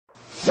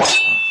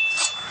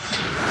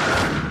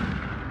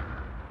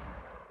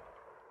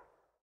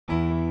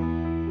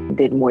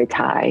did Muay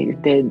Thai,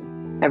 did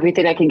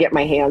everything I could get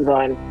my hands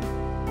on.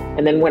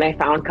 And then when I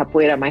found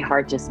capoeira, my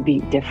heart just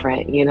beat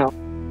different, you know.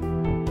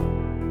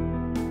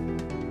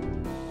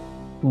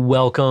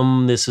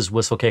 Welcome. This is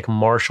Whistlekick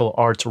Martial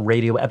Arts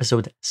Radio,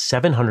 episode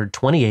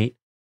 728,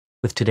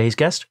 with today's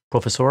guest,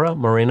 Professora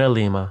Morena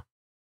Lima.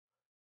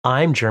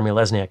 I'm Jeremy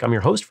Lesniak. I'm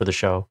your host for the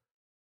show.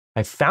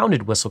 I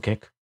founded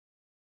Whistlekick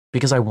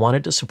because I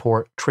wanted to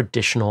support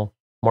traditional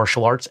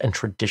martial arts and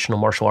traditional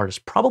martial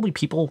artists, probably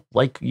people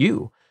like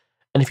you.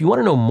 And if you want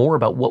to know more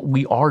about what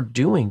we are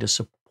doing to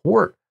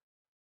support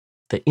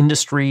the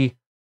industry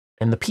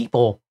and the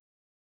people,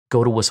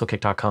 go to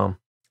whistlekick.com.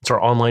 It's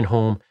our online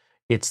home.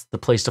 It's the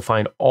place to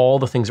find all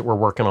the things that we're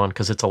working on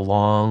because it's a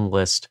long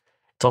list.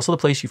 It's also the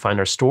place you find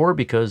our store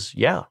because,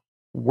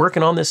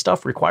 working on this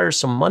stuff requires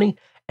some money.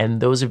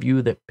 And those of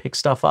you that pick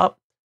stuff up,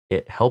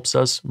 it helps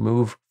us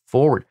move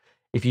forward.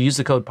 If you use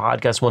the code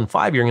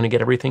podcast15, you're going to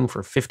get everything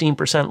for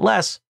 15%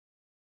 less.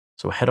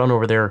 So head on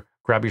over there,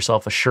 grab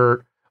yourself a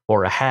shirt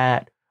or a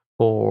hat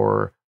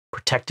or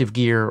protective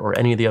gear or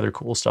any of the other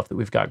cool stuff that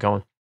we've got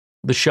going.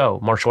 The show,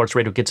 Martial Arts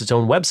Radio, gets its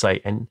own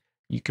website, and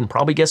you can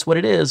probably guess what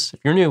it is.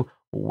 If you're new,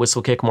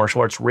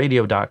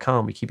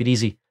 whistlekickmartialartsradio.com. We keep it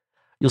easy.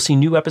 You'll see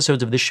new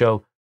episodes of this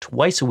show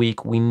twice a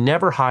week. We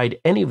never hide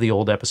any of the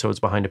old episodes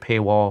behind a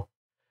paywall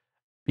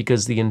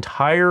because the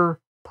entire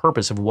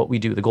purpose of what we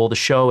do, the goal of the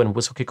show and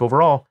Whistlekick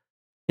overall,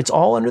 it's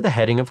all under the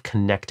heading of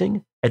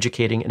connecting,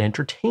 educating, and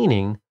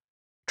entertaining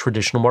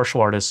traditional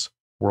martial artists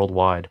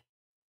worldwide.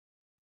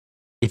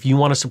 If you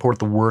want to support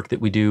the work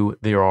that we do,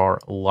 there are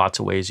lots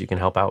of ways you can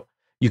help out.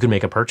 You can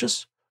make a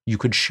purchase, you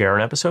could share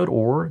an episode,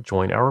 or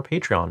join our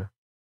Patreon.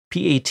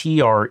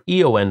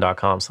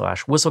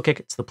 patreon.com/whistlekick.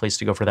 It's the place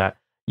to go for that.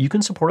 You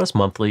can support us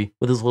monthly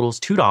with as little as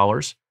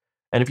 $2.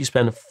 And if you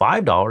spend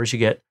 $5, you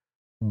get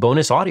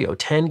bonus audio.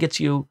 10 gets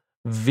you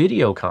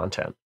video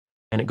content.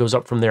 And it goes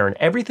up from there. And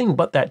everything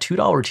but that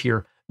 $2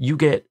 tier, you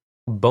get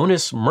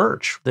bonus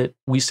merch that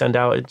we send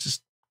out. It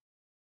just,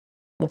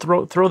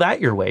 we'll throw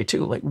that your way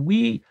too. Like,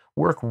 we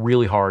work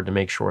really hard to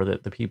make sure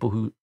that the people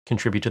who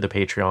contribute to the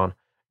Patreon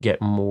get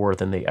more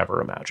than they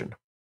ever imagined.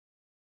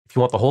 If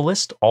you want the whole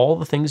list, all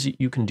the things that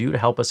you can do to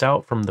help us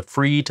out, from the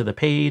free to the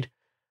paid,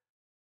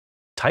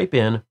 type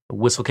in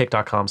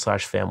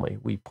whistlekick.com/family.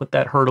 We put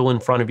that hurdle in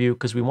front of you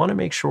because we want to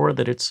make sure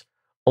that it's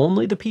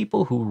only the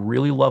people who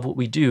really love what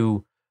we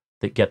do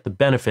that get the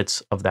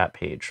benefits of that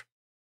page.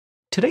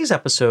 Today's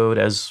episode,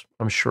 as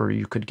I'm sure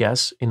you could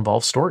guess,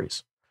 involves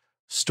stories.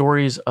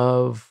 Stories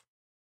of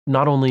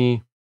not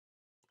only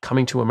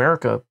coming to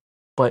America,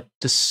 but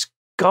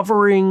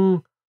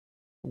discovering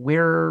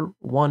where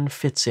one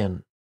fits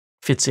in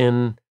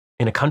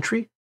a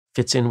country,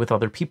 fits in with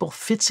other people,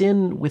 fits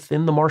in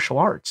within the martial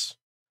arts.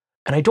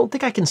 And I don't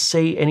think I can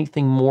say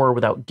anything more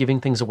without giving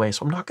things away,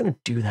 so I'm not going to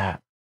do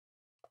that.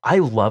 I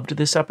loved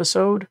this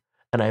episode,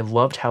 and I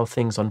loved how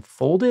things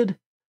unfolded.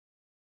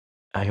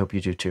 I hope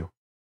you do too.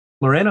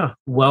 Morena,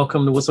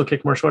 welcome to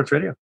Whistlekick Martial Arts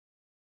Radio.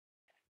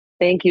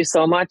 Thank you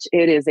so much.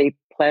 It is a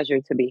pleasure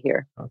to be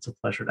here. Oh, it's a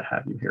pleasure to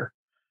have you here.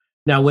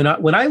 Now, when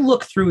I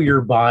look through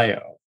your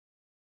bio,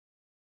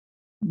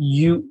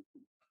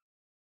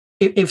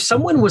 if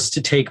someone was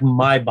to take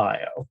my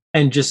bio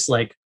and just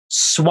like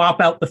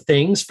swap out the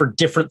things for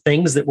different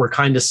things that were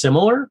kind of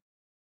similar,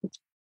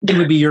 it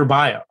would be your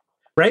bio,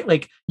 right?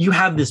 Like, you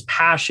have this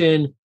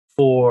passion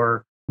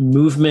for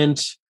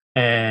movement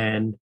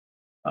and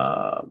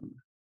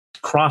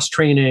cross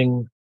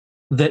training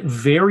that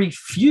very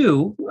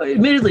few,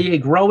 admittedly a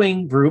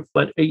growing group,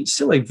 but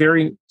still a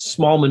very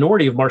small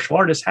minority of martial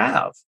artists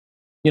have.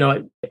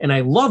 And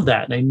I love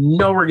that. And I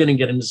know we're going to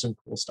get into some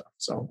cool stuff.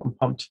 So I'm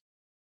pumped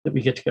that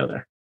we get to go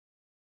there.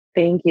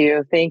 Thank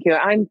you.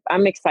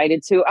 I'm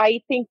excited too.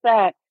 I think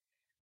that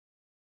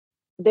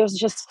there's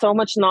just so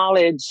much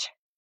knowledge.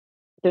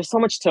 There's so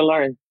much to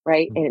learn,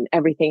 right? Mm-hmm. And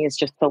everything is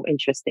just so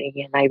interesting.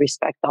 And I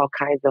respect all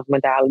kinds of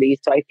modalities.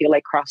 So I feel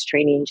like cross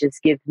training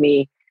just gives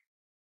me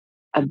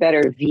a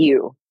better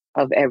view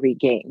of every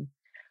game.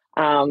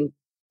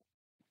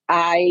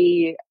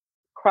 I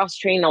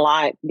cross-train a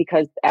lot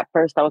because at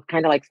first I was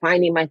kind of like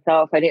finding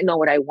myself. I didn't know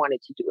what I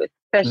wanted to do.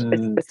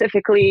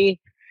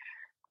 Specifically,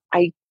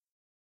 I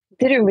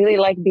didn't really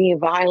like being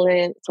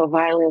violent. So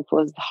violence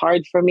was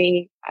hard for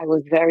me. I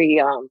was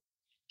very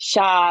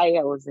shy.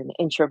 I was an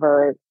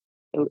introvert.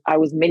 I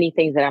was many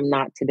things that I'm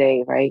not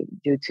today, right?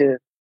 Due to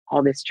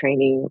all this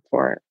training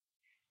for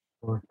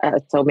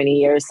so many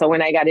years. So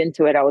when I got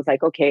into it, I was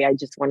like, okay, I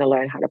just want to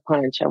learn how to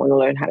punch. I want to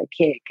learn how to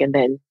kick. And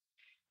then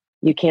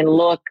you can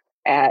look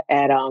at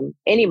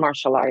any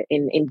martial art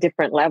in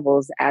different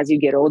levels as you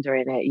get older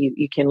in it.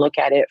 You can look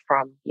at it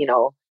from,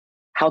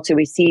 how to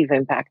receive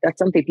impact. That's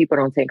something people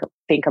don't think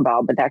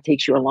about, but that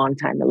takes you a long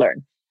time to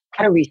learn.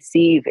 How to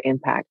receive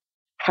impact,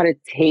 how to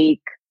take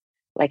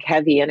like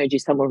heavy energy,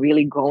 someone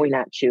really going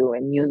at you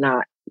and you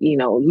not,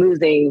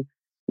 losing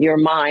your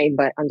mind,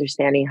 but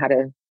understanding how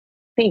to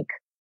think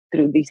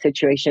through these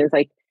situations,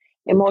 like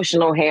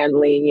emotional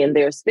handling, and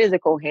there's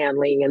physical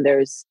handling, and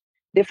there's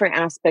different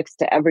aspects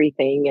to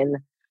everything. And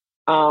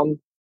I'm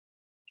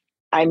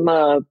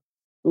a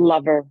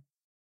lover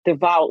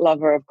devout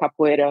lover of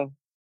capoeira,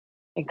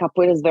 and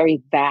capoeira is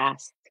very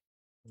vast.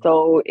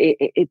 So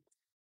it's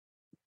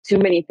too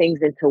many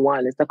things into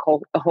one. It's a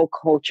whole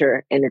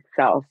culture in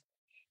itself.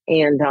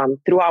 And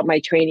throughout my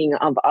training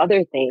of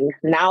other things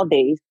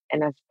nowadays,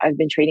 and I've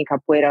been training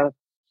capoeira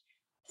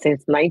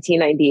since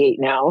 1998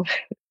 now,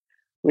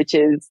 which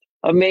is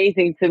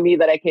amazing to me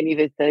that I can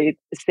even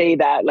say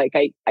that. Like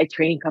I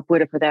trained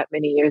capoeira for that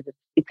many years.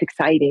 It's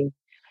exciting.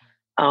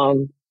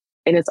 And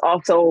it's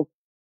also,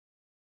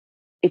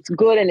 it's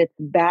good and it's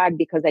bad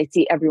because I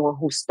see everyone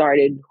who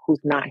started who's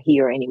not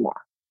here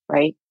anymore,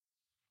 right?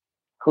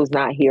 Who's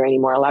not here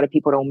anymore. A lot of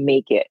people don't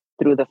make it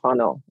through the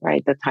funnel,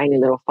 right? The tiny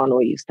little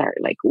funnel, you start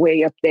like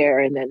way up there,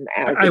 and then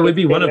I would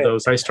be one of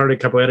those. I started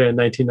capoeira in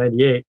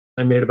 1998.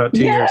 I made about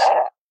 2 years.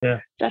 Yeah.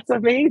 That's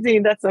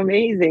amazing. That's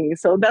amazing.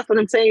 So that's what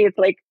I'm saying. It's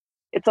like,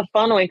 it's a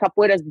funnel, and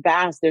capoeira is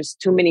vast. There's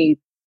too many.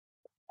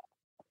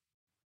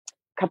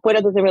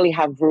 Capoeira doesn't really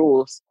have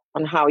rules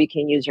on how you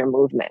can use your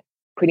movement.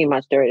 Pretty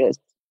much there it is.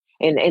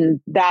 And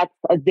that's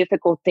a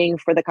difficult thing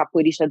for the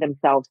capoeirista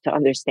themselves to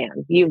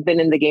understand. You've been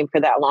in the game for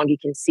that long. You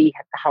can see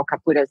how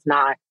capoeira is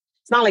not,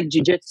 it's not like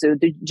jiu-jitsu.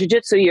 The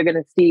jiu-jitsu, you're going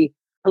to see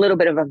a little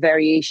bit of a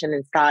variation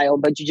in style,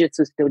 but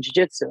jiu-jitsu is still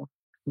jiu-jitsu.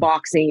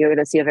 Boxing, you're going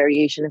to see a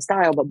variation in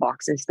style, but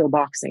boxing is still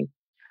boxing.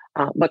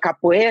 But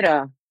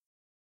capoeira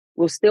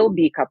will still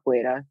be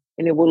capoeira,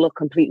 and it will look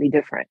completely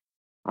different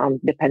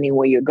depending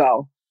where you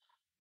go.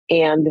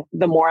 And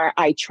the more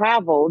I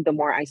traveled, the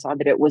more I saw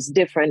that it was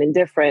different and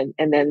different.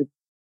 And then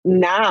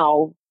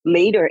now,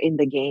 later in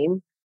the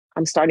game,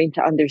 I'm starting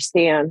to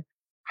understand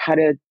how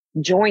to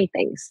join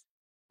things,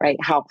 right?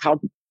 How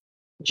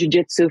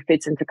jiu-jitsu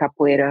fits into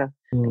capoeira,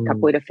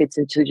 capoeira fits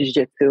into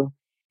jiu-jitsu,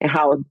 and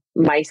how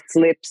my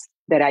slips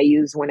that I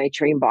use when I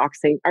train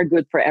boxing are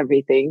good for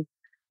everything,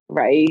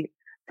 right?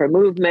 For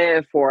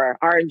movement, for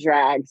arm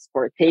drags,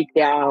 for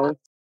takedowns.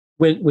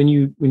 When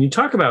you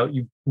talk about,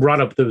 you brought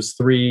up those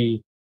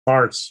three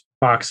arts,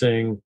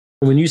 boxing.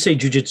 When you say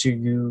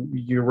jiu-jitsu,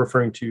 you're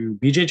referring to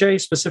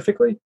BJJ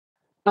specifically?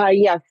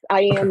 Yes,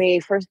 I am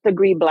a first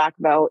degree black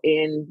belt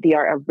in the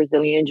art of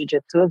Brazilian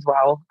jiu-jitsu as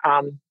well.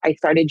 I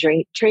started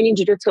training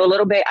jiu-jitsu a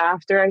little bit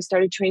after I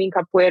started training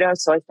capoeira.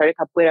 So I started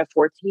capoeira at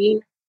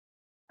 14.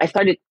 I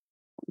started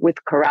with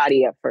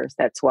karate at first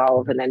at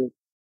 12, and then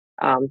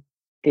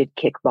did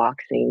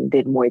kickboxing,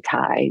 did Muay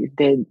Thai,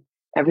 did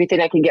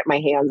everything I could get my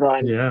hands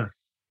on. Yeah.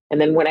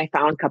 And then when I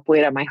found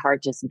capoeira, my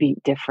heart just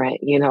beat different.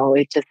 You know,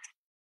 it just...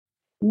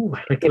 Ooh,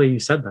 I like the way you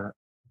said that.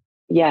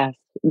 Yes,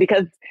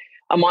 because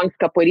amongst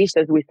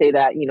capoeiristas, we say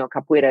that, you know,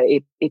 capoeira,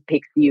 it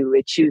picks you,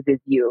 it chooses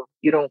you.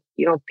 You don't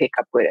pick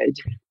capoeira,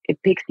 it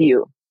picks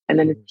you, and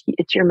then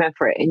it's your meant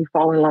for it, and you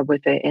fall in love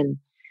with it, and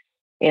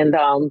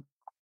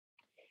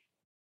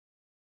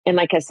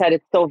like I said,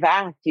 it's so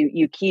vast.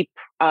 You keep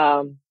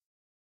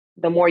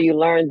the more you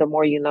learn, the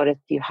more you notice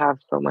you have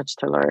so much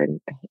to learn.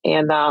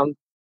 And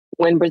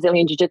when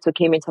Brazilian Jiu-Jitsu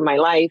came into my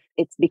life,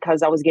 it's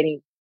because I was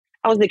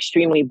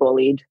extremely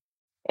bullied,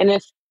 and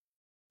if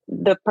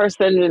the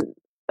person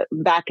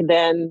back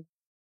then,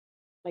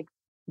 like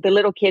the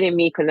little kid in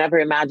me could never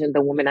imagine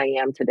the woman I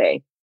am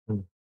today.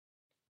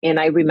 And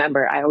I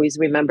always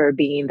remember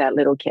being that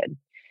little kid,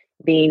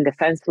 being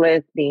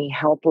defenseless, being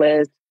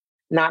helpless,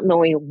 not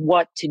knowing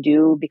what to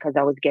do because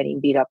I was getting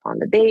beat up on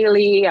the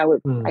daily. I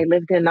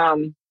lived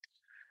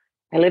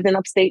in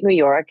upstate New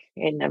York,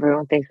 and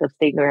everyone thinks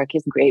upstate New York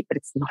is great, but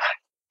it's not.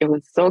 It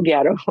was so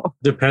ghetto.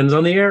 Depends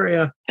on the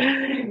area.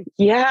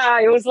 Yeah,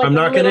 it was like, I'm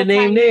not going to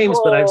name names,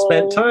 but I've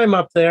spent time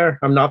up there.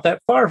 I'm not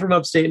that far from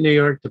upstate New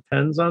York.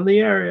 Depends on the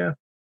area.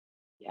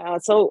 Yeah,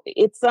 so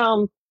it's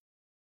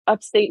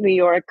upstate New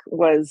York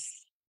was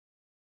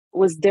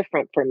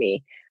different for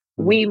me.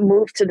 We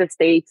moved to the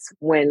States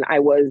when I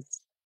was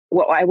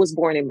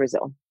born in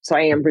Brazil. So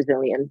I am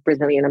Brazilian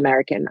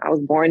American. I was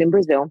born in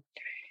Brazil,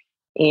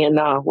 and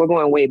we're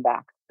going way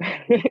back.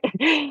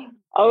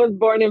 I was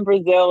born in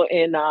Brazil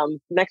in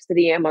next to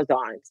the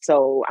Amazon.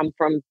 So I'm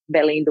from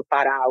Belém do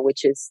Pará,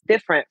 which is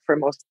different for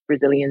most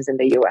Brazilians in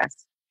the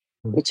US,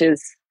 which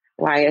is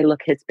why I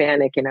look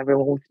Hispanic and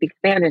everyone will speak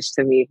Spanish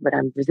to me, but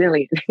I'm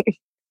Brazilian.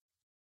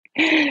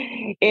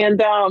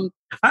 And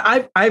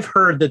I've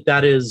heard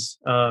that is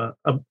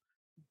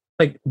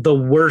like the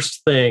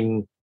worst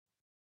thing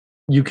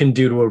you can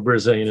do to a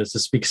Brazilian is to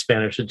speak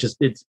Spanish. It's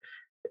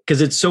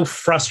because it's so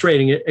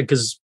frustrating,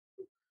 because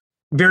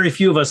very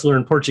few of us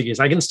learn Portuguese.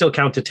 I can still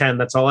count to 10.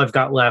 That's all I've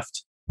got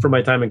left for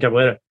my time in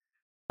capoeira.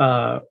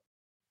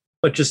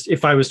 But just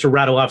if I was to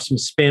rattle off some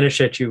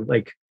Spanish at you,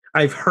 like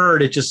I've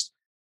heard it's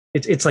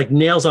like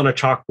nails on a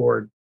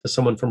chalkboard to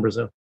someone from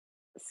Brazil.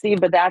 See,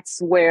 but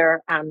that's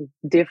where I'm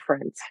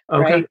different,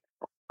 okay. Right?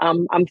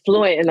 I'm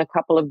fluent in a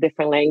couple of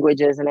different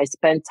languages, and I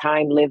spent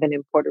time living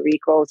in Puerto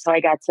Rico. So I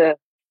got to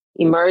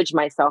immerse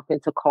myself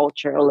into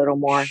culture a little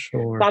more.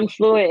 Sure. So I'm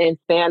fluent in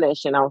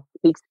Spanish, and I'll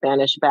speak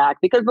Spanish back,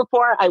 because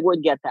before I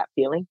would get that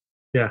feeling.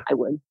 Yeah, I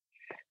would.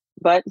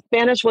 But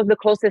Spanish was the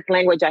closest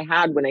language I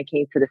had when I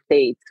came to the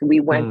States. We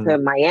went to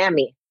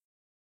Miami.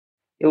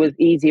 It was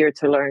easier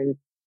to learn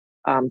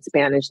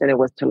Spanish than it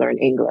was to learn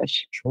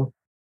English. Sure.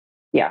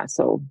 yeah,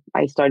 so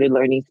I started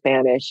learning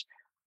Spanish.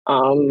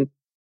 Um,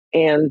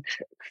 and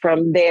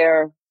from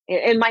there,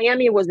 and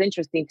Miami was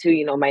interesting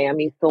too.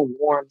 Miami is so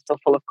warm, so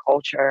full of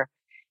culture.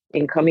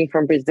 And coming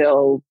from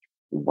Brazil,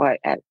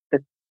 at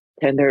the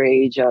tender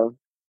age of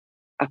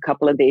a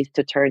couple of days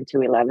to turn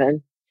to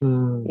 11,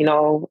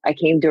 I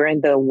came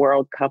during the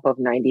World Cup of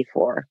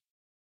 '94.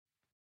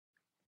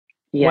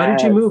 Why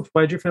did you Yes. move?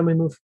 Why did your family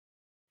move?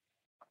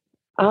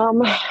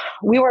 Um,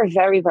 we were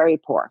very, very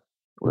poor.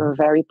 We were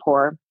very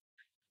poor.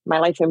 My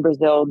life in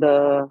Brazil,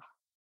 the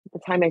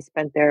time I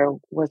spent there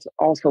was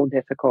also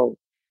difficult.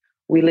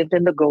 We lived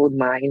in the gold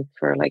mines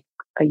for like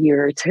a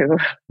year or two,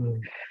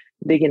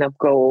 digging up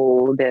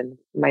gold. And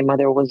my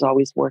mother was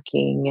always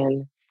working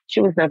and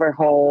she was never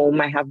home.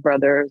 I have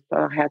brothers,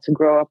 so I had to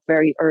grow up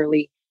very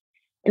early.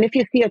 And if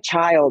you see a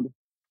child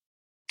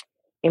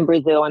in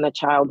Brazil and a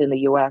child in the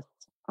US,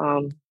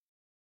 um,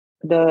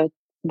 the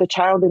the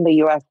child in the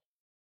US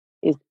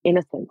is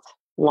innocent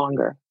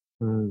longer,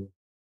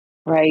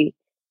 right?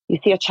 You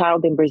see a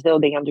child in Brazil,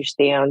 they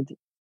understand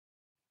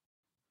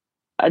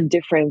a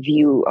different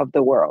view of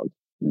the world,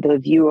 the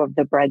view of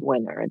the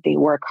breadwinner. They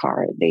work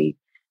hard. They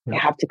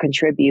have to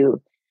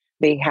contribute.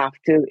 They have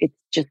to. It's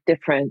just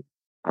different.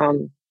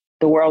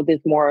 The world is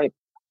more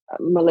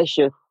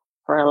malicious,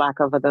 for a lack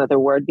of another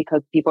word,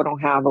 because people don't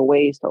have a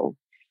way. So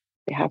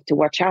they have to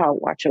watch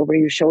out, watch over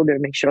your shoulder,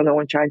 make sure no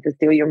one tries to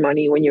steal your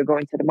money when you're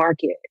going to the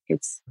market.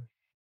 It's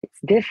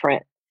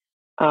different.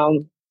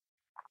 Um,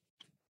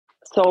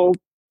 so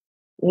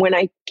when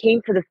I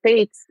came to the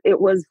States, it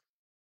was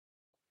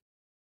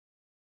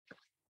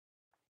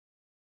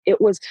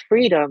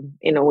freedom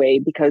in a way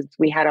because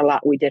we had a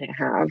lot we didn't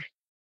have.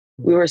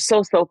 We were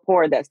so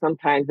poor that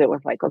sometimes it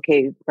was like,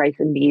 okay, rice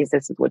and beans,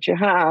 this is what you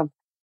have.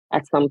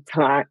 At some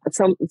time, at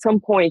some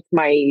point,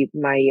 my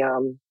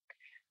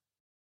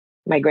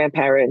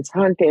grandparents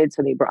hunted,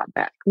 so they brought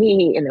back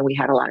meat, and then we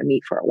had a lot of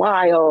meat for a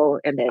while,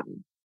 and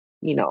then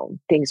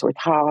things were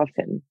tough,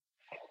 and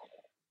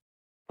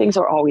things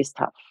are always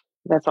tough.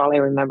 That's all I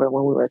remember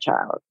when we were a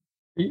child.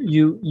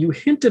 You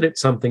hinted at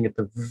something at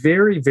the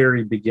very,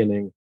 very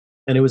beginning,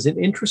 and it was an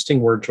interesting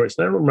word choice.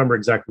 And I don't remember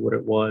exactly what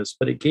it was,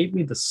 but it gave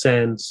me the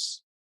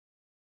sense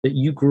that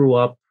you grew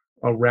up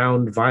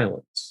around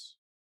violence.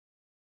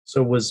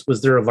 So was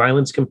there a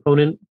violence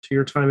component to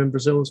your time in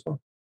Brazil as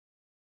well?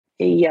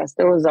 Yes,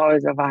 there was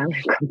always a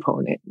violent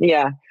component.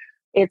 Yeah.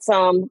 It's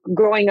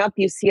growing up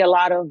you see a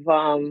lot of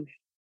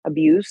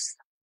abuse.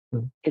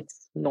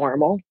 It's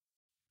normal,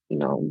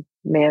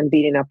 man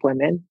beating up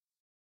women.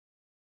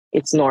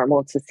 It's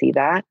normal to see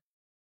that,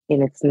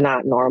 and it's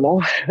not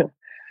normal.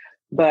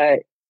 But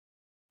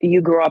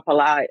you grew up a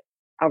lot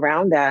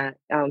around that.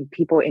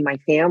 People in my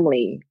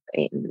family,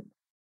 and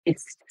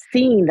it's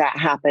seeing that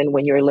happen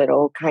when you're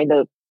little kind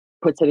of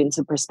puts it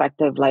into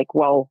perspective like,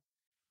 well,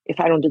 if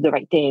I don't do the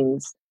right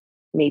things,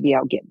 maybe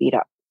I'll get beat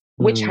up,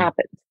 which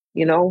happens,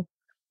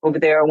 over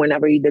there.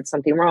 Whenever you did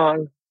something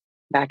wrong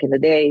back in the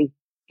day,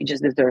 you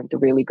just deserved a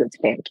really good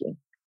spanking.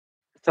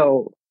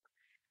 So,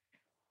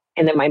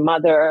 and then my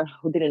mother,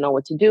 who didn't know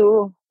what to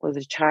do, was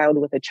a child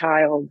with a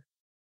child.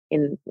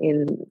 In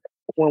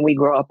When we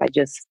grow up,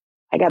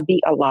 I got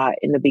beat a lot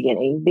in the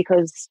beginning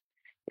because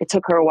it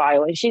took her a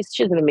while, and she's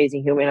an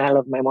amazing human. I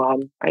love my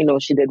mom. I know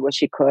she did what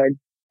she could.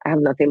 I have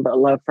nothing but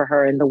love for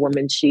her and the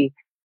woman she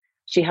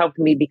helped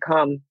me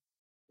become.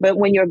 But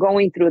when you're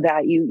going through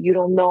that, you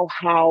don't know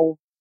how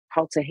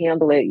to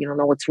handle it. You don't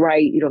know what's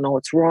right. You don't know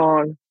what's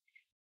wrong,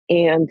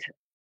 and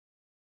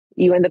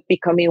you end up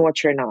becoming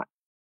what you're not.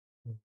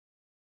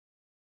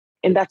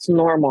 And that's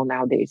normal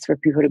nowadays for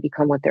people to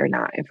become what they're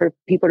not, and for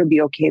people to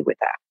be okay with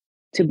that,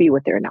 to be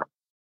what they're not.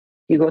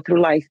 You go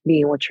through life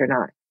being what you're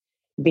not,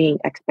 being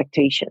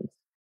expectations,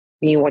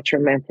 being what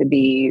you're meant to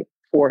be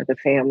for the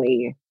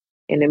family.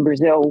 And in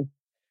Brazil,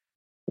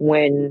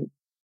 when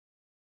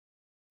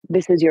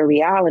this is your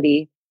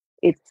reality,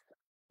 it's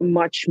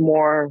much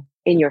more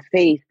in your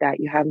face that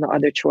you have no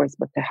other choice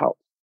but to help.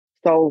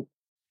 So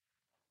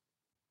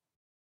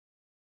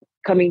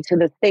coming to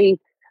the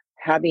States,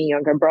 having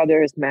younger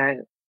brothers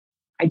meant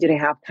I didn't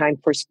have time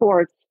for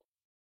sports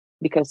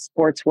because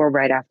sports were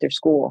right after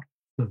school.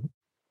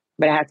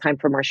 But I had time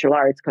for martial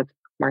arts because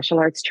martial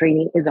arts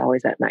training is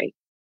always at night,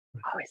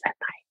 always at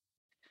night.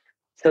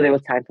 So there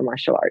was time for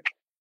martial arts.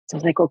 So I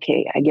was like,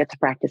 okay, I get to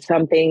practice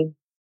something.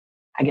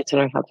 I get to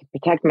learn how to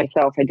protect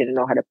myself. I didn't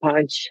know how to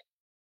punch.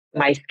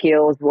 My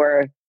skills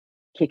were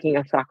kicking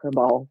a soccer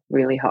ball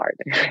really hard.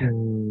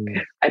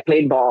 I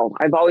played ball.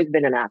 I've always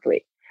been an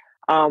athlete.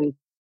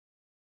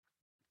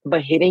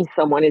 But hitting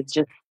someone is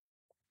just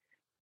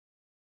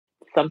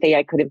something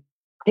I couldn't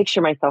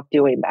picture myself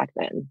doing back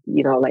then,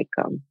 like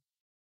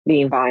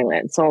being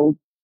violent. So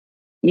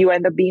you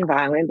end up being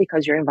violent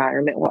because your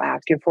environment will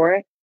ask you for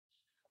it.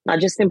 Not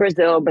just in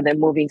Brazil, but then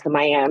moving to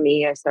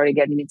Miami, I started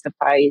getting into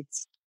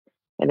fights.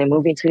 And then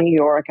moving to New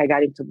York, I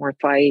got into more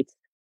fights.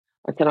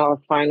 Until I was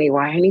finally,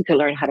 well, I need to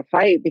learn how to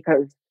fight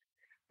because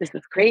this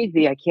is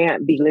crazy. I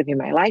can't be living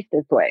my life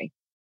this way.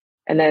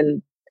 And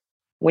then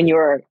when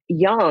you're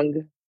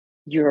young,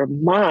 your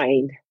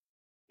mind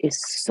is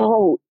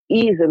so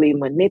easily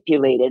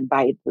manipulated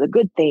by the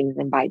good things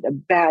and by the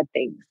bad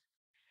things.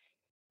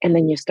 And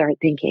then you start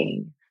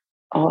thinking,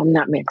 oh, I'm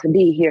not meant to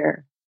be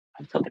here.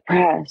 I'm so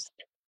depressed.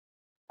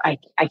 I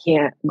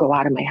can't go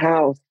out of my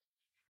house.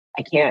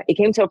 I can't. It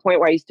came to a point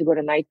where I used to go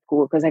to night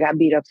school because I got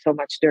beat up so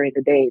much during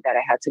the day that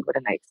I had to go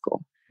to night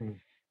school. Mm.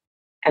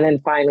 And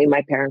then finally,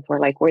 my parents were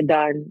like, we're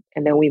done.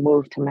 And then we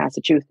moved to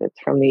Massachusetts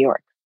from New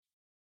York.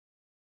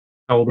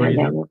 How old were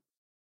you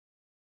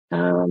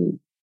then?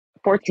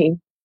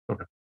 14.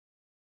 Okay.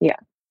 Yeah,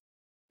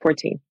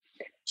 14.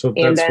 So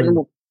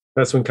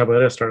that's when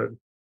Capoeira started,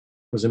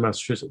 was in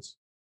Massachusetts.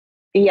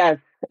 Yes.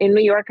 In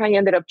New York, I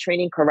ended up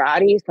training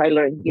karate. So I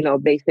learned,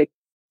 basic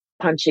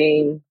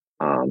punching,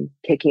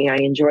 kicking. I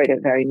enjoyed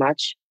it very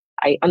much.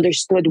 I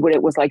understood what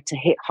it was like to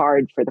hit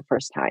hard for the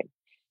first time.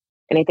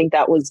 And I think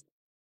that was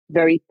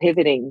a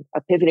pivoting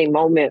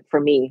moment for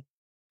me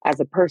as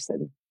a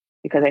person,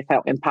 because I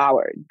felt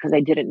empowered, because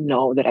I didn't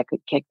know that I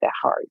could kick that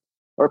hard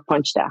or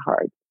punch that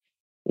hard,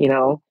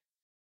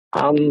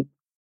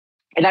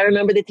 and I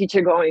remember the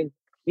teacher going,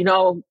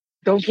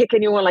 don't kick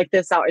anyone like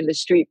this out in the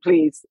street,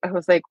 please. I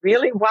was like,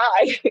 really?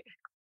 Why?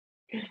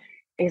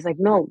 He's like,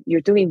 no,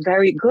 you're doing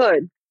very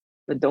good,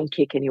 but don't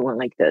kick anyone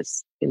like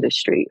this in the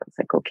street. I was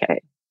like,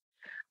 okay.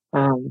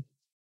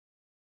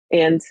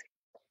 And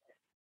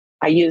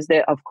I used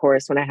it, of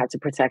course, when I had to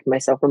protect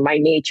myself. And my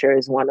nature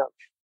is one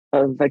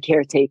of a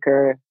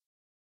caretaker.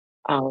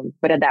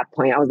 But at that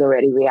point, I was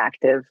already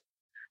reactive.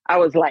 I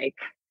was like,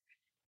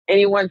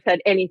 anyone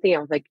said anything, I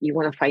was like, you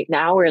want to fight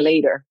now or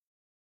later?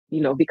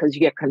 Because you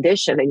get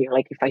conditioned and you're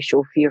like, if I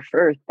show fear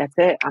first, that's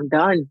it. I'm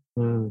done.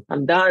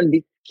 I'm done.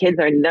 These kids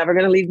are never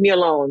going to leave me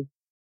alone.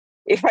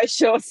 If I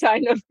show a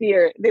sign of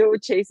fear, they will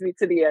chase me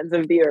to the ends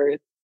of the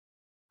earth.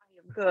 I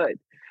am good.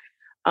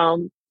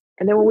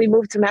 And then when we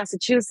moved to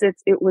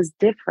Massachusetts, it was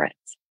different.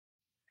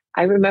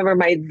 I remember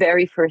my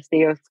very first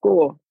day of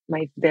school.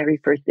 And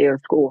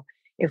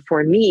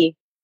for me,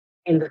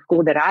 in the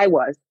school that I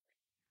was,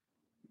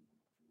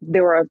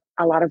 there were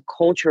a lot of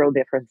cultural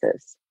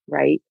differences,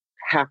 right?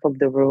 Half of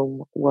the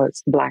room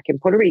was Black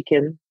and Puerto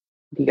Rican.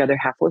 The other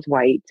half was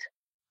white.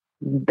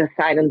 The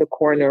side in the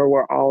corner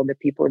were all the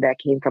people that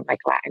came from like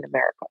Latin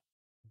America.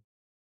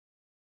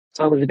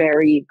 So it was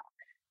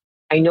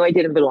I knew I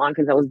didn't belong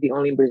because I was the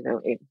only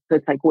Brazilian. So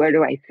it's like, where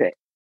do I sit?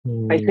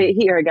 If I sit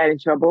here, I got in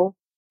trouble.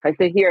 If I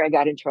sit here, I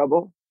got in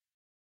trouble.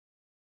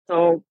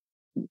 So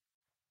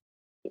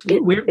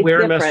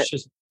where in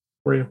Massachusetts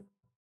were you?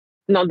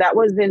 No, that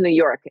was in New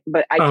York,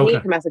 but I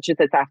came to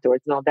Massachusetts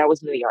afterwards. No, that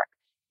was New York.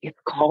 It's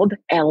called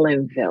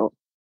Ellenville.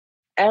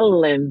 I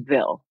don't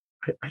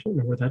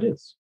know where that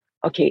is.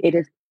 Okay, it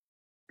is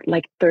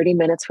like 30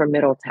 minutes from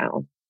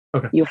Middletown.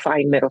 Okay. You'll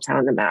find Middletown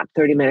on the map,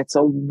 30 minutes.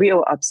 So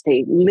real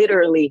upstate,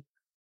 literally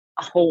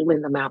a hole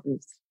in the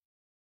mountains.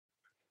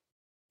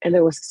 And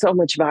there was so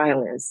much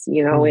violence,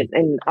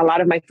 and a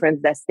lot of my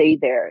friends that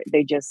stayed there,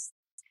 they just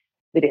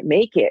didn't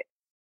make it,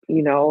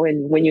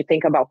 and when you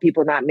think about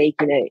people not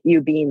making it, you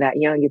being that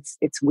young,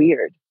 it's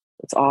weird.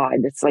 It's odd.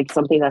 It's like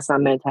something that's not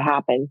meant to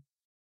happen.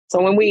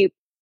 So when we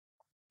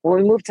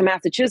moved to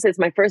Massachusetts,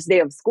 my first day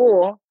of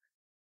school,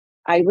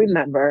 I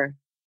remember,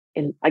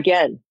 and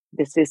again,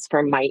 this is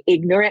from my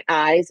ignorant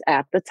eyes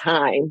at the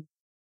time,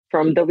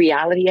 from the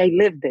reality I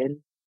lived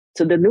in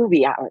to the new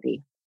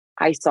reality.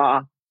 I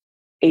saw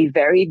a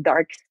very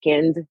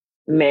dark-skinned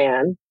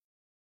man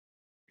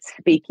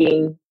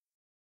speaking.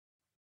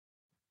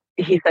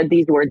 He said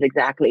these words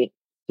exactly.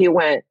 He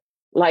went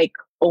like,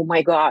 oh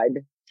my God,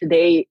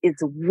 today is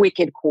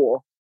wicked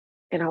cool.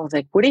 And I was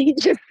like, what did he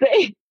just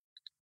say?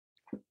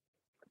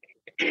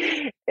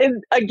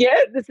 And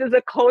again, this is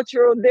a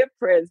cultural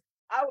difference.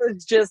 I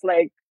was just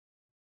like,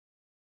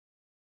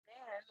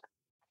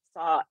 I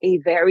saw a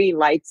very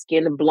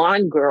light-skinned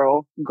blonde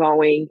girl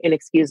going, and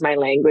excuse my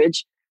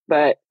language,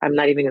 but I'm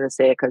not even going to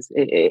say it because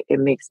it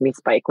makes me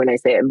spike when I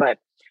say it. But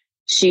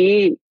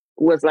she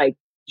was like,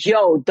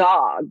 yo,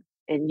 dog,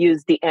 and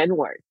used the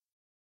N-word.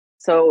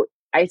 So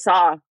I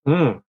saw,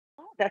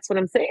 that's what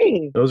I'm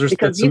saying.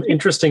 That's some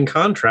interesting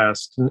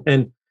contrast.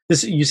 And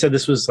this, you said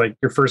this was like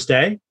your first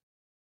day?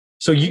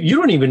 So you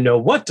don't even know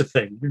what to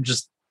think. You're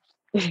just,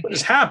 what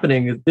is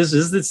happening?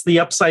 Is this the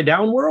upside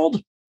down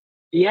world?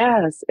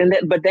 Yes.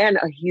 But then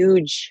a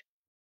huge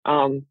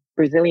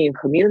Brazilian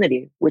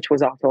community, which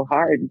was also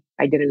hard.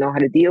 I didn't know how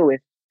to deal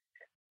with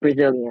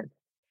Brazilians.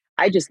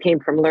 I just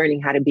came from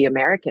learning how to be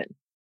American.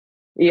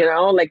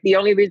 Like the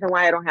only reason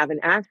why I don't have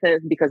an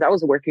accent is because I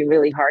was working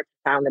really hard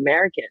to sound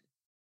American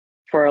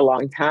for a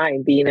long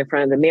time, being in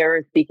front of the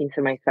mirror, speaking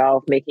to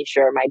myself, making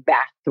sure my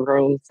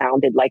bathroom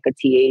sounded like a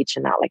TH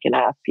and not like an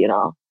F,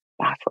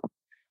 bathroom.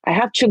 I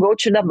have to go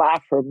to the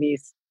bathroom,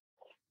 miss,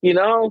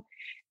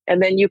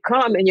 and then you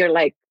come and you're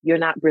like, you're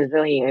not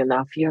Brazilian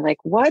enough. You're like,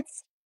 what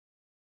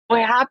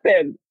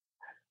happened?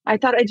 I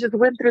thought I just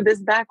went through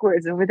this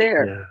backwards over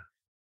there. Yeah.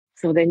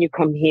 So then you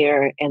come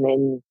here, and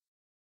then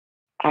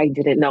I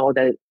didn't know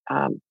that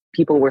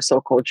people were so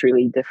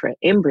culturally different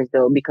in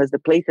Brazil, because the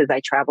places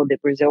I traveled in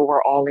Brazil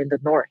were all in the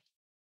north.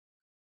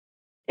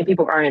 and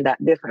people aren't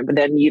that different. But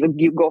then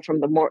you go from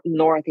the more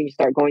north and you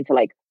start going to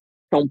like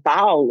São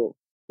Paulo,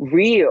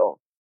 Rio,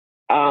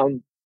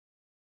 and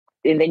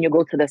then you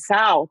go to the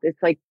south.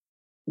 It's like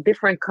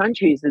different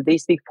countries that they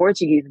speak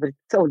Portuguese, but it's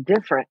so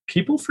different.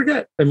 People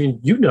forget. I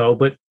mean,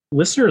 but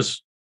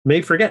listeners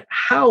may forget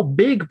how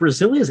big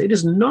Brazil is. It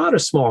is not a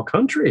small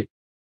country.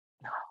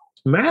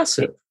 It's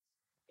massive.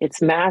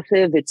 It's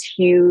massive. It's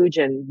huge.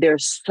 And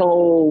there's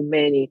so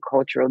many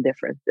cultural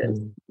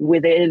differences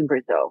within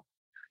Brazil.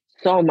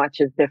 So much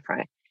is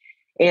different.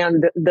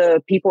 And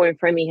the people in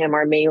Framingham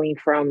are mainly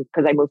from,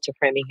 because I moved to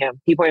Framingham,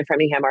 people in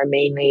Framingham are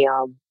mainly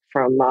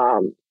from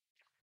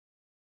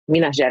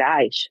Minas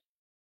Gerais,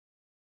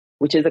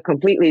 which is a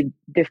completely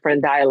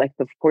different dialect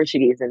of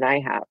Portuguese than I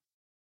have.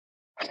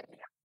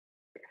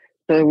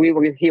 So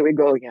here we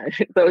go again.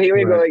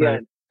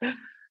 Right.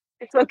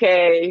 It's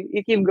okay.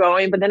 You keep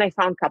going. But then I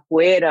found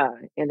capoeira,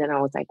 and then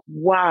I was like,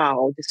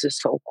 wow, this is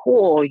so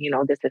cool.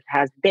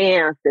 Has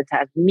dance, this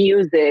has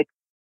music.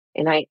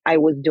 And I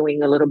was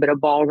doing a little bit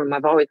of ballroom.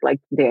 I've always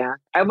liked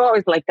dance. I've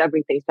always liked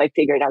everything. So I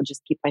figured I'll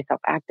just keep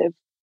myself active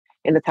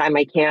in the time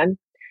I can.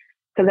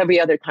 Because every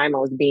other time I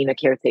was being a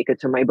caretaker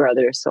to my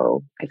brother.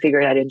 So I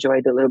figured I'd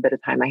enjoy the little bit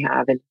of time I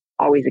have and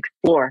always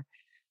explore.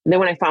 And then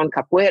when I found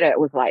capoeira, it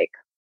was like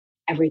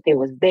everything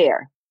was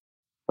there,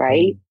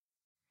 right?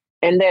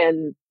 And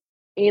then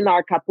in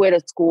our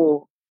capoeira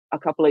school, a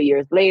couple of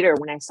years later,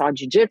 when I saw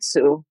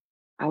jiu-jitsu,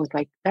 I was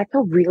like, that's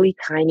a really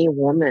tiny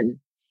woman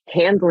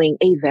handling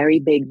a very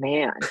big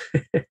man.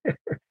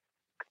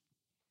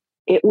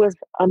 It was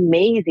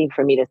amazing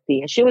for me to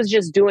see. And she was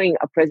just doing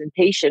a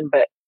presentation,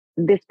 but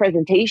this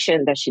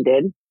presentation that she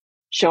did,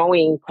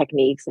 showing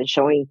techniques and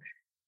showing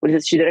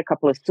she did a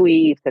couple of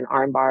sweeps and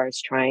arm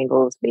bars,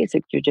 triangles,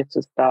 basic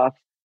jiu-jitsu stuff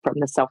from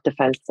the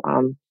self-defense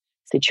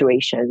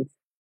situations,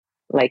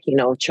 like,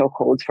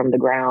 chokeholds from the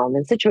ground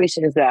and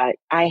situations that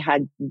I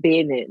had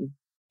been in,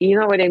 you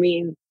know what I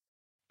mean?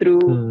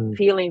 Through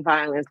feeling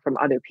violence from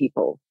other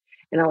people.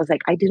 And I was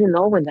like, I didn't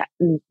know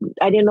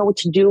what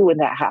to do when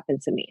that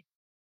happened to me.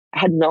 I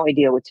had no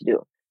idea what to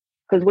do.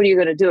 Because what are you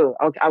going to do?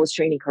 I was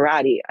training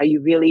karate.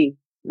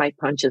 My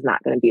punch is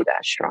not going to be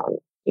that strong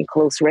in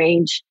close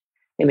range.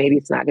 And maybe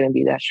it's not going to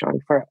be that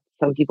strong for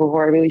some people who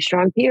are really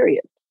strong,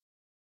 period.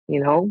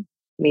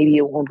 Maybe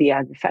it won't be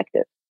as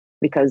effective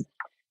because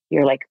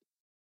you're like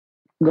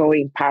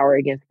going power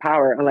against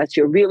power, unless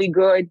you're really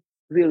good,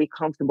 really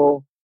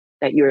comfortable,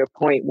 that you're at a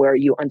point where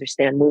you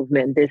understand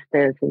movement,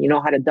 distance, and you know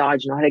how to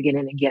dodge, you know how to get in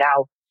and get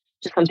out.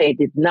 Just something I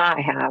did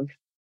not have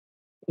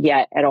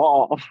yet at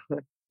all. So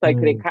I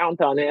couldn't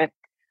count on it.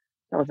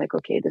 I was like,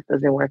 okay, this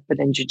doesn't work. But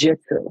then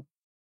jiu-jitsu,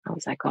 I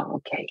was like, oh,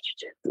 okay,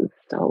 jiu-jitsu is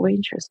so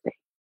interesting.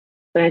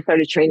 Then I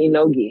started training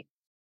nogi.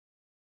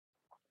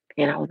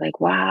 And I was like,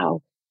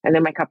 wow. And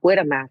then my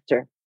capoeira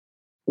master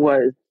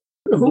was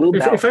blue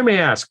belt. If I may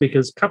ask,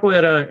 because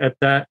capoeira at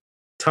that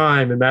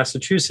time in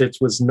Massachusetts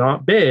was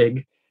not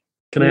big.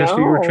 Can I ask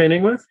who you were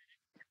training with?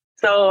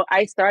 So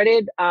I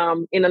started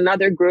in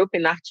another group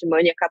in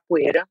Artimania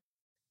Capoeira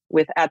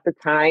with, at the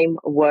time,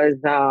 was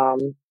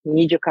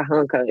Nidio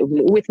Carranca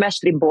with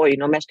Mestre Boy.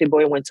 Mestre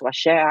Boy went to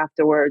Axé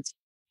afterwards.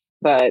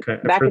 But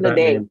back in the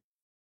day,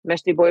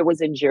 Mestre Boy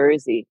was in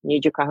Jersey.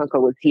 Nidio Carranca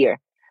was here.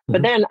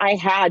 But then I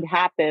had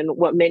happened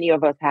what many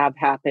of us have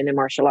happened in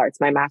martial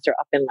arts. My master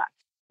up and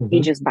left. He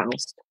just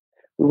bounced.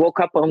 We woke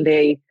up one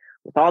day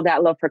with all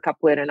that love for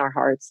capoeira in our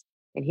hearts,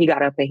 and he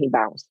got up and he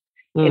bounced.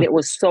 And it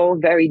was so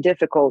very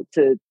difficult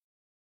to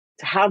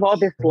have all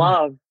this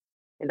love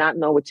and not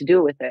know what to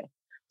do with it.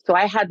 So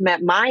I had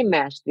met my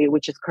mestre,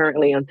 which is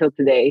currently until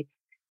today,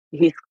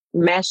 he's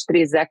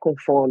Mestre Zé com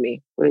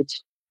Fome,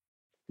 which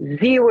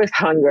Z with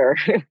hunger.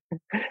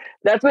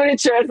 That's what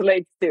it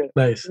translates to.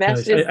 Nice.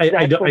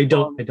 I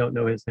don't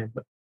know his name,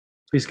 but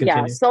please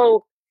continue. Yeah,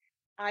 so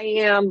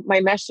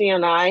my mestre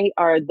and I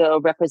are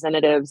the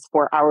representatives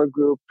for our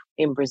group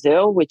in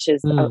Brazil, which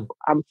is,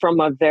 I'm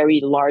from a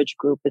very large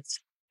group. It's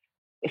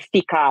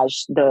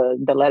FICAG,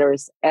 the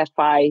letters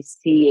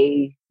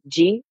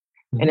FICAG,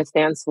 and it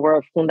stands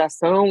for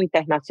Fundação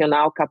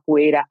Internacional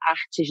Capoeira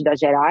Artes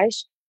das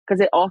Gerais, because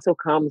it also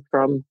comes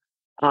from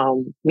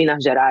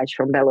Minas Gerais,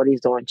 from Belo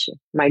Horizonte.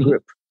 My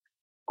group,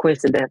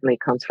 coincidentally,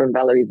 comes from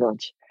Belo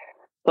Horizonte.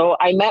 So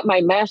I met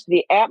my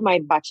mestre at my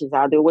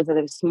batizado. It was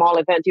a small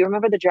event. Do you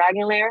remember the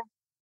Dragon Lair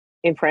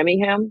in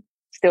Framingham?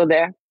 Still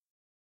there?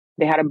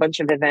 They had a bunch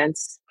of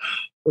events.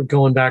 We're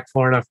going back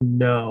far enough.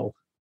 No.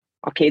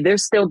 Okay, they're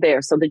still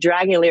there. So the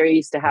Dragon Lair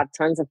used to have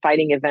tons of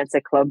fighting events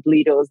at Club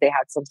Lido's. They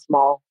had some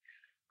small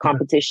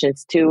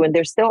competitions too, and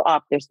they're still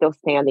up. They're still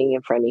standing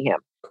in Framingham.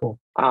 Cool.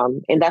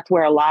 And that's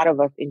where a lot of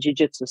us in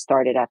jiu-jitsu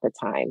started at the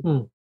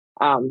time.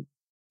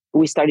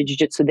 We started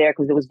jiu-jitsu there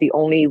because it was the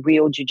only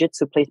real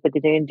jiu-jitsu place, but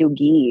they didn't do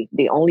gi.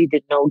 They only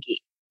did no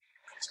gi.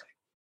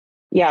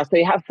 Yeah, so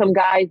you have some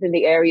guys in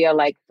the area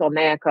like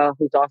Soneca,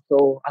 who's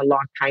also a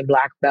longtime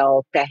black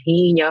belt,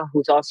 Terrinha,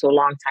 who's also a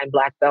longtime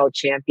black belt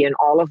champion.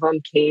 All of them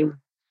came,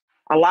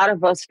 a lot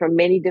of us from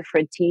many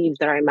different teams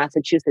that are in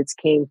Massachusetts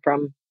came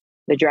from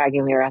the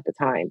Dragon Lair at the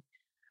time.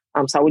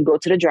 So I would go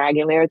to the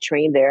Dragon Lair,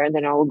 train there, and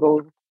then I would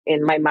go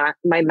in my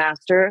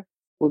master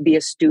would be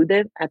a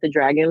student at the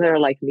Dragon Lair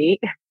like me,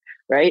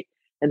 right?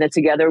 And then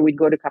together we'd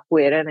go to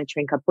Capoeira and I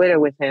trained Capoeira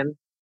with him.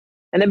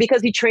 And then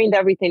because he trained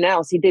everything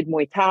else, he did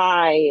Muay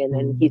Thai and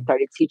then he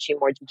started teaching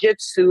more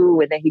Jiu-Jitsu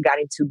and then he got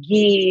into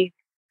gi.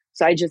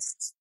 So I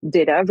just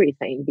did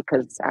everything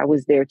because I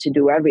was there to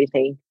do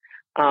everything.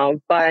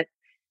 But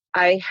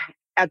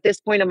at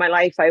this point in my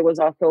life, I was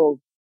an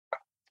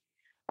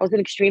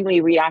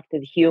extremely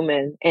reactive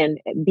human, and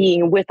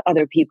being with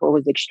other people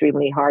was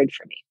extremely hard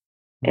for me.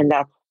 And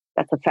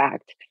that's a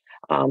fact.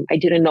 I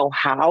didn't know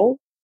how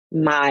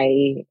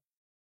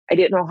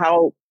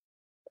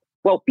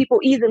well, people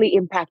easily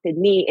impacted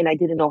me, and I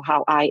didn't know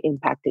how I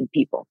impacted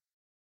people.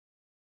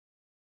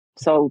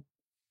 So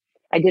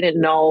I didn't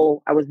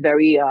know. I was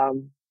very, how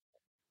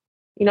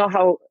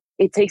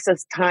it takes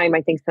us time,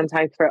 I think,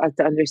 sometimes for us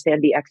to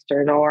understand the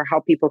external or how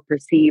people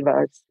perceive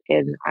us.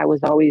 And I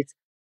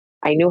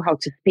knew how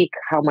to speak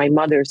how my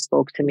mother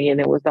spoke to me,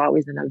 and it was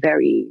always in a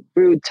very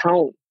rude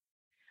tone.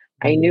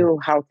 I knew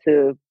how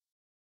to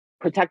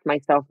protect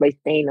myself by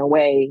staying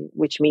away,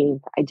 which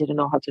means I didn't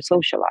know how to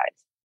socialize.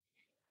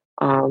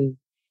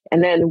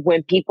 And then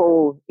when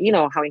people,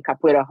 how in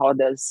Capoeira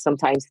rodas,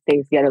 sometimes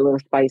things get a little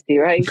spicy,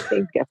 right?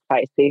 Things get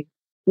spicy,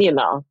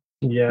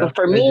 Yeah. But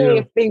for me,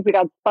 if things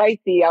got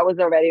spicy, I was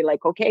already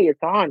like, okay,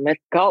 it's on,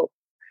 let's go.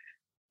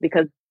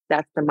 Because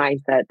that's the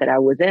mindset that I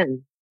was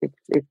in.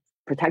 It's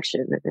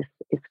protection.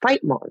 It's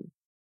fight mode.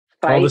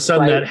 All of a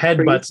sudden, that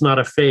headbutt's not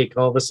a fake.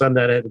 All of a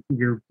sudden,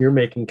 you're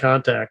making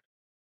contact.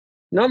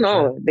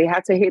 No, they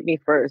had to hit me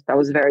first. I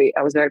was very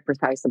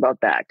precise about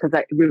that because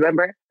I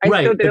remember.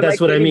 But that's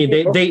what I mean.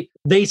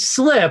 They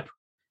slip.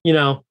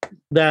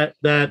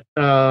 That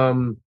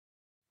I'm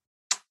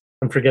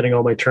forgetting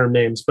all my term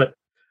names, but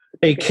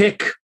a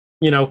kick,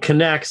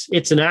 connects.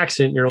 It's an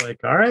accident. You're like,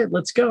 all right,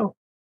 let's go.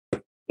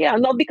 Yeah,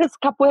 no, because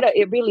capoeira,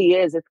 it really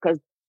is. It's because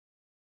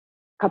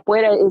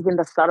capoeira is in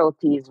the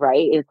subtleties,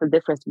 right? It's the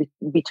difference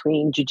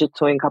between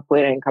jiu-jitsu and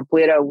capoeira. In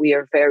capoeira,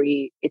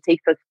 it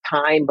takes us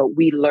time, but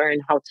we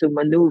learn how to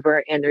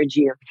maneuver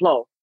energy and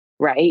flow,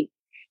 right?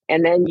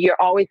 And then you're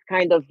always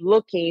kind of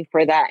looking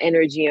for that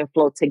energy and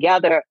flow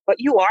together, but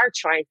you are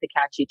trying to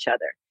catch each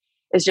other.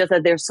 It's just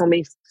that there's so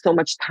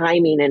much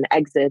timing and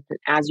exits. And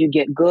as you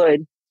get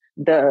good,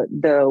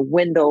 the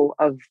window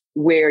of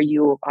where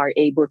you are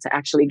able to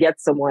actually get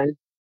someone,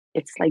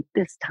 it's like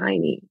this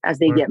tiny as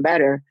they get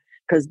better.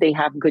 Because they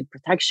have good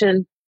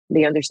protection,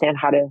 they understand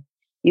how to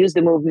use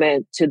the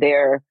movement to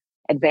their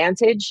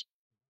advantage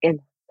and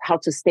how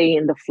to stay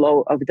in the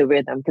flow of the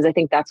rhythm. Because I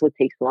think that's what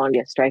takes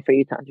longest, right, for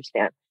you to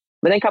understand.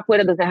 But then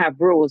capoeira doesn't have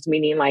rules,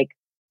 meaning like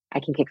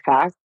I can kick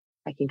fast,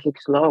 I can kick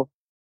slow.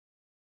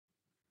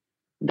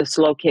 The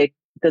slow kick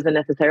doesn't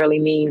necessarily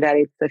mean that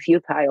it's a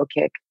futile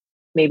kick.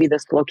 Maybe the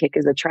slow kick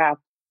is a trap.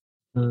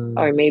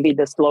 Or maybe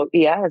there's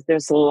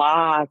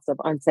lots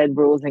of unsaid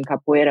rules in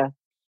capoeira.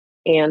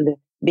 And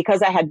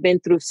because I had been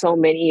through so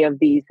many of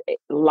these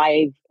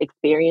live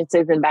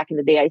experiences, and back in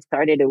the day I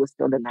started, it was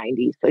still the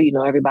 90s. So,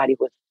 everybody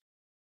was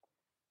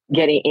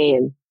getting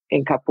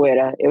in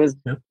capoeira.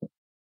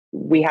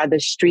 We had the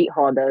street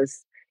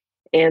rodas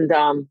and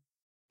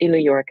in New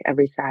York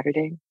every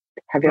Saturday.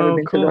 Have you ever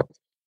been to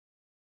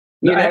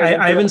those?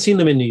 I haven't seen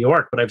them in New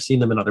York, but I've seen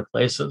them in other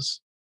places.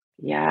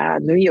 Yeah,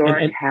 New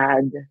York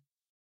had...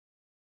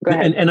 Go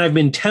ahead. And I've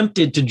been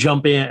tempted to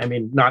jump in. I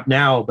mean, not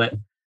now, but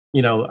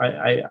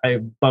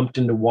I bumped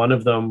into one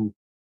of them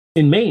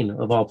in Maine,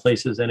 of all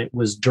places, and it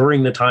was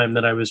during the time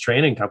that I was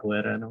training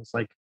capoeira, and I was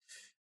like,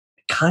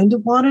 I kind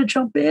of want to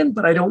jump in,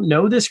 but I don't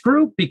know this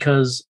group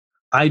because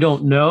I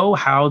don't know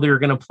how they're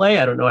going to play.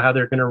 I don't know how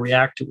they're going to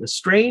react to a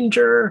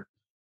stranger.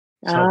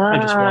 So I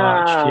just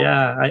watched.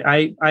 Yeah,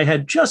 I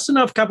had just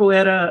enough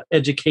capoeira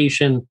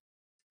education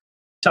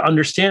to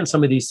understand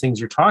some of these things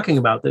you're talking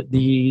about. That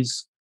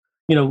these,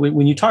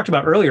 when you talked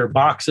about earlier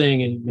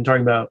boxing and you're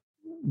talking about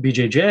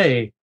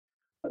BJJ.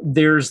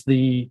 There's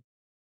the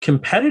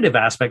competitive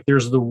aspect.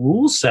 There's the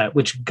rule set,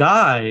 which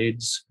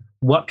guides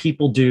what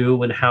people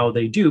do and how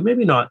they do.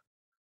 Maybe not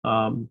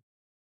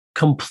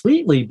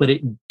completely, but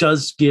it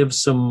does give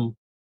some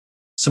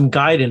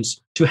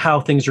guidance to how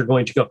things are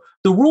going to go.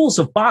 The rules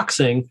of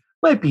boxing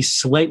might be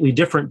slightly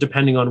different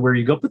depending on where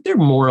you go, but they're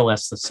more or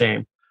less the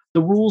same.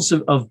 The rules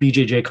of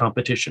BJJ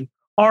competition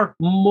are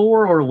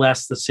more or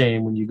less the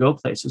same when you go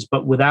places,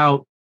 but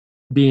without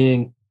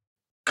being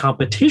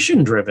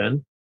competition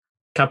driven,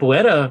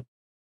 capoeira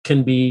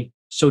can be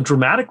so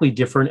dramatically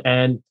different.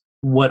 And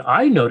what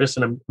I notice,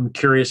 and I'm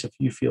curious if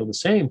you feel the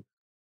same,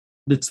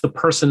 it's the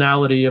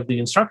personality of the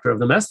instructor, of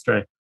the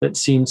mestre, that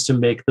seems to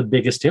make the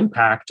biggest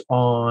impact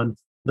on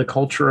the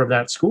culture of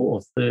that school.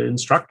 If the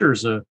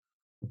instructor's a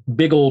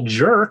big old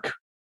jerk,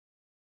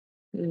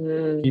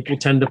 people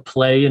tend to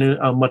play in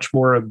a much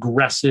more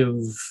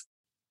aggressive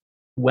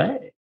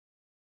way.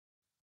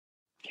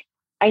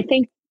 I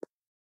think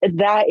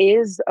that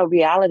is a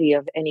reality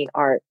of any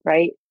art,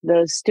 right?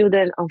 The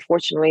student,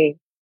 unfortunately,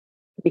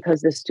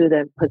 because the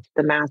student puts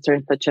the master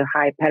in such a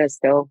high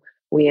pedestal,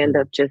 we end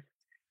up just,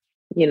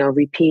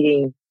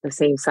 repeating the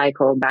same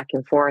cycle back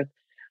and forth.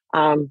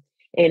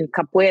 And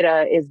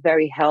capoeira is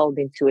very held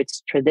into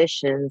its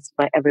traditions,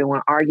 but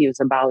everyone argues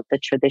about the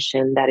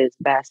tradition that is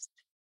best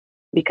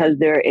because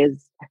there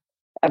is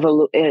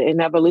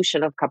an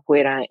evolution of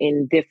capoeira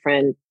in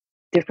different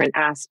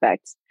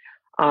aspects.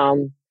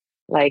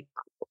 Like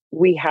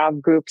we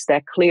have groups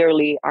that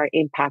clearly are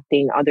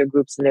impacting other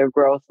groups in their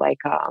growth. Like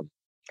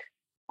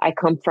I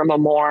come from a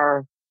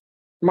more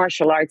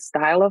martial arts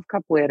style of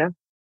capoeira,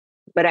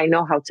 but I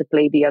know how to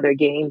play the other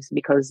games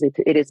because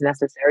it is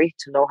necessary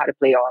to know how to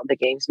play all the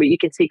games. But you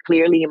can see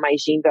clearly in my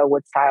ginga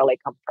what style I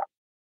come from.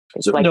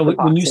 It's so like no,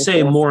 when you say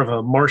skills. more of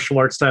a martial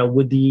arts style,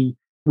 would the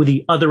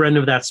other end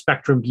of that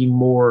spectrum be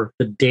more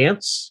the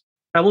dance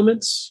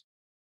elements?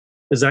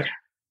 Is that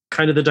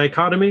kind of the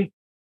dichotomy?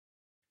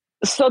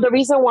 So the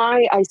reason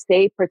why I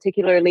say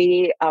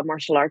particularly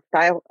martial arts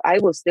style, I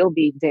will still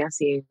be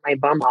dancing my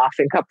bum off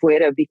in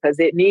capoeira because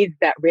it needs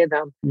that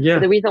rhythm. Yeah.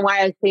 But the reason why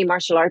I say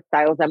martial arts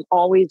styles, I'm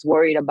always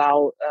worried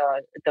about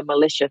the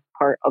malicious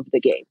part of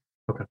the game.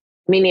 Okay.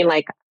 Meaning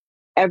like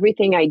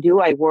everything I do,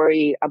 I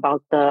worry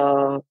about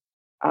the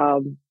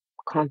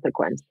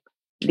consequence,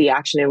 the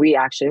action and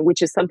reaction,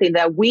 which is something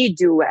that we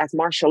do as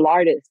martial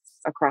artists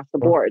across the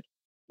board,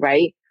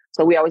 right?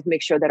 So we always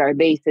make sure that our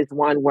base is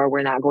one where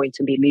we're not going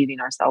to be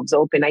leaving ourselves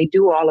open. I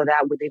do all of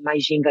that within my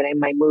ginga and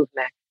my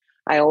movement.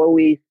 I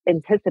always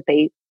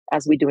anticipate,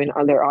 as we do in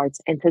other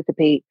arts,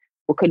 anticipate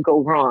what could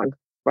go wrong,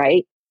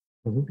 right?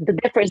 Mm-hmm. The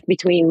difference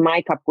between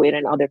my capoeira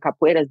and other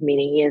capoeiras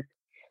meaning is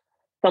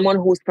someone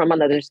who's from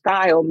another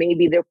style,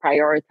 maybe they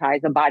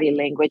prioritize a body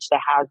language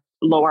that has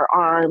lower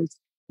arms,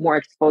 more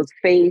exposed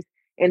face,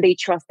 and they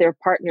trust their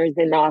partners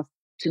enough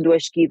to do a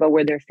esquiva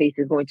where their face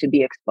is going to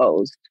be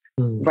exposed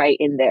right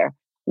in there.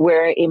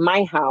 Where in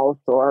my house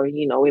or,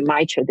 you know, in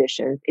my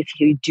traditions, if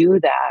you do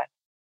that,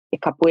 in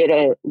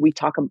capoeira, we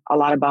talk a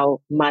lot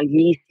about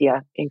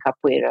malicia in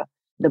capoeira,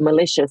 the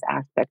malicious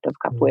aspect of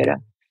capoeira.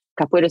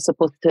 Capoeira is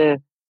supposed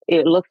to,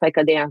 it looks like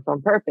a dance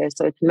on purpose,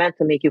 so it's meant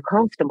to make you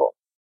comfortable.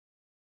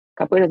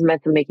 Capoeira is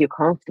meant to make you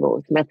comfortable.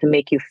 It's meant to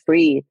make you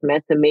free. It's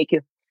meant to make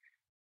you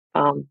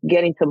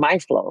get into my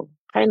flow.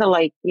 Kind of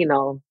like, you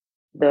know,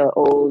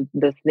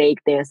 the snake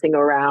dancing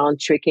around,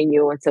 tricking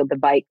you until the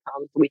bite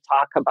comes. We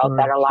talk about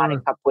that a lot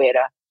in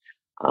capoeira,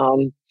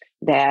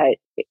 that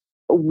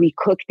we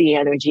cook the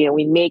energy and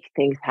we make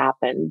things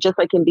happen. Just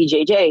like in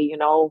BJJ, you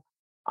know,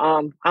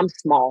 I'm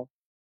small.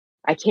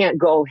 I can't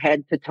go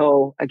head to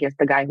toe against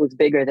the guy who's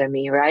bigger than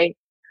me, right?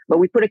 But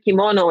we put a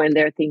kimono in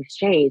there, things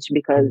change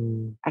because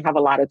I have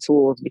a lot of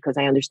tools, because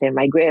I understand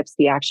my grips,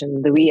 the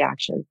action, the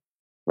reaction,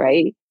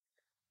 right?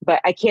 But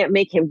I can't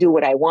make him do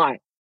what I want.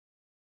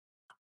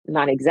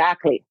 Not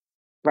exactly,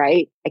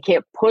 right? I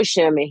can't push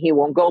him and he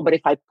won't go, but if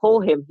I pull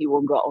him, he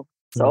will go.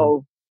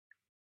 So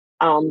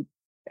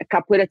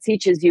capoeira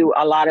teaches you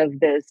a lot of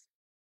this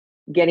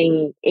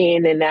getting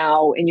in and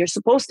out, and you're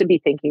supposed to be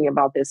thinking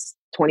about this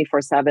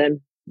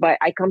 24/7. But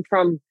I come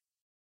from,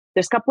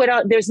 there's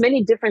capoeira, there's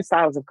many different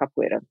styles of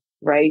capoeira,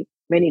 right?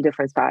 Many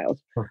different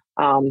styles.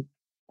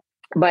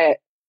 But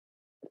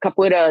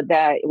capoeira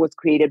that was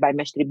created by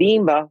Mestre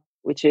Bimba,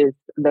 which is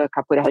the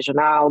capoeira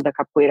regional, the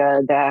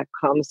capoeira that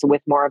comes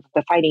with more of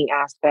the fighting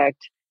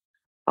aspect,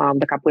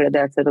 the capoeira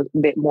that's a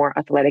bit more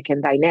athletic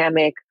and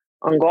dynamic.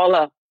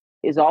 Angola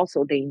is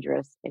also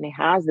dangerous and it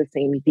has the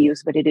same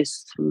views, but it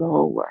is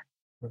slower,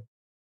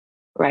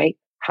 right?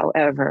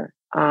 However,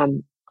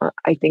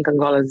 I think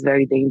Angola is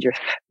very dangerous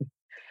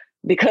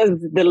because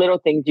the little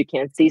things you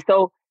can't see.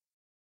 So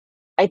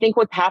I think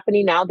what's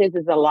happening nowadays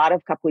is a lot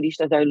of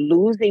capoeiristas are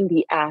losing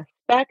the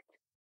aspect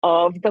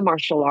of the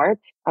martial art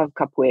of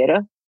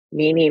capoeira,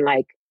 meaning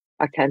like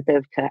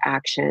attentive to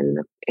action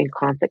and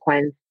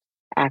consequence,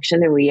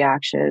 action and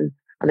reaction,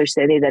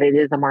 understanding that it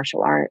is a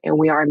martial art and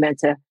we are meant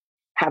to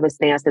have a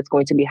stance that's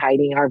going to be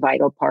hiding our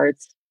vital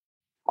parts,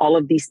 all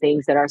of these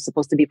things that are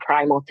supposed to be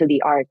primal to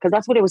the art, because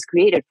that's what it was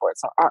created for.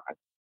 It's an art.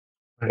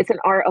 It's an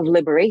art of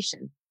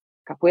liberation.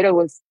 Capoeira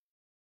was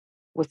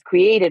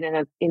created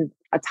in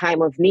a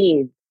time of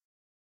need,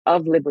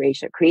 of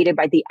liberation, created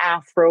by the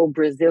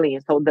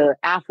Afro-Brazilians. So the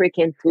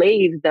African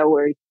slaves that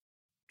were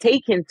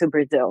taken to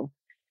Brazil,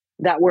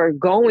 that were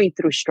going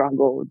through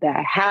struggle,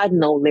 that had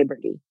no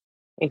liberty.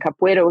 And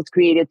capoeira was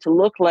created to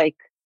look like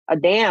a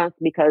dance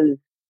because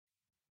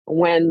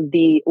when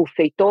the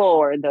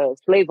ufeitor, the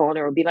slave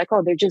owner, would be like,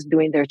 oh, they're just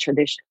doing their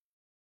tradition.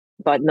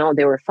 But no,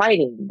 they were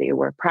fighting, they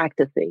were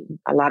practicing.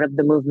 A lot of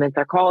the movements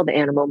are called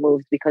animal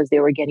moves because they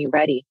were getting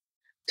ready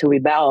to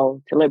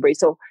rebel, to liberate.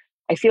 So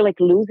I feel like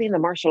losing the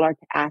martial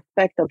arts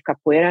aspect of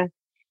capoeira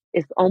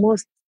is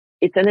almost,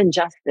 it's an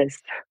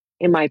injustice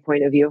in my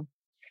point of view.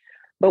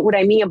 But what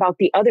I mean about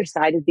the other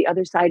side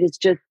is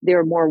just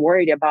they're more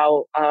worried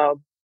about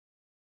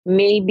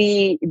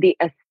maybe the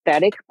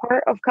aesthetic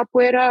part of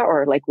capoeira,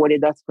 or like what it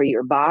does for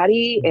your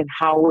body and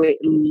how it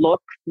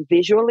looks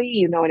visually.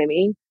 You know what I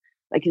mean?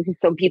 Like you see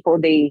some people,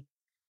 they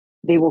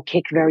will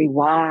kick very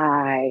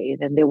wide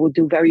and they will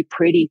do very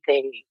pretty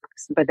things,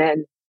 but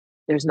then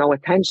there's no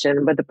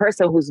attention. But the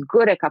person who's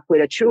good at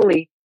capoeira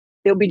truly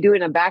they'll be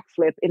doing a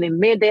backflip, and in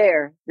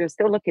midair, they're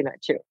still looking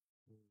at you.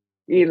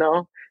 You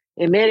know,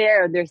 in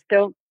midair, they're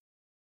still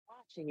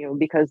watching you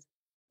because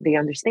they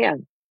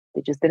understand.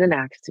 They just did an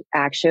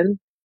action.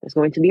 There's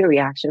going to be a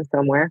reaction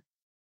somewhere,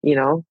 you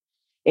know,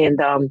 and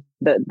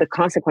the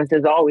consequence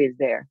is always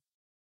there.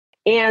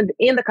 And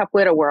in the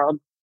capoeira world,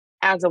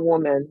 as a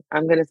woman,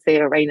 I'm going to say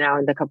it right now,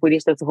 and the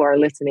capoeiristas who are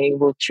listening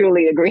will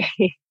truly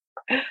agree.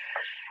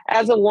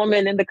 As a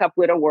woman in the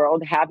capoeira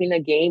world, having a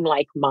game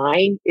like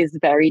mine is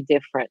very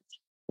different.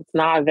 It's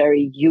not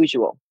very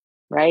usual,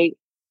 right?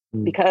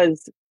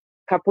 Because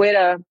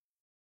capoeira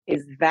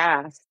is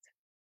vast.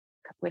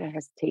 Capoeira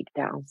has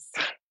takedowns,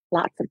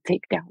 lots of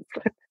takedowns,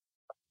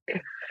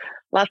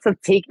 lots of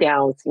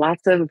takedowns,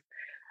 lots of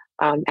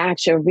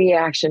action,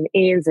 reaction,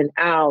 ins and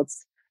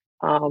outs,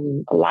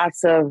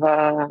 lots of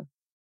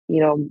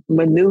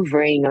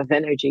maneuvering of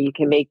energy. You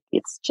can make,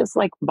 it's just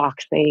like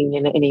boxing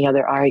and any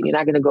other art. You're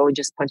not going to go and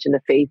just punch in the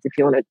face. If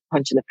you want to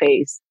punch in the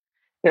face,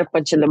 you're going to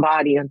punch in the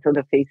body until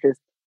the face is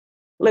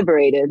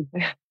liberated.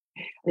 And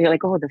you're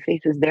like, oh, the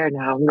face is there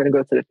now. I'm going to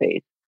go to the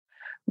face.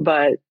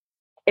 But,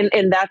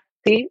 and that's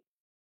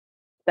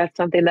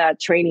something that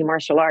training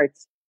martial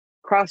arts,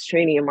 cross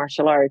training in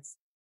martial arts,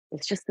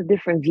 it's just a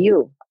different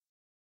view,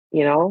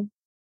 you know?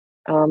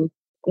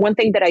 One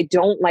thing that I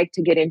don't like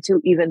to get into,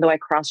 even though I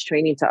cross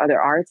training to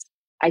other arts,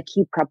 I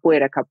keep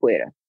capoeira.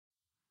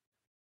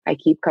 I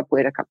keep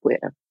capoeira.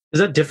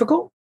 Is that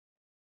difficult?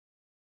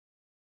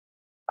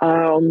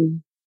 I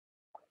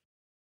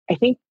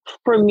think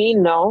for me,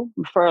 no.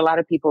 For a lot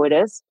of people, it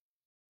is.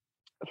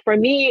 For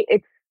me,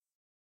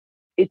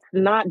 it's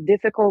not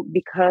difficult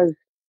because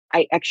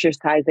I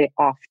exercise it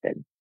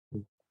often.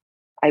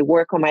 I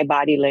work on my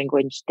body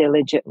language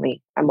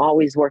diligently. I'm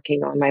always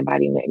working on my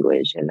body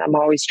language, and I'm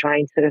always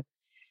trying to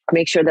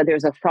make sure that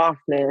there's a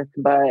softness,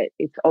 but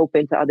it's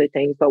open to other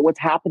things. But what's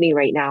happening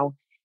right now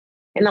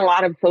in a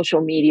lot of social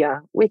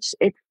media, which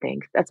it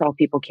stinks. That's all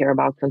people care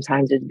about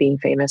sometimes, is being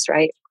famous,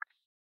 right?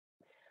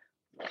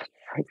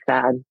 It's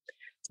sad.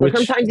 So which,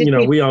 sometimes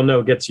we all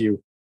know gets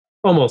you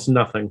almost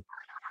nothing.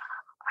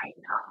 I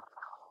know.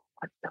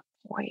 What's the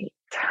point?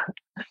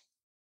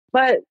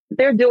 But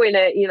they're doing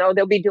it,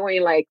 they'll be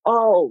doing like,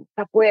 oh,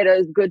 capoeira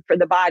is good for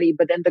the body,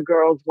 but then the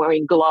girl's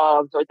wearing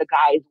gloves or the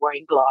guy's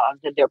wearing gloves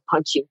and they're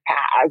punching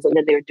pads and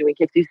then they're doing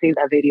kicks. You've seen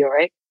that video,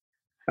 right?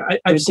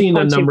 I've seen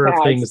a number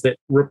of things that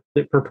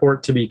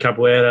purport to be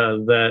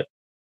capoeira that,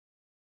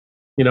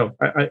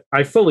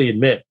 I fully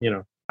admit,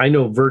 I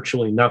know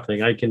virtually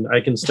nothing. I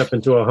can step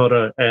into a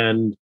roda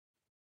and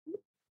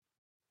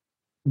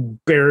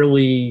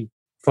barely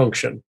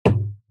function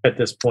at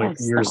this point,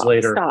 years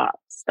later.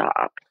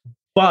 Stop.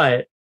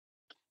 But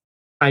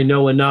I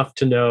know enough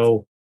to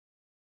know,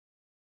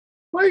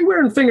 why are you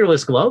wearing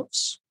fingerless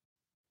gloves?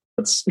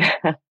 That's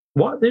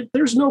what.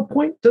 There's no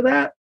point to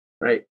that,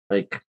 right?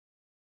 Like,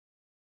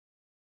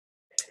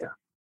 yeah.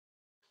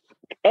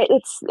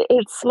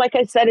 It's like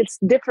I said, it's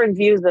different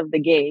views of the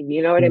game.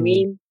 You know what I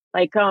mean?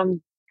 Like,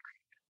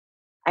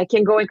 I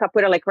can go in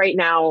capoeira, like right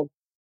now,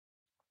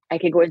 I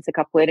can go into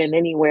capoeira, and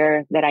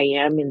anywhere that I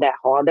am in that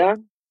roda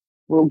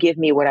will give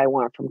me what I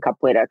want from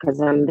capoeira,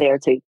 because I'm there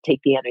to take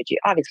the energy.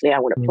 Obviously, I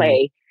want to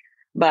play,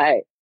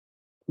 but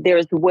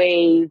there's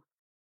ways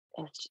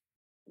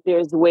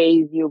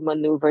you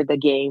maneuver the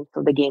game,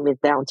 so the game is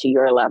down to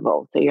your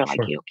level. So you're like,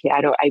 okay,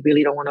 I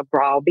really don't want to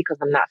brawl because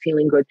I'm not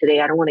feeling good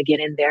today. I don't want to get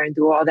in there and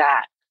do all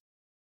that.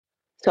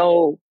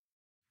 So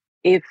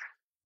if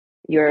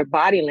your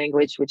body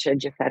language, which I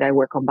just said, I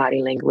work on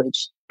body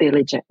language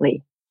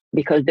diligently,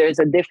 because there's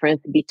a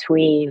difference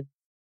between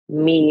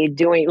me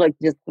doing a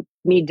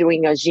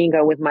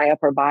ginga with my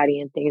upper body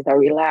and things are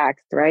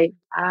relaxed, right?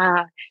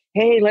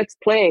 Hey, let's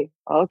play.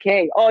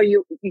 Okay. Oh,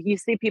 you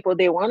see people,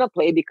 they want to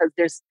play because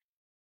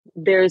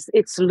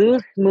it's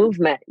loose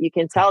movement. You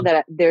can tell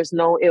that there's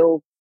no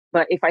ill,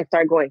 but if I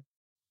start going,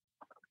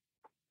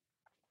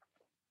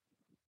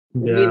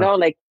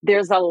 like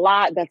there's a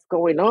lot that's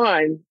going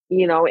on,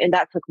 and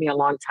that took me a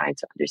long time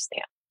to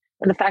understand.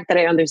 And the fact that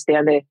I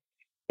understand it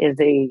is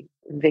a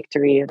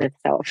victory in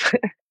itself.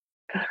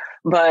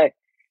 But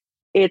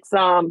it's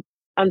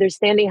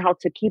understanding how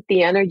to keep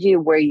the energy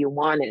where you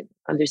want it,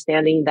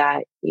 understanding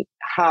that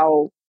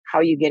how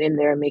you get in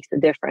there makes a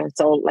difference.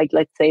 So like,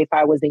 let's say if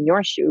I was in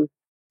your shoes,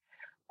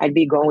 I'd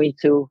be going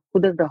to, who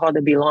does the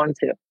roda belong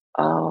to?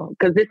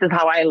 Because this is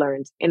how I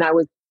learned. And I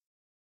was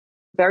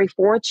very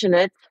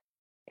fortunate,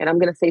 and I'm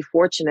going to say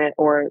fortunate,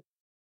 or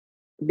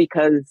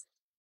because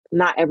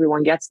not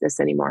everyone gets this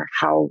anymore,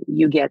 how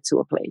you get to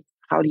a place.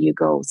 How do you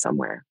go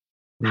somewhere?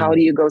 How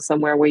do you go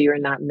somewhere where you're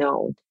not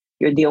known?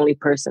 You're the only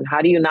person.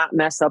 How do you not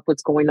mess up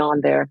what's going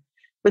on there,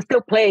 but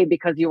still play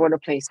because you want to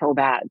play so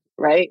bad,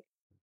 right?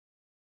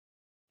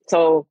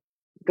 So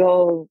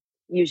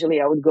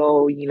usually I would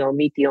go,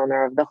 meet the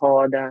owner of the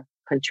roda,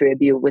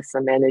 contribute with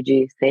some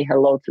energy, say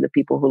hello to the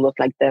people who look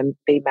like them.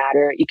 They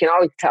matter. You can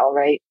always tell,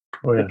 right?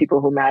 Oh, yeah. The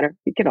people who matter,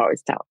 you can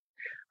always tell.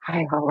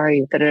 Hi, how are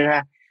you?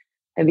 Da-da-da.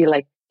 And be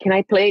like, can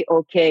I play?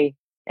 Okay.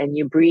 And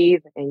you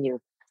breathe and you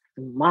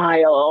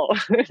smile.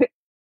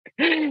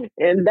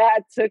 And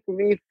that took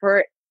me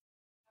forever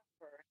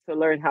to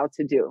learn how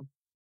to do.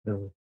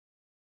 Mm.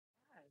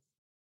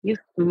 You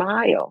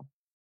smile.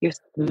 You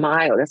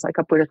smile. That's like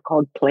what it's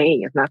called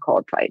playing. It's not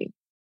called fighting.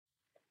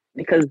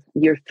 Because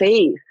your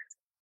face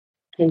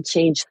can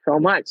change so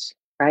much,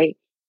 right?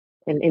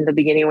 And in the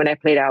beginning, when I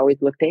played, I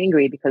always looked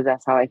angry because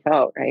that's how I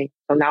felt, right?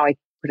 So now I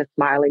put a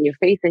smile in your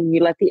face and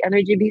you let the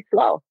energy be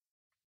slow.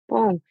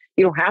 Boom.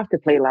 You don't have to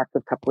play lots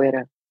of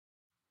capoeira.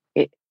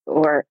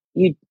 Or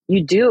you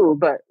do,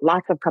 but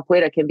lots of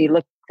capoeira can be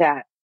looked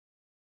at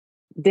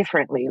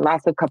differently.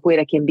 Lots of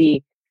capoeira can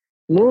be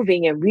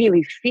moving and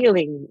really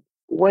feeling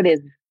what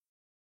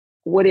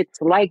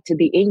it's like to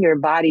be in your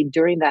body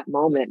during that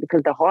moment,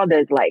 because the roda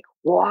is like,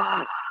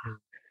 wow,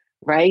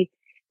 right?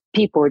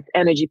 People, it's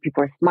energy,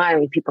 people are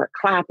smiling, people are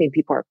clapping,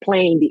 people are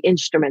playing, the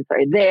instruments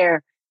are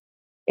there.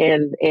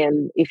 And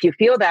if you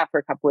feel that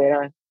for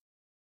capoeira,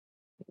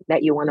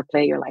 that you want to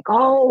play, you're like,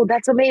 oh,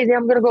 that's amazing,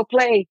 I'm gonna go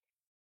play.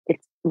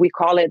 We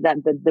call it that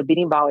the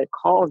beating ball, it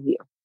calls you.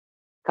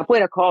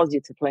 Capoeira calls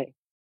you to play.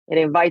 It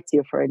invites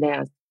you for a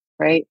dance,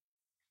 right?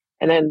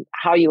 And then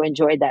how you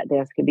enjoy that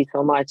dance could be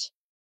so much.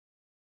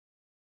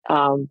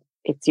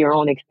 It's your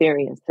own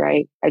experience,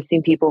 right? I've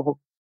seen people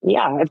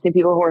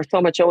who are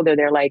so much older.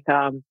 They're like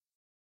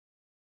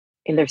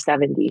in their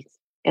 70s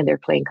and they're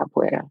playing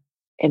capoeira,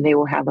 and they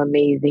will have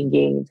amazing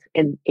games.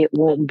 And it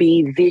won't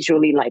be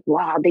visually like,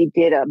 wow, they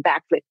did a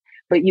backflip,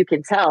 but you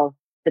can tell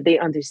that they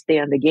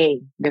understand the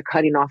game. They're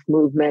cutting off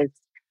movements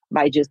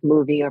by just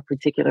moving a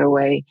particular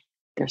way.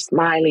 They're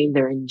smiling,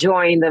 they're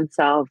enjoying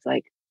themselves.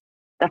 Like,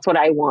 that's what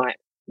I want.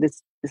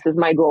 This is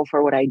my goal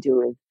for what I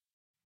do, is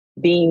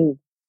being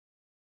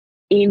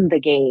in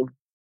the game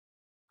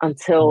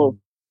until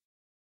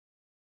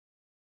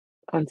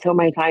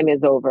my time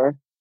is over,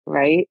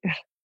 right?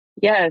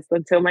 Yes,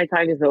 until my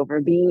time is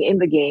over, being in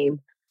the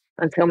game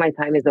until my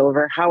time is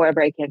over,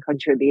 however I can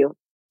contribute.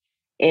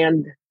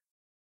 And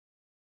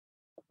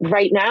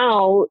right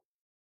now,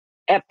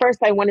 at first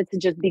I wanted to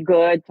just be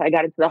good. So I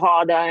got into the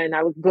roda and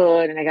I was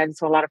good, and I got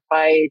into a lot of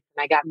fights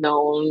and I got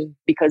known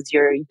because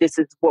this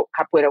is what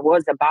capoeira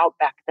was about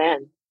back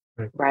then,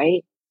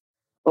 right?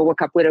 But what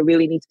capoeira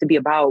really needs to be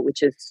about,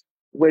 which is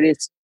what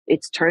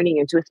it's turning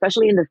into,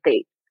 especially in the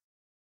States.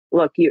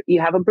 Look,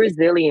 you have a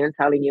Brazilian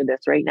telling you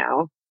this right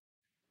now.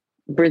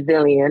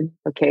 Brazilian,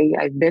 okay?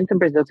 I've been to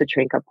Brazil to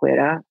train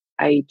capoeira.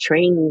 I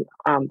train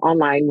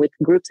online with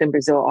groups in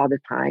Brazil all the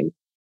time,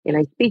 and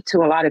I speak to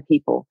a lot of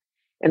people.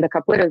 And the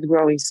capoeira is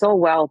growing so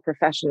well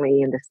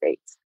professionally in the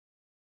States.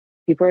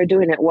 People are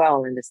doing it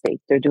well in the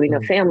States. They're doing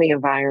a family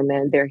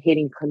environment. They're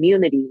hitting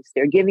communities.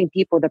 They're giving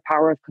people the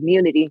power of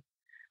community,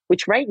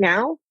 which right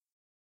now,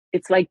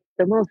 it's like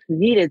the most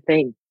needed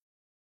thing.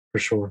 For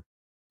sure.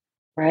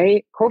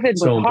 Right? COVID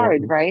was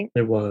hard, right?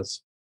 It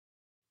was.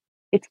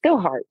 It's still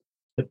hard.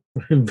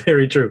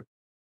 Very true.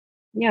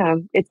 Yeah,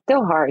 it's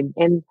still hard.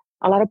 And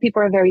a lot of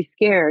people are very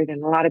scared,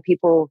 and a lot of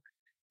people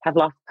have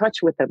lost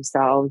touch with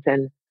themselves.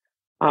 And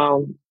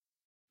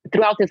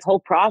throughout this whole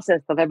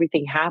process of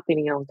everything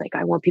happening, I was like,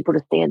 I want people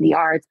to stay in the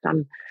arts.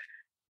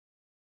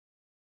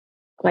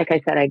 Like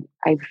I said,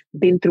 I've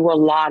been through a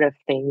lot of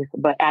things,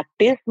 but at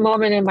this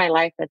moment in my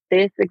life, at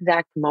this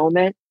exact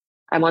moment,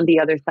 I'm on the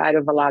other side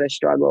of a lot of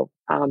struggle,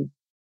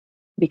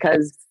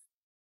 because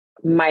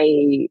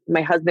my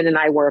husband and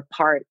I were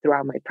apart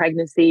throughout my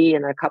pregnancy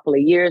and a couple of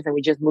years, and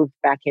we just moved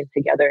back in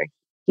together.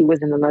 He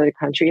was in another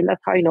country, and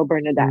that's how you know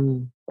Bernadette,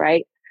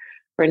 right?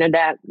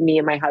 Bernadette, me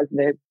and my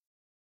husband.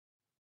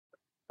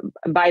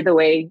 By the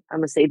way, I'm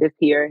gonna say this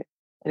here,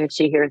 and if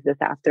she hears this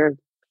after,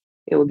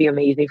 it would be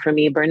amazing for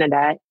me.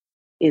 Bernadette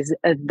is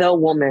the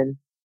woman,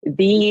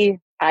 the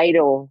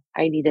idol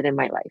I needed in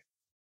my life.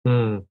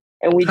 And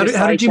we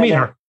how did you meet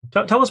her?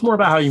 Tell us more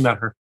about how you met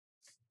her.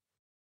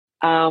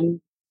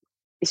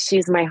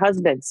 She's my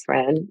husband's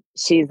friend.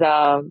 She's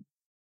a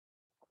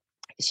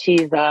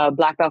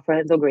black belt for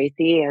Renzo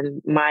Gracie,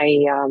 and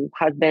my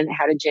husband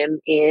had a gym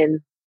in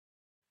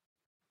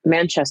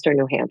Manchester,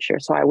 New Hampshire.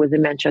 So I was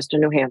in Manchester,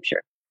 New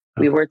Hampshire.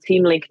 We were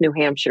Team Link New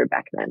Hampshire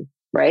back then,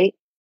 right?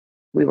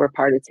 We were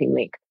part of Team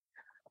Link.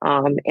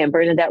 And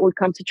Bernadette would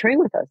come to train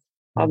with us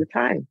all the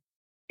time.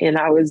 And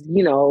I was,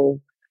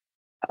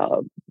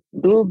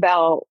 blue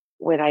belt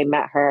when I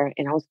met her,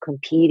 and I was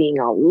competing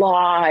a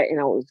lot, and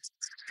I was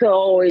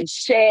so in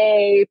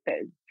shape.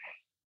 And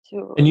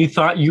you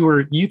thought you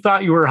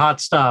were hot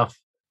stuff,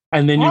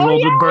 and then you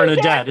rolled with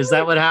Bernadette. Exactly. Is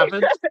that what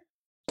happened?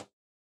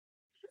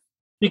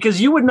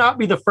 Because you would not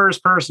be the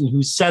first person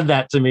who said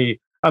that to me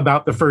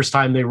about the first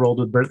time they rolled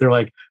with Bernadette. They're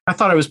like, I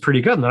thought I was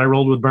pretty good, and then I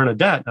rolled with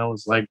Bernadette, and I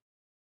was like,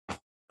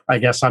 I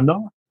guess I'm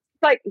not.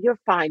 Like, you're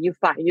fine. You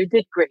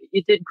did great.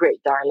 You did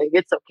great, darling.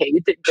 It's okay.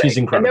 You did great. She's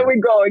incredible. And then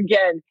we go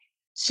again.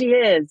 She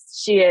is,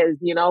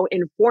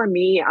 and for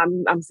me,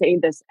 I'm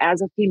saying this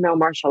as a female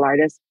martial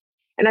artist,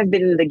 and I've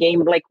been in the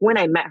game. Like, when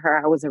I met her,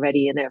 I was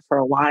already in it for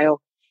a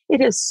while.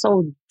 It is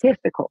so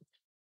difficult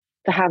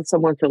to have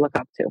someone to look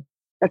up to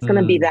that's going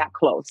to be that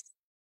close.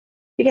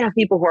 You can have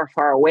people who are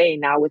far away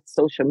now with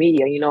social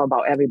media, you know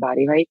about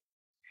everybody, right?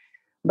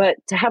 But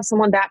to have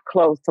someone that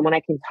close, someone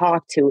I can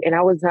talk to, and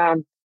I was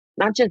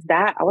not just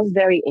that, I was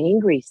very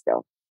angry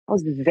still. I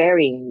was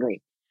very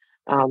angry.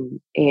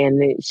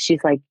 And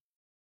she's like,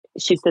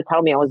 she used to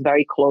tell me I was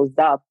very closed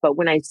up, but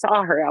when I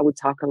saw her, I would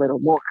talk a little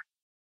more.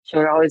 She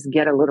would always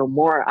get a little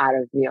more out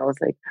of me. I was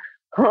like,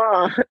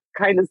 huh,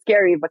 kind of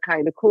scary, but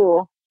kind of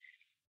cool.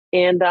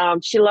 And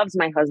she loves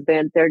my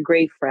husband. They're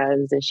great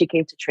friends. And she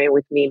came to train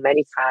with me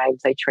many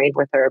times. I trained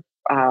with her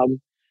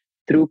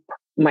through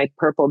my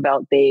purple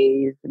belt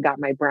days, got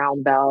my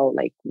brown belt.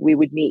 Like we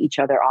would meet each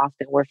other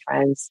often. We're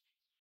friends.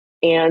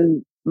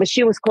 But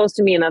she was close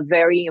to me in a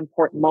very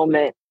important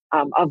moment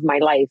of my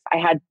life. I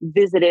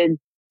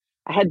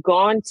had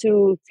gone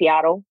to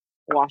Seattle,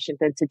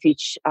 Washington to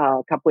teach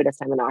a capoeira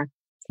seminar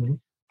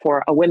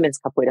for a women's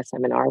capoeira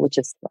seminar, which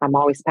is, I'm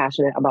always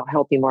passionate about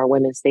helping more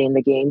women stay in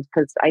the game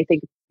because I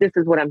think this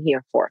is what I'm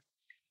here for,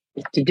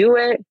 is to do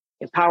it,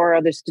 empower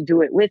others to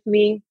do it with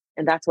me.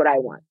 And that's what I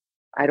want.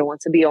 I don't want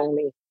to be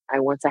only, I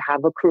want to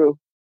have a crew.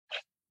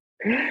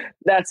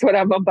 That's what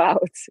I'm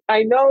about.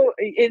 I know,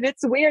 and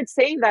it's weird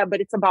saying that,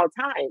 but it's about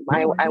time.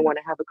 I want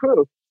to have a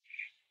crew.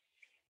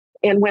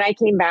 And when I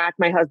came back,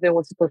 my husband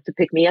was supposed to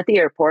pick me at the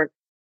airport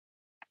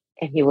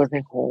and he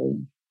wasn't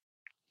home.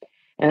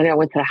 And then I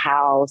went to the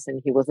house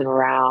and he wasn't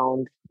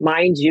around.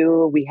 Mind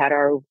you, we had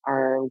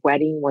our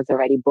wedding was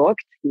already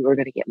booked. We were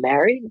going to get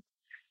married.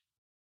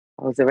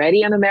 I was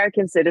already an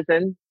American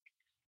citizen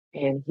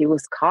and he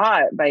was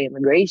caught by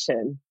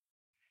immigration.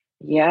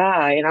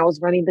 Yeah. And I was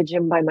running the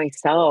gym by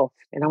myself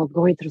and I was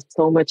going through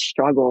so much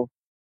struggle.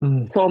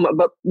 So much,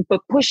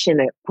 but pushing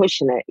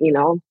it, you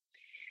know,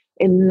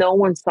 and no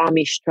one saw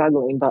me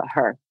struggling but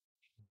her.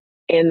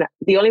 And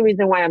the only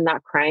reason why I'm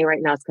not crying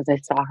right now is because I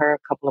saw her a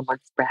couple of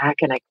months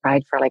back and I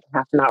cried for like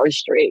half an hour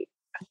straight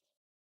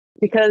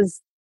because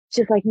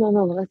she's like, no,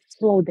 let's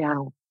slow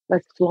down.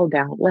 Let's slow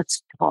down.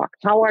 Let's talk.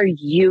 How are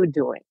you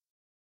doing?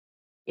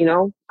 You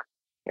know,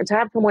 and to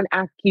have someone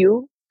ask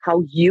you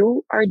how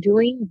you are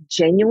doing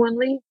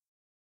genuinely,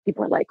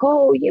 people are like,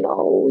 oh, you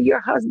know, your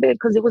husband,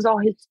 because it was all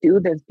his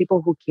students,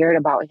 people who cared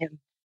about him,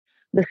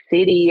 the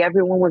city,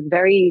 everyone was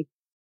about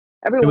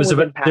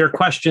their impacted.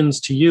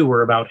 questions to you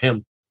were about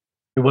him.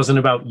 It wasn't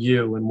about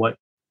you and what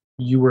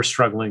you were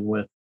struggling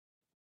with.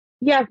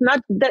 Yes,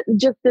 not that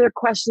just their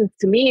questions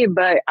to me,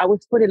 but I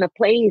was put in a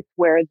place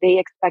where they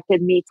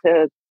expected me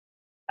to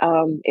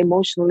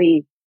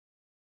emotionally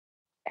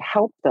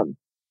help them.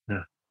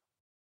 Yeah.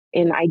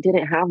 And I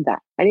didn't have that.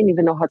 I didn't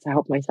even know how to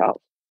help myself.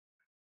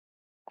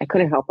 I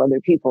couldn't help other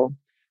people.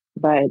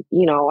 But,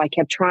 you know, I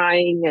kept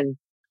trying and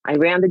I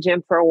ran the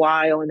gym for a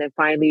while and then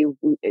finally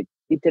it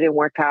didn't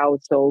work out.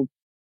 So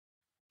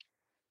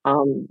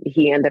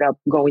he ended up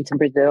going to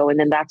Brazil. And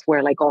then that's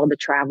where like all the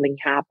traveling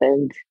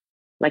happened.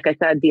 Like I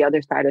said, the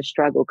other side of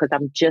struggle, because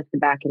I'm just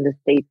back in the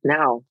States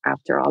now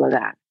after all of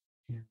that.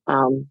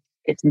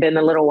 It's been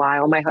a little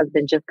while. My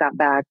husband just got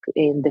back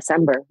in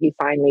December. He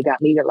finally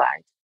got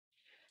legalized.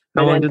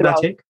 How long did that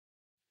take?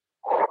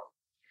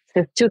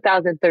 Since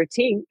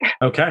 2013.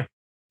 Okay.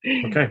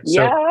 So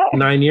Yeah.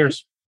 9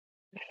 years.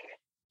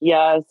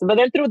 Yes. But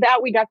then through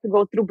that, we got to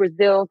go through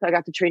Brazil. So I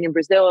got to train in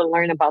Brazil and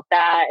learn about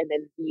that. And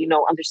then, you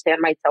know,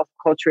 understand myself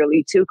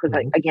culturally too. Because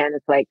again,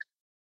 it's like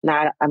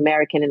not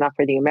American enough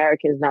for the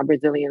Americans, not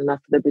Brazilian enough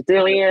for the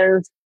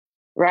Brazilians.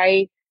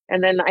 Right.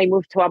 And then I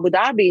moved to Abu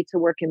Dhabi to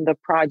work in the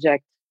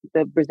project,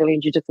 the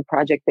Brazilian Jiu-Jitsu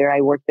project there.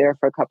 I worked there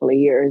for a couple of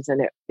years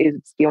and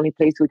it's the only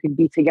place we could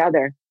be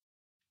together.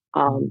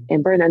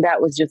 And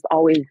Bernadette was just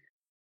always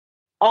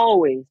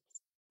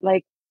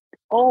like,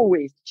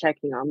 always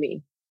checking on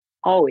me.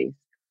 Always.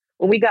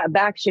 When we got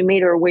back, she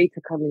made her way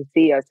to come and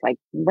see us like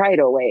right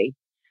away.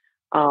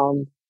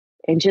 And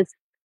just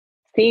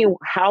seeing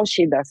how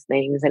she does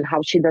things and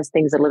how she does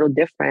things a little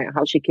different,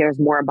 how she cares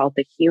more about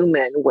the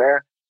human,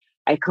 where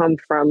I come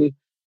from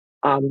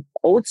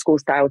old school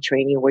style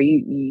training where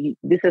you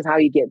this is how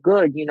you get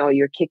good. You know,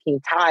 you're kicking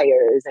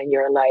tires and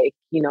you're like,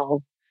 you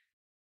know,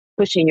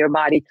 pushing your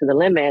body to the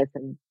limits.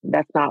 And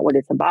that's not what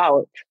it's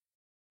about.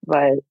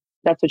 But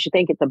that's what you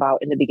think it's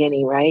about in the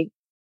beginning, right?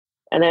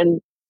 And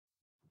then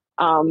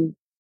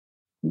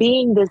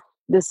being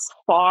this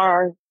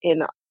far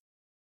in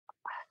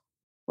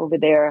over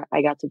there,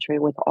 I got to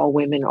train with all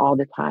women all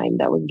the time.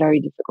 That was very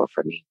difficult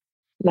for me.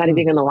 Not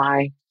even gonna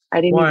lie.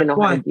 I didn't even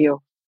know how to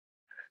deal.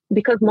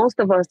 Because most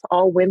of us,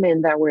 all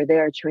women that were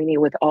there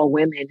training with all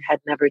women, had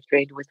never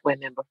trained with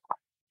women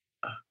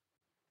before.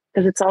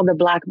 Because it's all the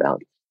black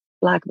belts.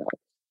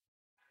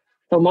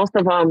 So most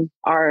of them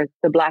are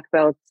the black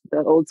belts,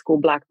 the old school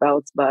black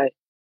belts, but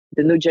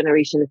the new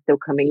generation is still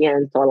coming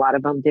in. So a lot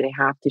of them didn't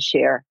have to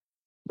share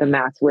the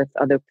mats with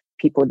other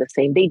people the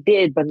same. They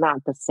did, but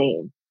not the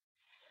same.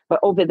 But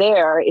over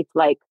there, it's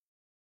like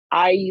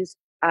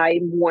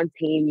I'm one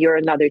team, you're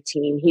another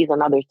team, he's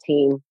another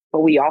team, but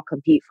we all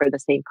compete for the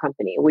same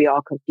company. We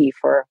all compete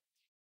for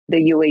the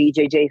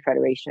UAE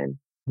Federation.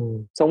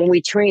 So when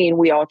we train,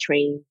 we all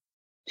train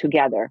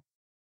together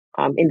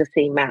in the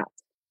same mat.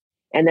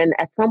 And then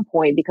at some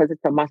point, because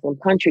it's a Muslim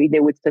country,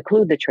 they would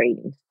seclude the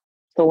trainings.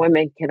 So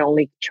women can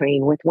only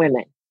train with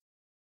women.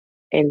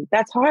 And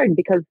that's hard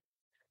because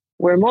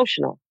we're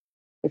emotional.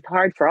 It's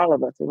hard for all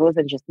of us. It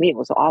wasn't just me, it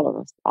was all of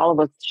us. All of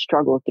us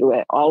struggled through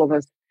it. All of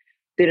us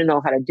didn't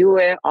know how to do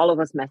it. All of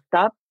us messed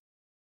up.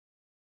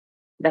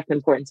 That's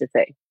important to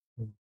say.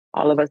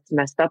 All of us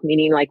messed up,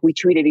 meaning like we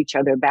treated each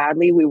other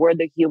badly. We were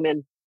the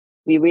human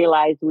we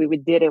realized we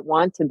didn't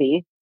want to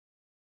be.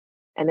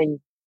 And then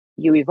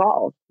you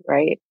evolve,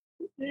 right?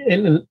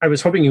 And I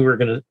was hoping you were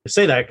going to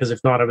say that, because if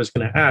not, I was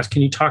going to ask,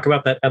 can you talk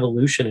about that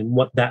evolution and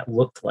what that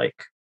looked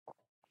like?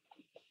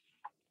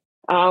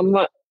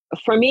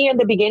 For me in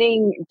the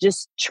beginning,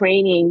 just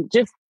training,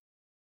 just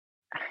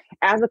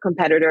as a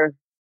competitor,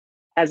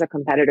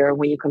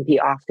 when you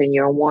compete often,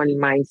 your one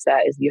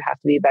mindset is you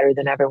have to be better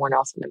than everyone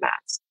else in the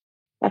mats.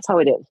 That's how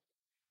it is.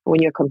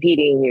 When you're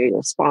competing,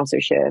 you're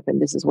sponsorship, and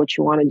this is what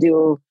you want to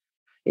do,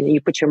 and you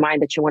put your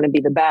mind that you want to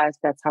be the best.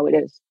 That's how it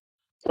is.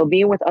 So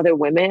being with other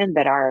women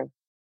that are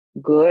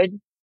good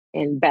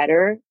and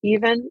better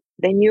even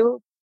than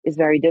you is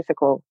very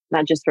difficult,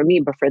 not just for me,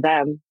 but for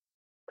them.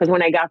 Because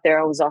when I got there,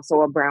 I was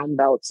also a brown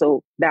belt.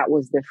 So that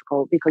was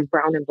difficult because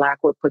brown and black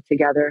were put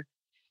together.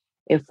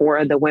 And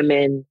for the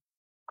women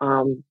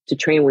to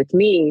train with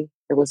me,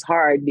 it was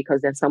hard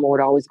because then someone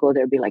would always go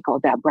there and be like, oh,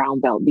 that brown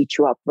belt beat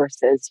you up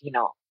versus,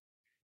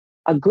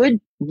 a good,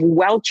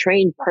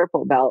 well-trained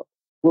purple belt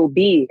will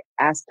be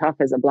as tough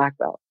as a black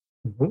belt.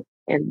 Mm-hmm.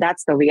 And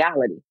that's the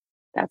reality.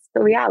 That's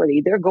the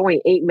reality. They're going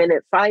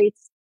 8-minute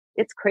fights.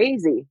 It's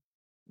crazy.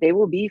 They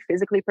will be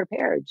physically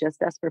prepared,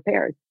 just as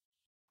prepared.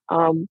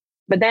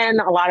 But then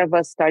a lot of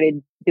us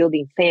started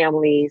building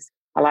families.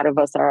 A lot of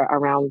us are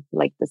around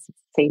like the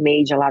same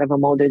age. A lot of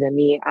them older than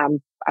me.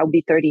 I'll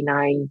be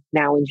 39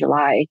 now in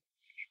July.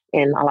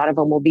 And a lot of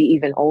them will be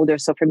even older.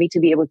 So for me to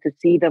be able to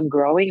see them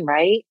growing,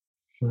 right?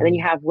 Mm-hmm. And then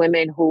you have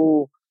women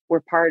who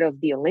were part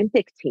of the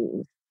Olympic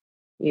teams.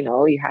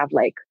 You have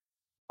like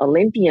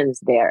Olympians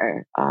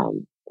there.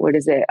 What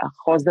is it?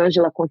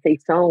 Rosângela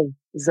Conceição,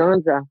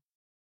 Zanza.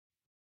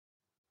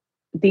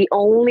 The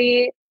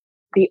only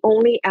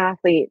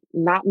athlete,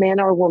 not man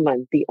or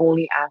woman, the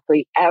only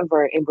athlete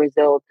ever in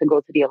Brazil to go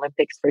to the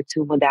Olympics for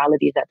 2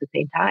 modalities at the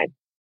same time.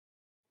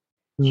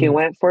 She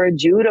went for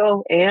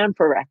judo and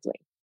for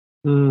wrestling.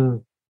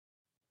 And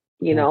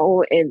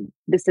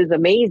this is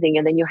amazing.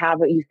 And then you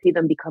see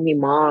them becoming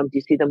moms.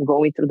 You see them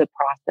going through the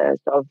process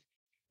of,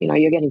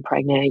 you're getting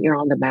pregnant, you're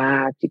on the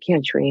mat, you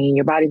can't train,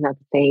 your body's not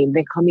the same.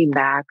 Then coming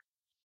back,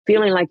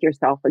 feeling like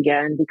yourself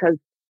again. Because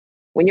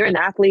when you're an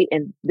athlete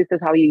and this is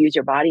how you use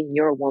your body and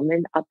you're a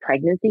woman, a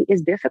pregnancy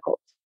is difficult.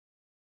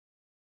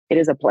 It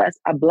is a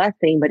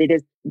blessing, but it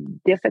is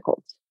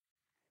difficult.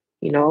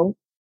 You don't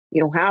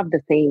have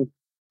the same.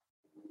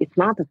 It's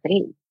not the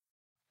same.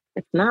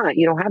 It's not.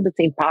 You don't have the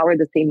same power,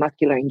 the same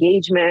muscular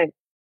engagement,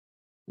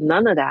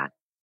 none of that.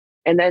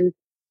 And then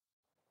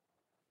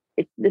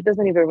it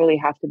doesn't even really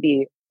have to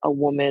be a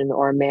woman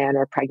or a man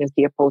or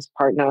pregnancy or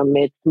postpartum.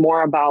 It's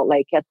more about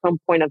like at some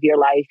point of your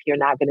life, you're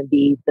not going to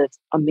be this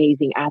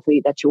amazing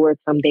athlete that you were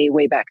someday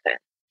way back then.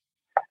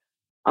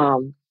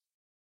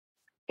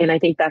 And I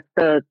think that's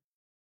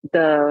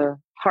the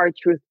hard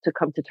truth to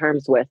come to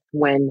terms with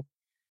when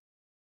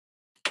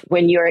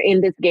you're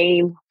in this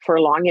game for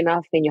long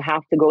enough and you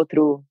have to go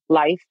through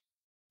life,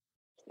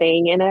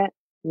 staying in it.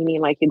 Meaning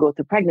like you go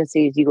through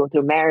pregnancies, you go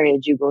through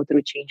marriage, you go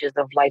through changes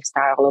of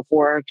lifestyle, of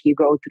work, you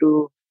go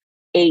through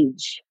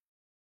age,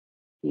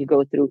 you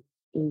go through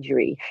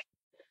injury,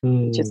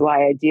 which is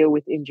why I deal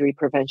with injury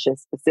prevention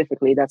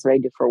specifically. That's what I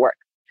do for work.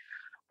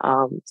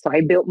 So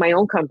I built my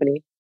own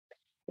company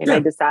and I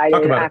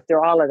decided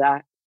after all of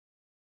that.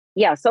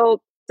 Yeah,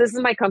 so this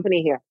is my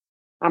company here.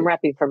 I'm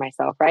repping for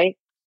myself, right?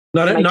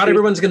 Not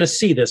everyone's going to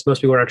see this.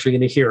 Most people are actually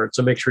going to hear it.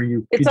 So make sure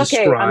you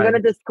okay. I'm going to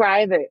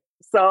describe it.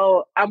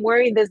 So I'm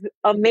wearing this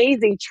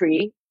amazing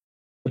tree.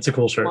 It's a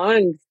cool shirt.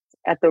 Lungs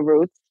at the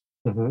roots.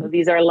 Mm-hmm. So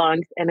these are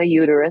lungs and a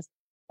uterus.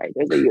 Right,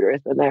 there's a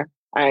uterus in there.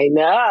 I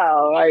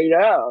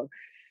know.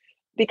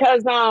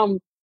 Because the reason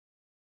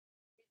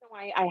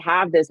why I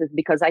have this is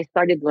because I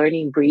started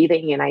learning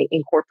breathing and I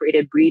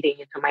incorporated breathing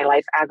into my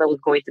life as I was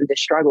going through the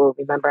struggle.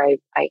 Remember,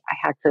 I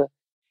had to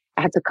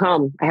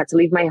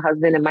leave my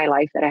husband and my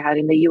life that I had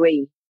in the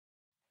UAE.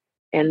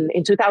 And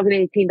in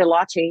 2018, the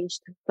law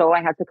changed. So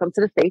I had to come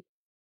to the States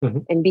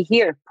and be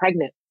here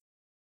pregnant.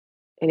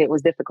 And it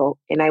was difficult.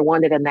 And I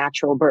wanted a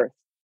natural birth.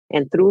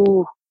 And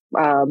through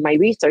my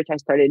research, I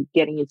started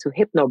getting into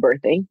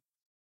hypnobirthing,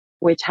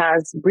 which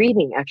has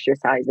breathing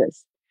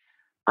exercises.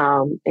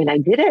 And I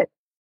did it.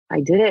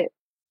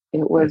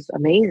 It was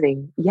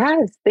amazing.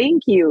 Yes,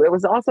 thank you. It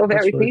was also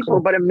very really painful,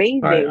 cool. But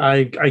amazing.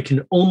 I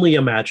can only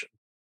imagine.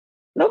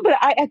 No, but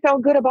I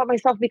felt good about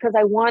myself because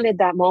I wanted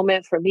that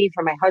moment for me,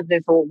 for my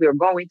husband, for what we were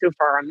going through,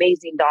 for our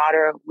amazing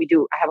daughter.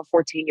 I have a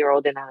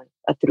 14-year-old and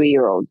a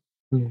 3-year-old.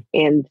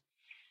 And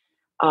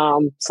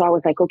so I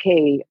was like,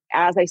 okay,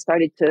 as I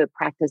started to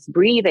practice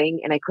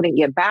breathing and I couldn't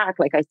get back,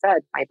 like I said,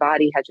 my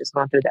body had just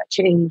gone through that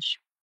change.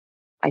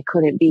 I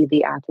couldn't be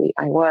the athlete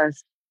I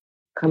was.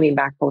 Coming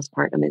back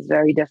postpartum is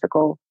very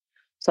difficult.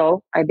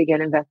 So I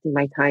began investing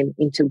my time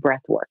into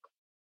breath work.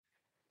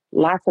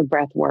 Lots of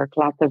breath work,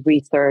 lots of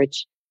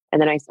research.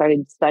 And then I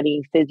started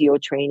studying physio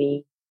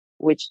training,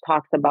 which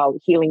talks about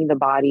healing the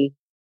body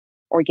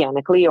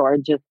organically, or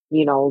just,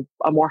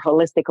 a more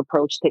holistic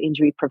approach to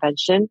injury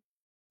prevention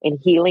and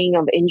healing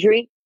of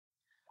injury.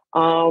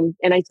 And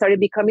I started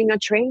becoming a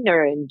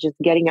trainer and just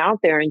getting out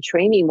there and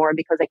training more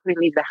because I couldn't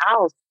leave the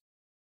house.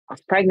 I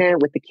was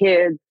pregnant with the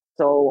kids,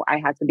 so I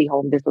had to be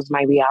home. This was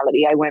my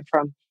reality. I went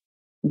from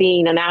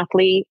being an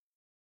athlete,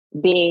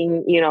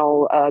 being,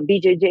 a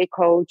BJJ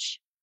coach.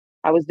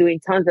 I was doing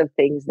tons of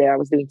things there. I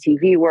was doing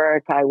TV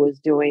work. I was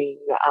doing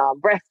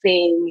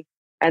breathing.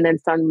 And then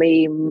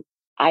suddenly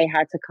I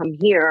had to come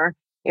here.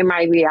 And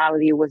my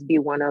reality was be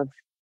one of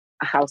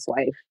a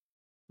housewife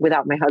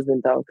without my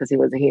husband, though, because he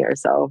wasn't here.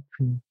 So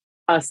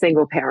a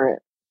single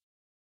parent,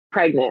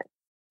 pregnant.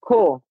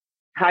 Cool.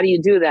 How do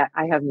you do that?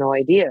 I have no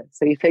idea.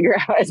 So you figure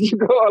out as you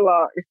go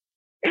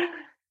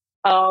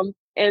along.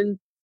 And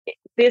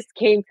this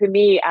came to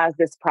me as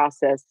this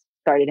process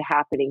started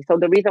happening. So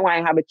the reason why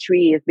I have a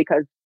tree is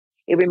because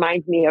it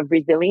reminds me of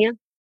resilience,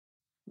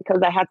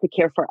 because I had to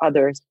care for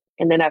others.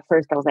 And then at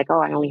first I was like,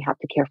 oh, I only have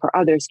to care for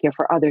others, care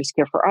for others,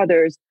 care for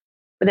others.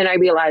 But then I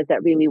realized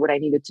that really what I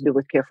needed to do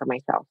was care for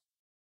myself.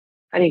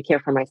 I didn't care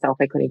for myself.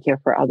 I couldn't care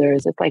for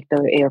others. It's like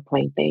the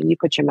airplane thing. You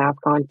put your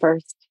mask on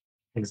first.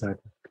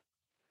 Exactly.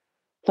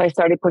 So I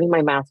started putting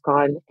my mask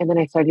on, and then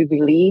I started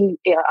really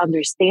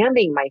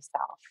understanding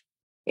myself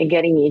and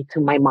getting into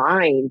my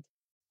mind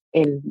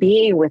and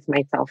being with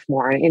myself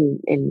more.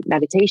 And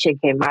meditation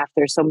came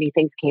after. So many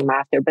things came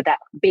after, but that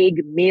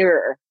big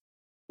mirror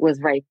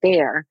was right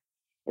there.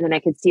 And then I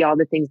could see all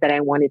the things that I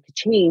wanted to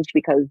change,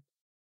 because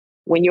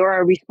when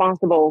you're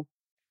responsible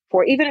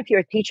for, even if you're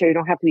a teacher, you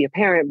don't have to be a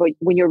parent, but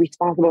when you're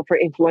responsible for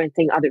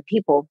influencing other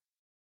people,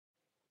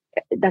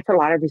 that's a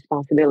lot of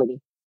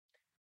responsibility.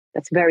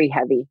 That's very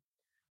heavy.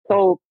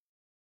 So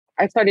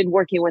I started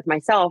working with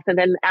myself. And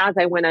then as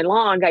I went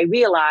along, I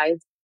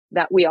realized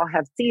that we all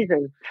have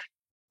seasons,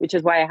 which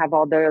is why I have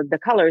all the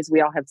colors.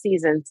 We all have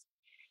seasons.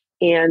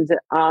 And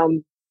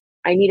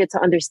I needed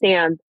to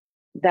understand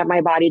that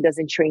my body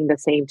doesn't train the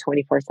same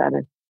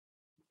 24/7,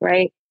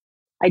 right?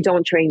 I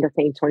don't train the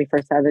same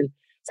 24/7.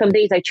 Some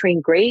days I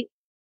train great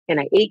and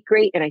I ate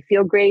great and I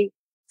feel great.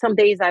 Some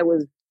days I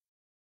was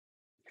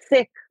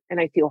sick and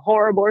I feel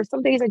horrible. Or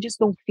some days I just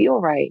don't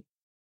feel right.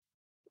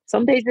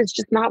 Some days it's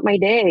just not my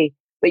day.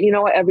 But you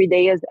know what every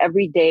day is?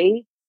 Every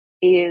day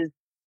is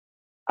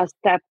a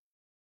step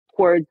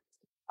towards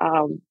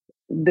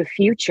the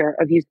future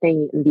of you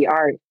staying in the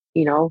art,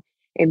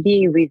 and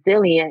being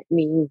resilient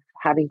means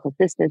having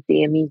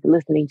consistency. It means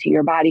listening to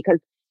your body. Because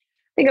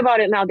think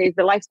about it nowadays,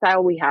 the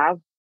lifestyle we have,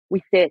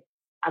 we sit,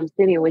 I'm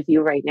sitting with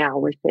you right now.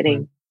 We're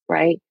sitting,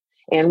 right?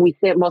 And we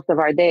sit most of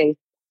our days.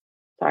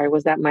 Sorry,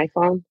 was that my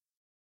phone?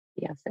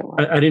 Yes, it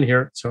was. I didn't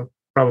hear it, so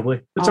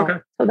probably. It's okay.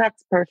 So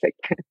that's perfect.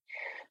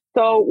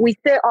 So we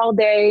sit all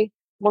day.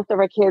 Most of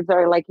our kids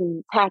are like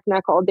in tack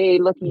neck all day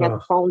looking at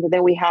the phones. And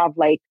then we have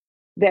like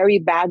very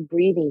bad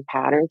breathing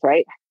patterns,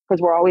 right?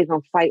 Because we're always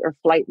on fight or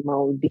flight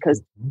mode,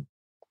 because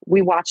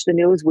we watch the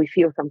news, we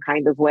feel some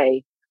kind of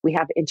way. We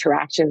have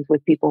interactions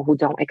with people who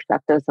don't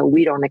accept us and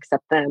we don't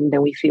accept them,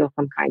 then we feel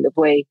some kind of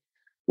way.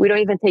 We don't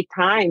even take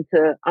time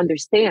to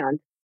understand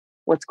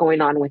what's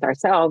going on with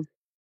ourselves.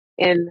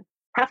 And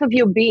half of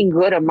you being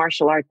good at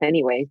martial arts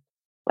anyway,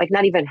 like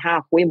not even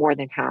half, way more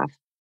than half,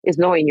 is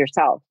knowing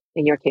yourself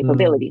and your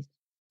capabilities,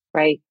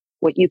 right?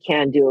 What you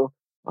can do,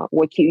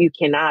 what you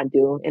cannot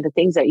do, and the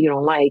things that you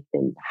don't like,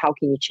 and how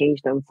can you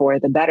change them for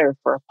the better,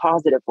 for a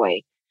positive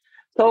way.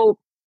 So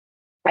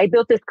I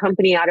built this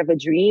company out of a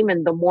dream.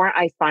 And the more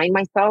I find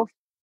myself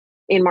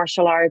in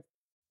martial arts,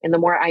 and the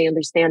more I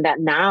understand that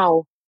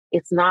now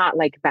it's not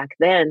like back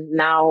then.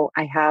 Now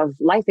I have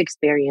life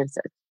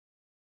experiences,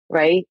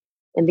 right?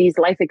 And these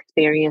life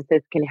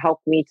experiences can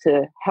help me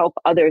to help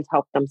others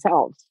help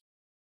themselves.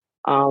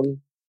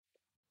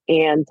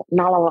 And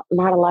not a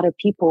lot of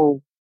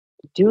people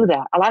do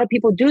that. A lot of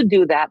people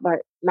do that, but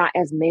not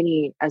as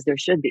many as there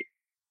should be,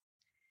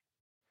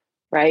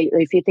 right?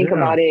 If you think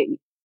about it,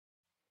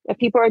 if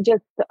people are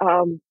just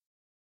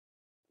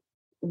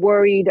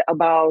worried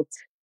about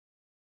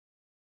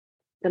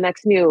the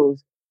next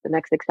news, the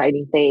next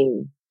exciting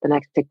thing, the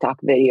next TikTok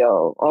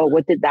video. Oh,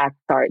 what did that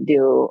start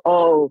do?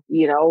 Oh,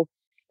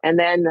 and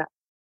then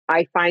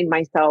I find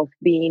myself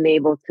being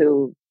able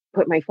to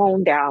put my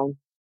phone down,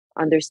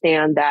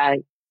 understand that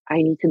I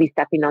need to be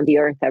stepping on the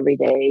earth every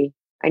day.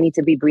 I need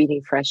to be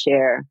breathing fresh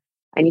air.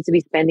 I need to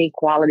be spending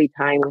quality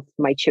time with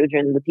my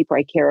children, the people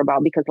I care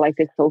about, because life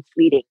is so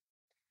fleeting,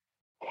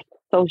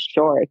 so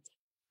short,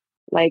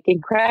 like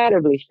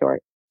incredibly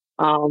short.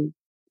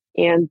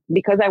 And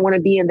because I want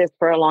to be in this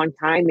for a long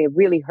time, it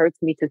really hurts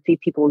me to see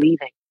people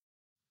leaving,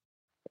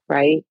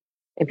 right?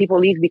 And people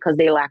leave because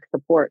they lack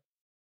support.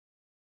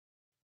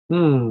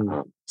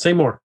 Say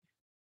more.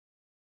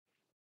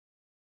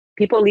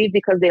 People leave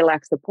because they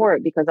lack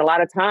support, because a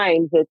lot of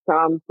times it's,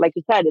 like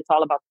you said, it's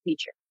all about the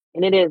teacher.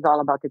 And it is all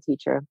about the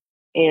teacher.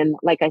 And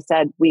like I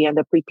said, we end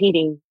up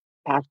repeating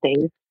past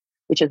things,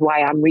 which is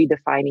why I'm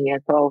redefining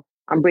it. So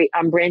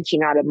I'm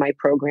branching out of my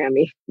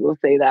programming. We'll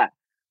say that.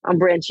 I'm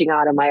branching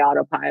out of my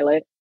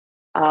autopilot.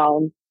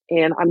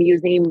 And I'm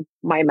using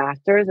my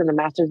masters and the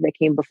masters that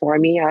came before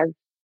me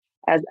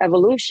as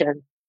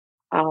evolution.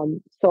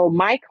 So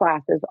my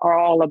classes are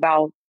all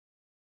about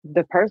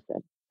the person.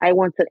 I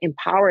want to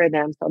empower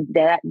them so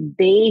that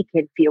they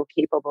can feel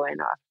capable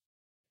enough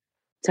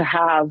to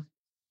have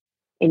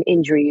an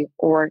injury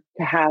or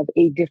to have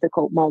a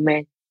difficult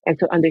moment and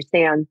to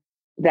understand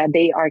that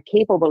they are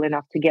capable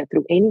enough to get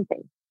through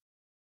anything,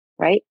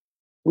 right?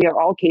 We are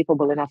all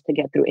capable enough to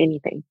get through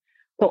anything.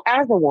 So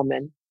as a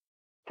woman,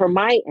 from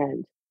my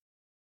end,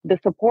 the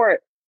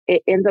support,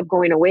 it ends up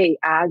going away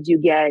as you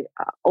get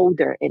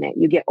older in it.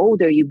 You get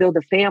older, you build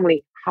a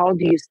family. How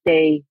do you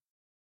stay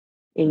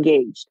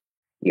engaged?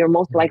 You're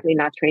most likely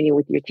not training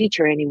with your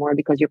teacher anymore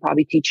because you're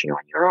probably teaching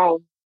on your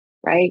own,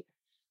 right?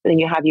 Then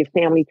you have your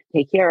family to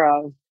take care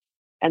of.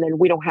 And then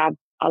we don't have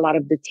a lot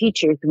of the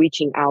teachers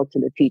reaching out to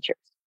the teachers,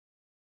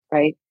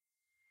 right?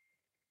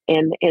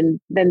 And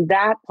then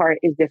that part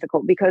is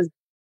difficult because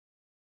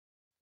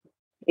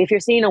if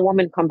you're seeing a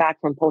woman come back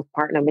from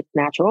postpartum, it's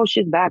natural. Oh,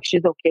 she's back.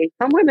 She's okay.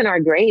 Some women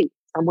are great.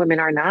 Some women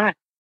are not.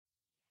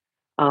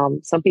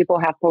 Some people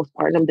have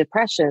postpartum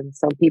depression.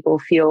 Some people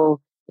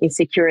feel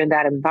insecure in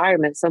that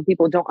environment. Some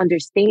people don't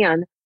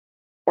understand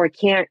or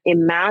can't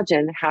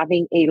imagine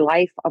having a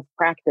life of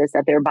practice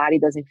that their body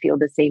doesn't feel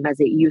the same as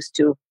it used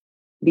to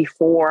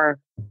before,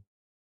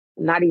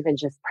 not even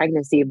just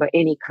pregnancy, but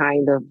any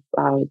kind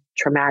of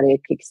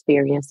traumatic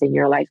experience in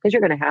your life, because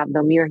you're going to have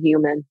them. You're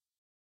human,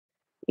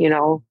 you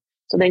know?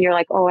 So then you're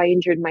like, oh, I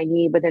injured my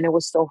knee, but then it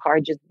was so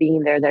hard just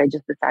being there that I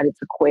just decided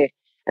to quit.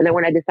 And then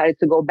when I decided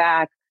to go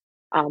back,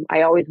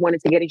 I always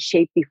wanted to get in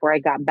shape before I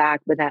got back,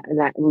 but that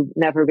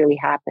never really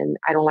happened.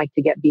 I don't like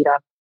to get beat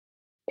up.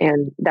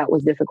 And that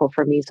was difficult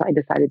for me. So I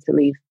decided to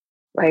leave,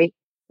 right?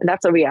 And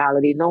that's a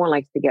reality. No one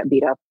likes to get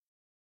beat up.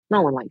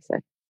 No one likes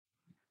it,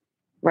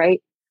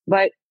 right?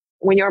 But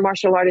when you're a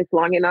martial artist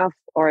long enough,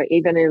 or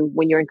even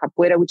when you're in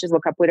capoeira, which is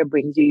what capoeira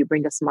brings you, you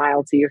bring a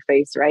smile to your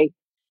face, right?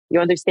 You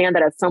understand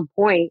that at some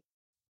point,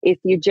 if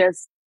you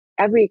just,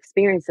 every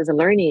experience is a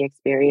learning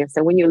experience.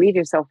 And when you leave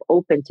yourself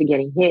open to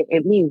getting hit,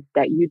 it means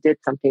that you did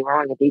something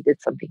wrong and they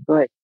did something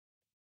good.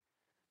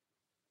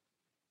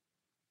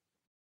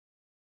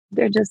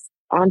 They're just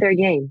on their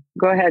game.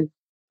 Go ahead.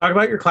 Talk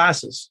about your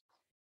classes.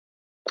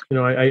 You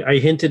know, I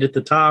hinted at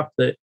the top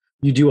that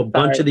you do a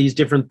bunch of these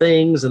different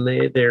things and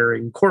they're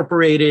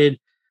incorporated.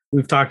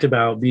 We've talked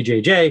about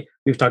BJJ.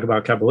 We've talked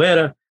about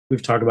capoeira.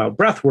 We've talked about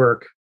breath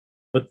work.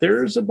 But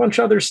there's a bunch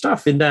of other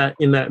stuff in that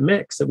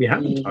mix that we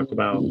haven't talked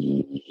about.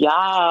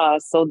 Yeah,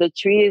 so the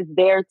tree is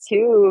there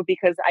too,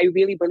 because I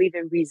really believe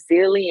in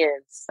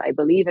resilience. I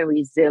believe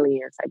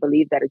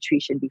that a tree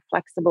should be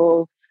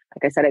flexible.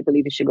 Like I said, I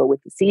believe it should go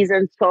with the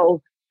season.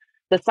 So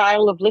the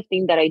style of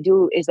lifting that I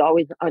do is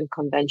always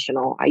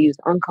unconventional. I use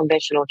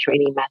unconventional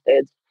training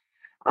methods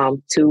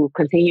to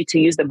continue to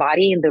use the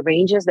body in the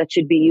ranges that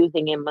should be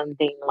using in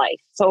mundane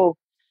life. So,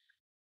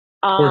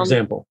 for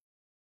example.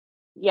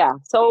 Yeah.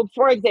 So,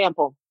 for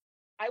example,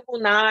 I will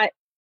not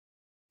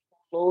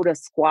load a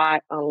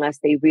squat unless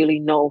they really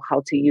know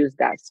how to use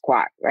that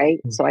squat, right?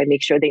 Mm-hmm. So I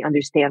make sure they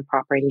understand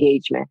proper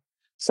engagement.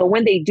 So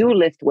when they do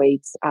lift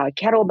weights,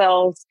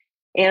 kettlebells,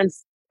 and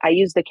I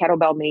use the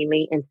kettlebell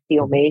mainly and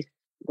steel mace.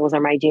 Those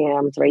are my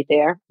jams right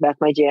there.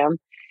 That's my jam.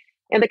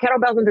 And the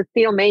kettlebells and the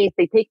steel mace,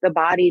 they take the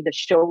body, the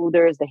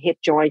shoulders, the hip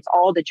joints,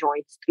 all the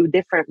joints through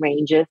different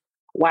ranges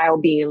while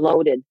being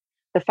loaded.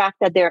 The fact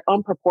that they're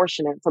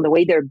unproportionate, so the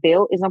way they're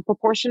built is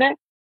unproportionate,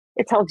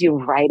 it tells you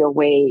right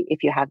away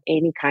if you have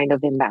any kind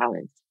of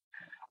imbalance.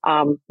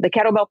 The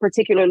kettlebell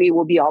particularly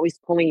will be always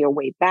pulling your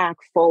weight back,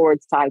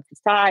 forward, side to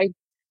side.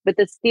 But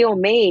the steel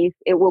mace,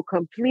 it will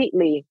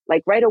completely,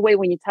 like right away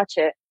when you touch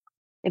it,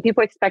 and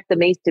people expect the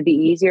mace to be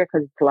easier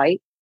because it's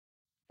light,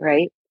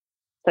 right?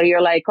 So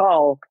you're like,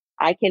 oh,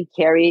 I can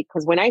carry,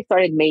 because when I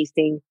started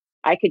macing,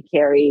 I could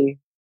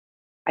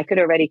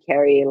already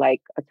carry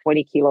like a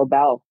 20-kilo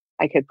bell.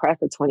 I could press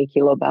a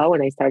 20-kilo bell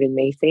when I started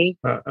macing.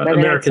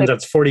 Americans,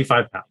 that's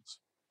 45 pounds.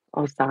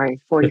 Oh,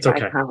 sorry,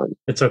 45 pounds.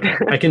 It's okay.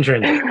 I can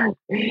translate.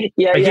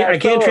 I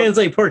can't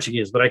translate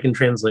Portuguese, but I can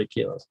translate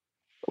kilos.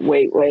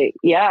 Wait.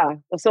 Yeah.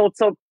 So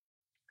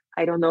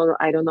I don't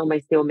know my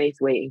steel mace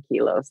weight in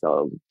kilos,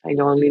 so I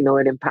only know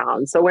it in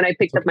pounds. So when I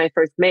picked up my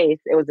first mace,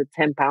 it was a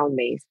 10-pound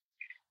mace.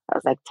 I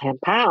was like, 10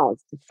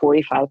 pounds,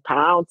 45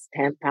 pounds,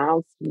 10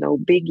 pounds, no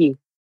biggie.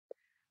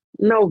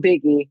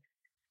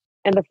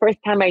 And the first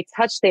time I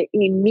touched it,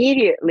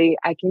 immediately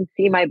I can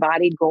see my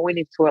body going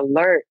into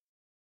alert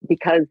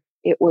because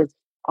it was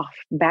off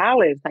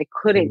balance. I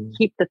couldn't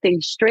keep the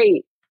thing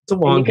straight. It's a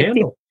long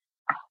handle.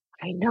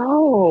 I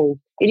know.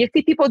 And you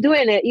see people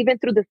doing it even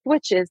through the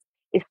switches.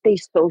 It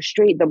stays so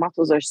straight. The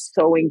muscles are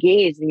so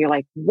engaged. And you're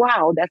like,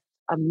 wow, that's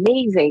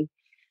amazing.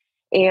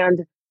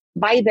 And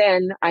by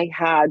then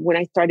when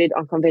I started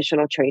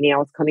unconventional training, I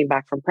was coming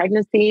back from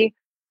pregnancy.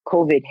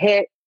 COVID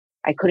hit.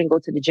 I couldn't go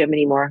to the gym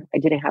anymore. I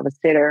didn't have a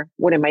sitter.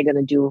 What am I going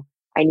to do?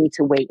 I need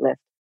to weight lift.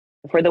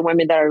 For the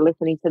women that are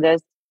listening to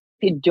this,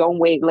 if you don't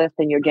weight lift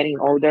and you're getting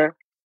older,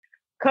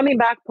 coming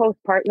back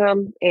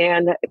postpartum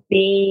and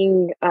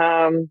being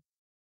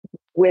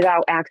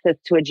without access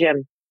to a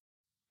gym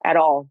at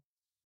all.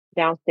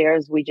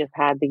 Downstairs, we just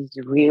had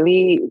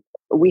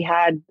we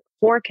had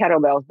 4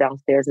 kettlebells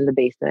downstairs in the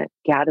basement,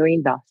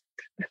 gathering dust,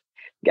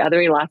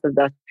 gathering lots of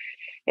dust.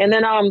 And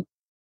then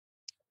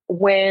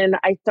when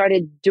I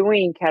started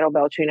doing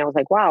kettlebell training, I was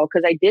like, wow,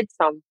 because I did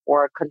some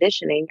for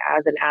conditioning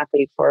as an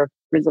athlete for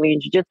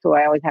Brazilian Jiu-Jitsu.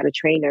 I always had a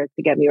trainer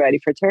to get me ready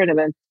for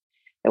tournaments.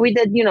 And we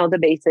did, the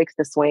basics,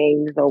 the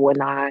swings or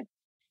whatnot.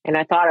 And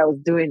I thought I was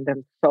doing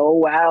them so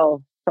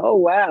well, so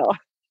well.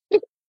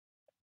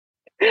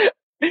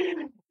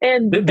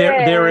 And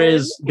there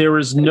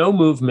is no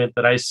movement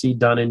that I see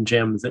done in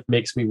gyms that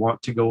makes me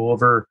want to go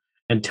over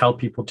and tell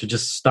people to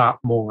just stop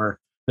more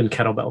than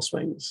kettlebell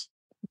swings.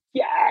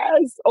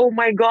 Yes. Oh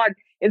my God.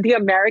 And the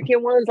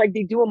American ones, like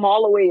they do them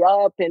all the way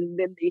up and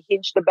then they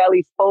hinge the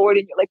belly forward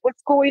and you're like,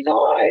 what's going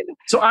on?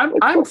 So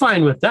I'm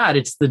fine with that.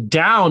 It's the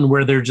down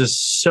where they're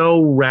just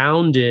so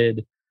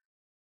rounded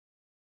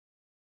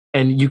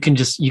and you can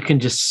just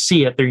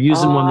see it. They're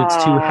using one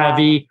that's too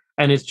heavy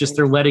and it's just,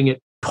 they're letting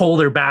it pull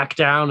their back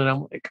down. And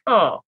I'm like,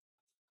 oh.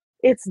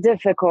 It's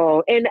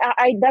difficult. And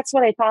I that's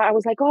what I thought. I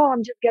was like, oh,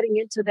 I'm just getting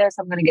into this.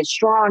 I'm going to get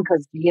strong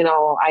because,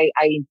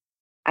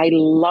 I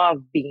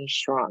love being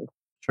strong.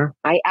 Sure.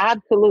 I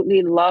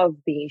absolutely love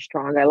being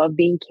strong. I love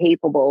being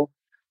capable.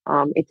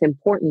 It's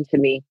important to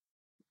me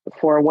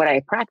for what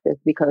I practice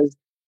because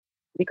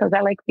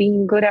I like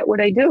being good at what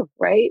I do,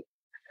 right?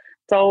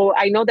 So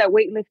I know that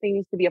weightlifting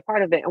needs to be a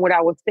part of it. And what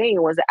I was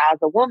saying was as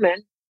a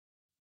woman,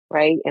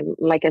 right? And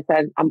like I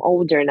said, I'm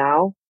older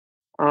now.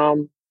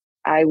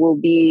 I will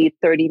be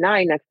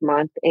 39 next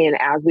month. And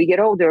as we get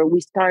older, we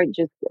start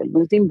just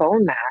losing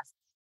bone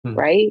mass,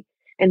 right?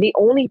 And the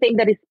only thing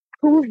that is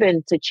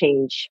proven to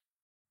change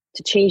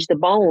the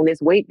bone is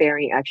weight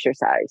bearing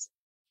exercise.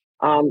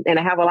 And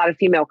I have a lot of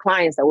female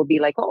clients that will be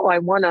like, oh, I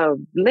want to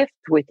lift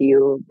with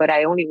you, but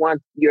I only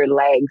want your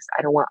legs.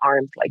 I don't want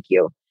arms like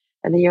you.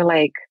 And then you're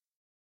like,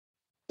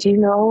 do you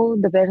know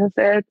the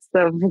benefits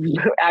of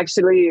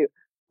actually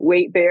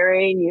weight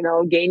bearing,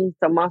 gaining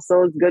some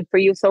muscle is good for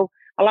you. So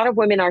a lot of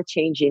women are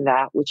changing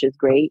that, which is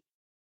great.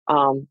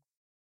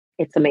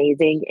 It's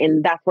amazing.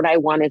 And that's what I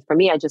wanted for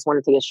me. I just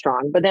wanted to get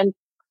strong. But then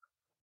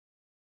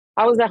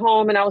I was at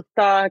home and I was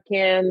stuck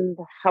and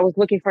I was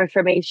looking for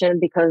information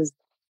because,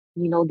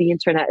 the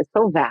internet is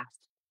so vast,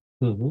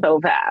 so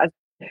vast.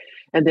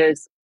 And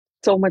there's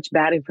so much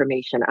bad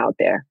information out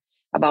there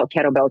about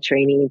kettlebell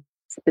training,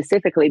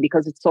 specifically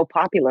because it's so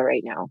popular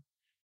right now.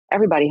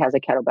 Everybody has a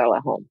kettlebell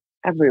at home.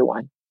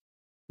 Everyone.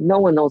 No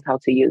one knows how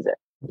to use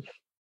it.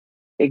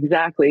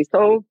 Exactly.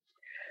 So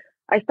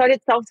I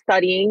started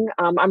self-studying.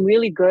 I'm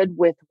really good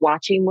with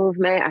watching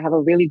movement. I have a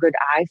really good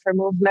eye for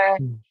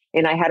movement.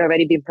 And I had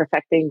already been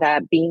perfecting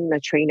that being a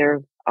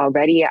trainer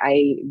already.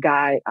 I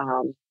got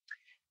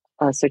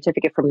a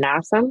certificate from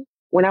NASM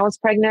when I was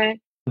pregnant.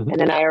 And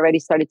then I already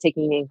started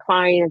taking in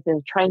clients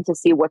and trying to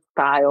see what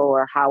style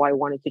or how I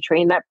wanted to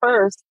train. At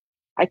first,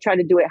 I tried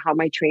to do it how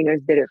my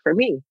trainers did it for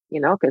me,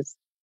 because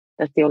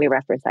that's the only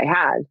reference I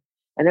had.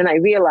 And then I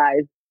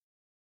realized,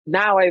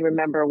 now I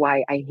remember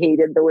why I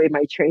hated the way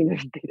my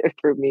trainers did it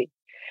for me,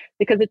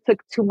 because it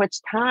took too much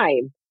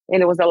time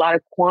and it was a lot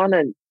of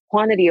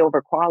quantity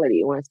over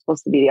quality when it's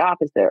supposed to be the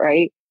opposite,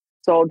 right?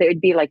 So there'd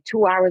be like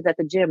 2 hours at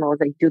the gym. I was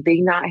like, do they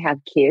not have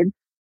kids?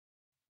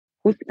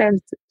 Who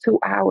spends 2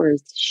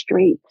 hours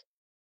straight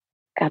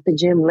at the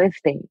gym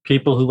lifting?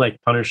 People who like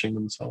punishing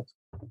themselves.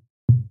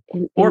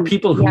 Or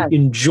people who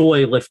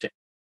enjoy lifting.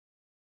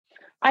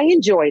 I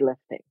enjoy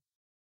lifting.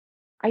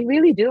 I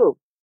really do.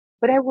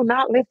 But I will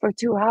not lift for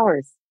 2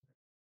 hours.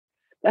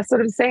 That's what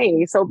I'm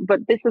saying. So,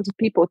 but this is what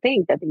people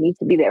think, that they need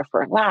to be there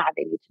for a lot.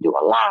 They need to do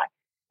a lot.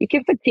 You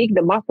can fatigue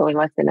the muscle in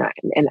less than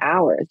an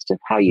hour. It's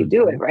just how you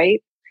do it,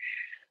 right?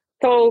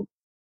 So,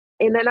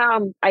 and then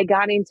I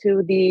got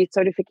into the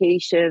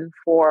certification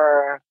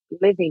for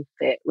Living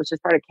Fit, which is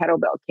part of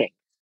Kettlebell King,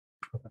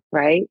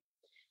 right?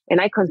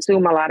 And I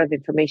consume a lot of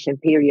information,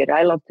 period.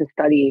 I love to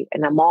study,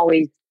 and I'm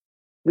always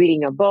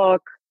reading a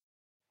book.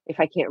 If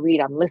I can't read,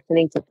 I'm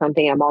listening to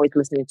something. I'm always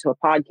listening to a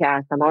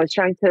podcast. I'm always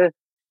trying to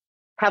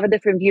have a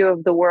different view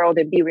of the world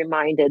and be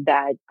reminded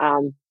that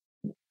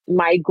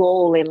my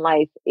goal in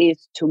life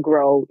is to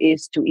grow,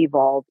 is to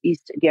evolve,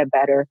 is to get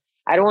better.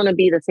 I don't want to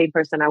be the same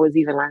person I was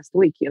even last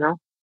week,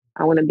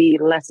 I want to be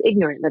less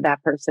ignorant than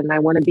that person. I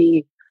want to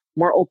be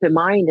more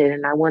open-minded,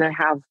 and I want to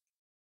have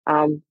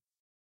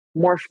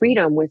more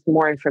freedom with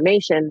more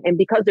information. And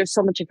because there's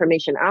so much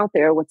information out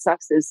there, what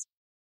sucks is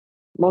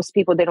most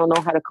people, they don't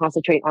know how to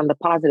concentrate on the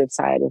positive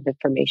side of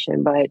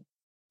information. But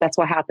that's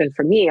what happened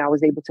for me. I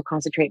was able to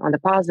concentrate on the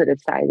positive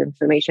side of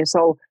information.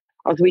 So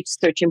I was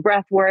researching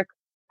breath work.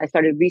 I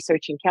started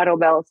researching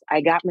kettlebells.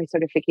 I got my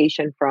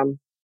certification from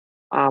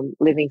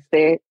Living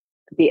Fit,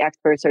 the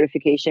expert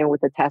certification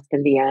with a test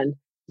in the end.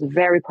 I was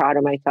very proud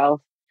of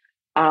myself.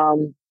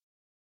 And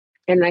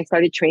I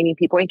started training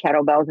people in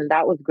kettlebells, and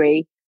that was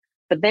great.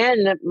 But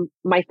then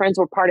my friends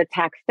were part of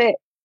TAC Fit.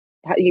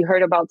 You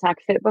heard about TAC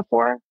Fit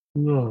before?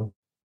 No.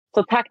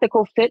 So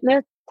tactical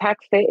fitness,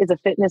 TacFit is a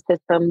fitness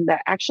system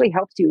that actually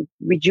helps you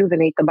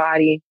rejuvenate the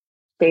body,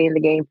 stay in the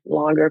game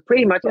longer,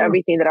 pretty much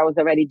everything that I was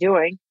already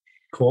doing.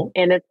 Cool.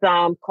 And it's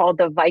called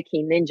the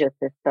Viking Ninja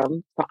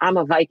system. So I'm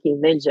a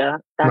Viking Ninja.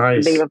 That's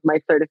nice. the name of my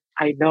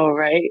I know,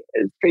 right?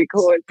 It's pretty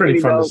cool. It's pretty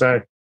fun dope to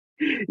say.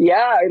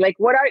 Yeah, like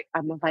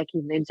I'm a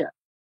Viking Ninja.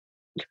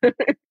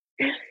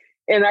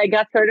 And I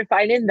got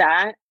certified in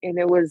that, and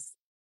it was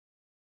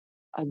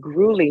a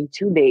grueling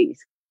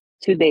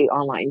 2-day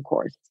online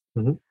course.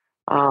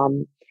 And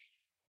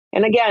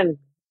again,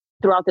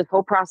 throughout this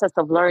whole process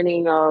of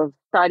learning, of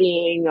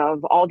studying,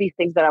 of all these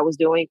things that I was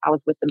doing, I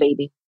was with the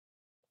baby.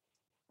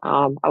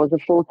 I was a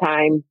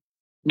full-time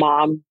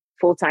mom,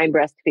 full-time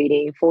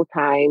breastfeeding,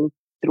 full-time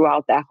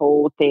throughout that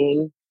whole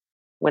thing.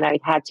 When I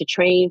had to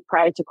train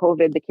prior to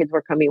COVID, the kids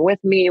were coming with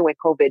me. When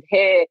COVID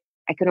hit,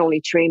 I could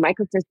only train. My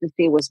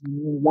consistency was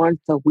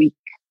once a week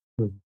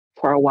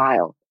for a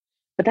while.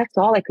 But that's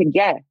all I could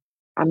get.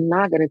 I'm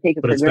not going to take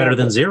it for granted. But it's better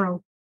than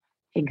zero.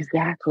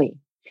 Exactly.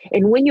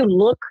 And when you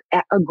look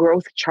at a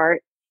growth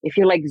chart, if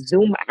you like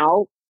zoom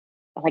out,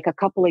 like a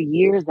couple of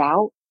years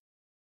out,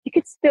 you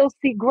could still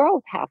see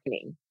growth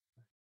happening.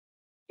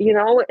 You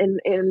know,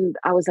 and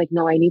I was like,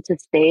 no, I need to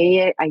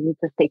stay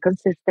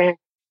consistent.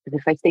 Because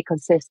if I stay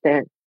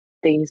consistent,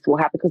 things will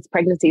happen. Because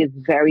pregnancy is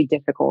very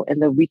difficult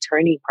and the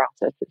returning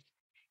process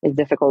is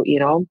difficult, you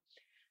know.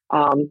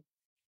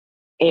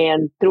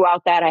 And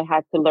throughout that, I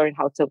had to learn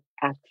how to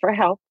ask for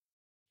help.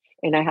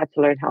 And I had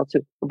to learn how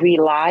to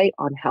rely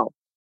on help.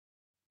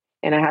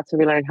 And I had to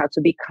relearn how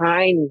to be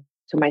kind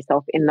to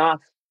myself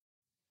enough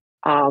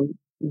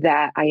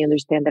that I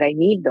understand that I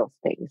need those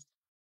things,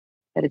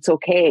 that it's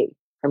okay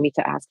for me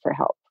to ask for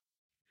help.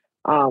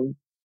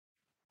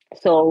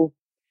 So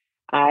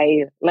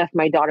I left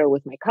my daughter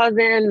with my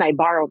cousin. I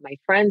borrowed my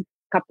friend's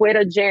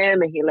capoeira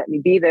gym, and he let me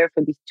be there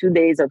for these 2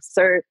 days of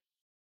cert.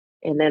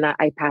 And then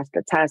I passed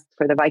the test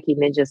for the Viking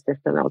Ninja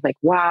system. I was like,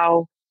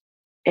 wow.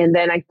 And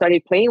then I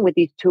started playing with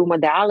these two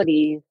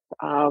modalities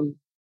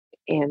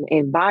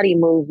and body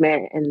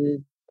movement,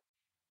 and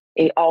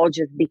it all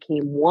just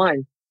became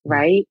one,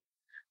 right?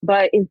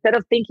 But instead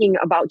of thinking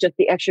about just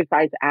the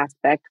exercise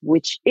aspect,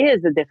 which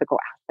is a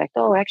difficult aspect,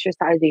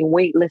 exercising,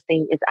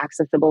 weightlifting is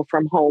accessible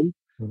from home.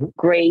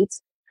 Great.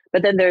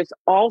 But then there's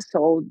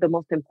also the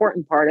most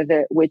important part of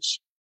it, which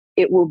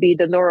it will be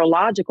the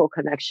neurological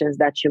connections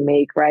that you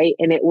make, right?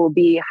 And it will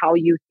be how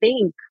you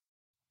think,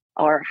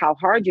 or how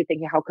hard you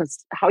think,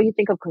 how you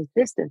think of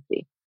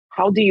consistency.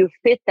 How do you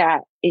fit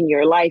that in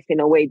your life in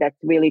a way that's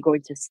really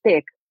going to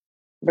stick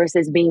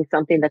versus being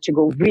something that you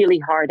go really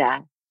hard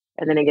at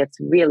and then it gets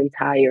really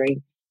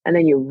tiring and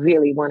then you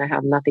really want to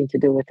have nothing to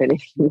do with it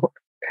anymore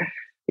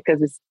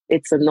because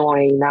it's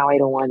annoying. Now I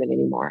don't want it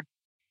anymore.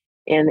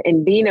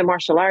 And being in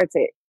martial arts,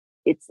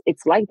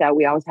 it's like that.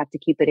 We always have to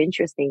keep it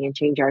interesting and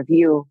change our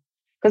view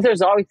because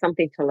there's always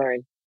something to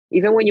learn.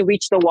 Even when you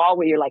reach the wall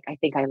where you're like, I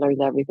think I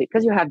learned everything,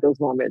 because you have those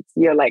moments.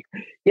 You're like,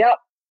 yep,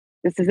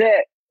 this is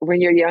it.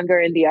 When you're younger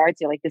in the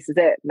arts, you're like, this is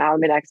it. Now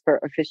I'm an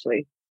expert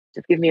officially.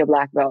 Just give me a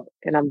black belt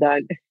and I'm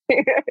done.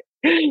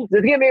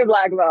 Just give me a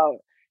black belt.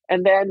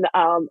 And then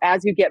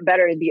as you get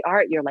better in the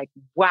art, you're like,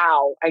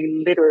 wow, I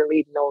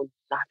literally know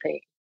nothing.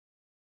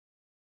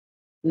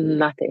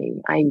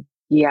 Nothing. I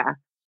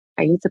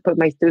need to put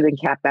my student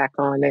cap back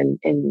on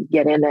and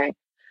get in it.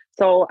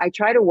 So I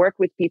try to work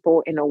with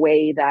people in a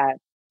way that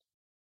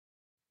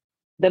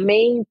the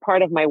main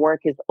part of my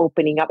work is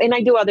opening up. And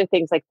I do other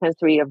things like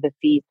sensory of the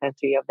feet,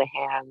 sensory of the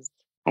hands.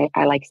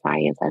 I like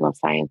science. I love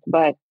science.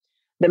 But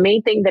the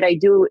main thing that I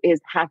do is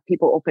have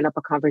people open up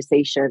a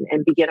conversation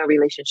and begin a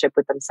relationship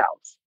with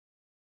themselves.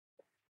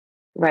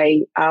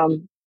 Right?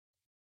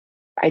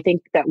 I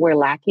think that we're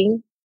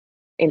lacking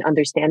in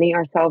understanding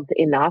ourselves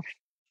enough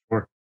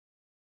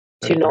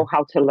to know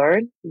how to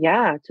learn.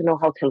 Yeah, to know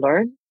how to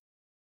learn.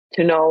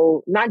 To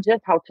know not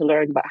just how to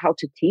learn, but how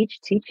to teach.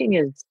 Teaching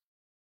is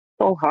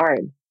so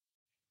hard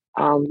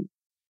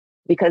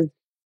because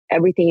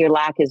everything you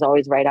lack is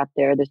always right up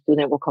there. The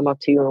student will come up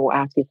to you and will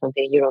ask you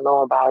something, you don't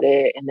know about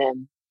it. And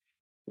then,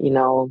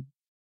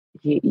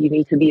 you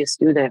need to be a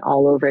student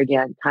all over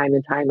again, time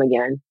and time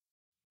again.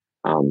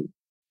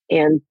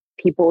 And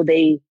people,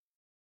 they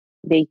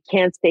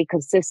can't stay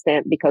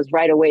consistent because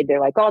right away they're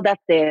like, oh,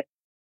 that's it.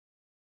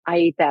 I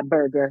ate that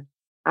burger.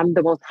 I'm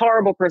the most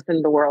horrible person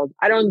in the world.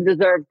 I don't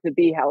deserve to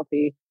be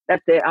healthy.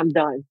 That's it. I'm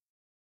done.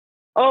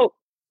 Oh,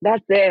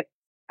 that's it.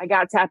 I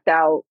got tapped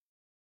out.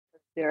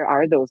 There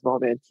are those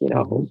moments,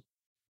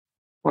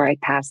 where I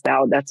passed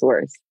out. That's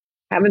worse.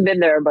 Haven't been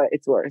there, but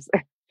it's worse.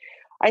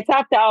 I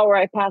tapped out or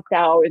I passed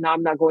out and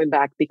I'm not going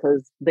back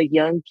because the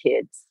young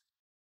kids,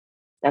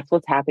 that's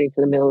what's happening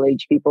to the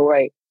middle-aged people,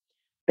 right?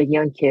 The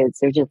young kids,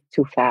 they're just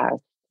too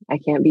fast. I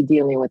can't be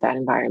dealing with that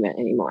environment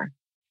anymore.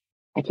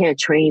 I can't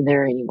train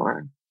there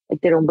anymore.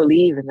 Like they don't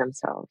believe in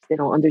themselves. They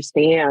don't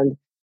understand,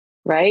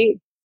 right?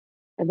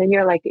 And then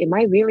you're like, am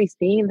I really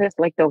seeing this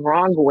like the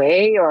wrong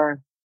way? Or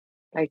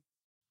like,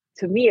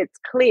 to me, it's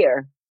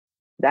clear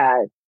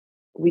that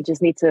we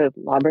just need to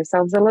love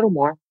ourselves a little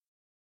more,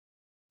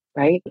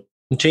 right?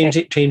 Change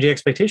the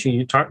expectation.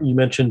 You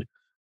mentioned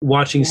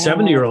watching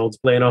 70-year-olds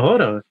playing a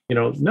hoda.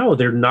 No,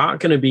 they're not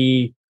going to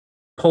be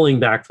pulling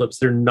backflips.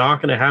 They're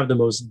not going to have the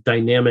most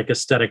dynamic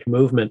aesthetic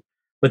movement,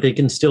 but they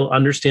can still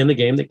understand the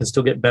game. They can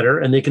still get better,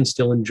 and they can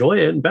still enjoy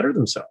it and better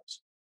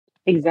themselves.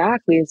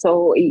 Exactly.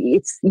 So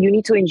you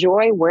need to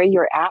enjoy where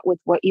you're at with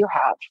what you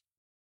have,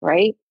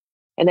 right?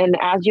 And then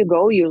as you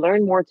go, you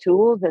learn more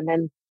tools, and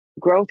then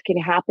growth can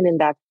happen in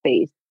that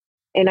space.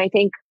 And I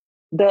think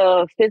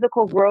the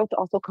physical growth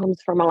also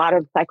comes from a lot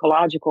of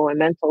psychological and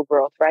mental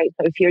growth, right?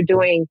 So if you're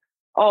doing,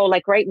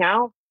 like right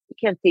now, you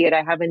can't see it.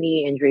 I have a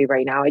knee injury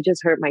right now. I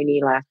just hurt my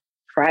knee last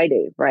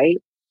Friday, right?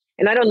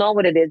 And I don't know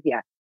what it is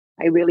yet.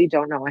 I really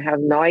don't know. I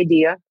have no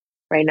idea.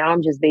 Right now,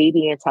 I'm just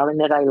babying and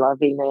telling it I love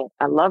it.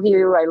 I love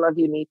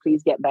you, knee.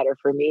 Please get better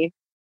for me.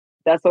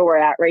 That's where we're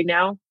at right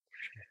now.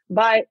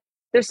 But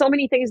there's so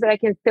many things that I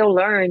can still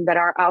learn that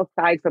are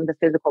outside from the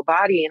physical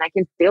body, and I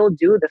can still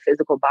do the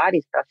physical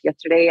body stuff.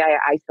 Yesterday, I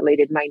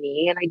isolated my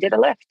knee and I did a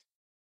lift.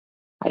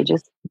 I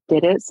just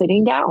did it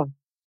sitting down.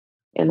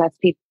 And that's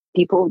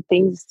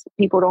things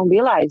people don't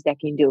realize that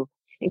can do.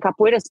 In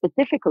capoeira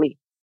specifically,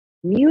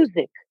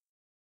 music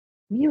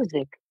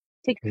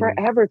takes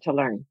forever to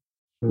learn.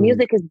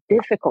 Music is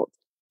difficult.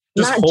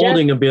 Just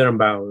holding a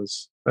berimbau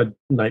is a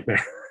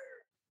nightmare.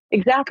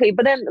 Exactly.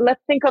 But then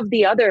let's think of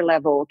the other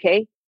level,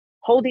 okay?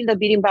 Holding the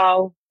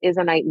berimbau is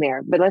a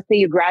nightmare. But let's say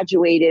you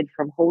graduated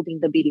from holding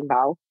the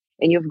berimbau,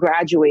 and you've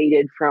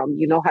graduated from,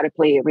 you know how to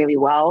play it really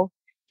well,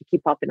 to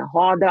keep up in a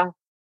roda.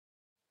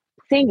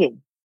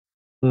 Singing.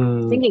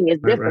 Singing is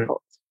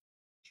difficult.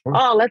 Right.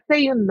 Sure. Let's say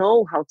you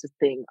know how to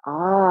sing.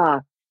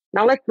 Now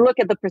let's look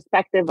at the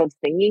perspective of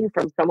singing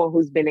from someone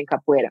who's been in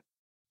capoeira.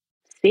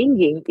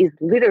 Singing is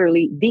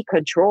literally the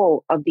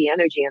control of the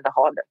energy in the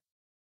roda.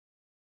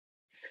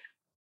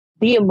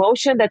 The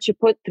emotion that you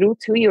put through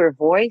to your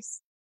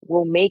voice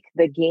will make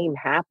the game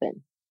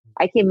happen.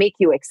 I can make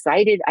you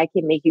excited. I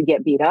can make you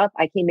get beat up.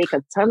 I can make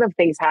a ton of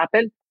things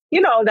happen.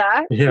 You know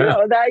that. Yeah. You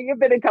know that. You've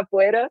been in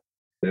capoeira.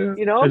 Yeah.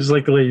 I just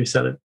like the way you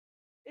said it.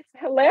 It's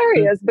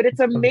hilarious, but it's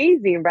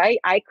amazing, right?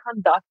 I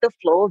conduct the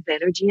flow of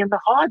energy in the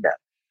roda.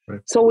 Right.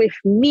 So with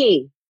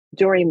me,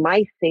 during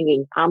my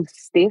singing, I'm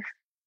stiff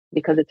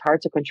because it's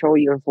hard to control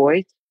your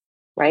voice,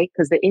 right?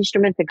 Because the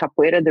instruments in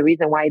capoeira, the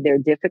reason why they're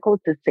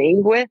difficult to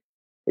sing with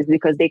is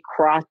because they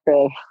cross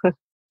the...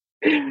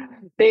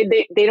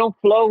 they don't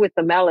flow with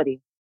the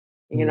melody,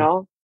 you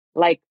know?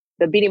 Like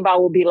the berimbau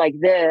will be like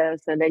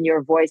this, and then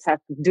your voice has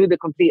to do the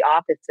complete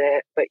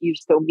opposite, but you're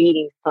still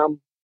meeting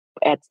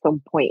at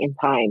some point in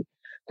time.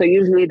 So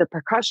usually the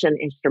percussion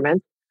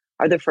instruments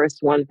are the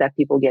first ones that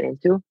people get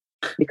into,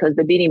 because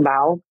the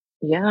berimbau,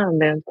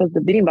 because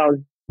the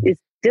berimbau is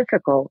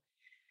difficult.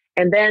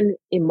 And then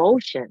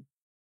emotion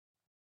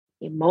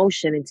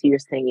into your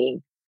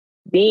singing,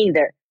 being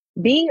there,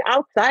 being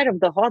outside of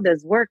the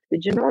roda's work.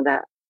 Did you know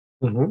that?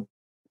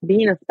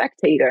 Being a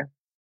spectator.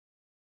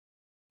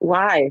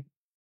 Why?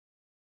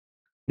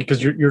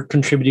 Because you're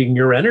contributing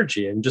your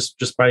energy, and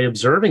just by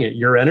observing it,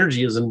 your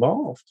energy is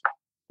involved.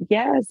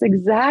 Yes,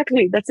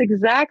 exactly. That's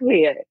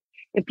exactly it.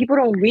 And people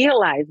don't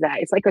realize that.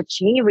 It's like a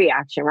chain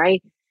reaction,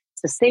 right?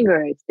 It's the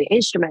singer, it's the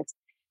instruments.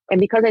 And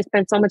because I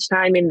spent so much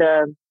time in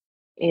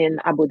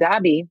Abu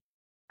Dhabi,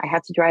 I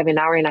had to drive an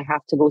hour and a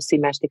half to go see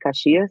Mestre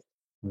Caxias.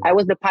 I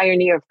was the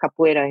pioneer of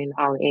capoeira in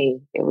LA.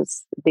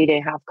 They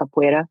didn't have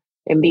capoeira.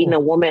 And being a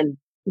woman,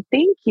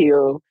 thank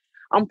you.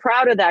 I'm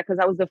proud of that, because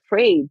I was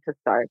afraid to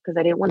start, because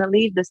I didn't want to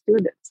leave the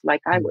students like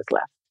I was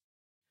left.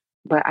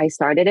 But I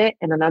started it,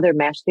 and another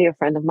mestre, a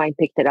friend of mine,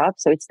 picked it up,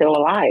 so it's still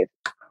alive.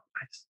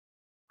 Nice.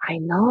 I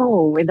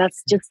know, and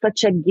that's just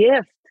such a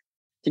gift,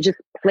 to just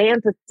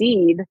plant a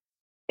seed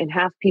and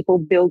have people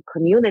build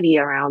community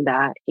around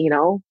that, you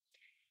know?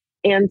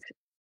 And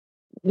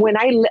when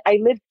I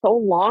lived so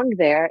long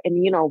there,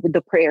 and, you know, with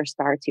the prayer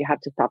starts, you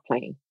have to stop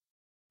playing.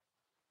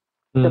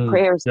 The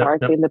prayer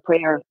starts in the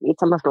prayer.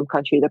 It's a Muslim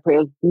country. The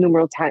prayer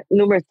numerous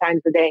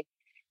times a day.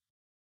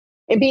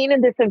 And being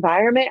in this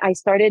environment, I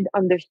started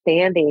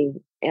understanding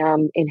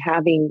and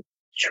having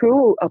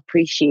true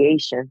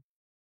appreciation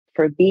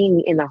for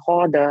being in a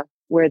roda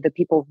where the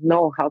people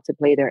know how to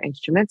play their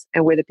instruments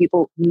and where the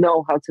people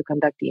know how to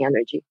conduct the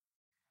energy.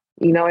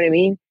 You know what I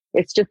mean?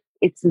 It's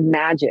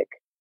magic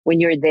when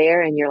you're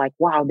there and you're like,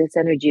 wow, this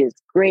energy is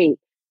great.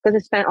 Because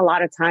I spent a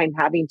lot of time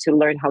having to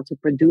learn how to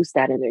produce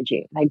that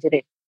energy. And I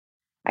didn't.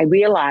 I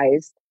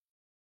realized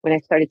when I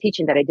started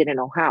teaching that I didn't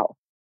know how,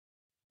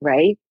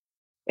 right?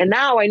 And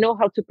now I know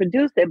how to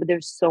produce it, but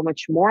there's so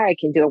much more I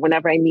can do.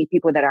 Whenever I meet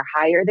people that are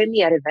higher than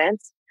me at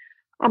events,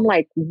 I'm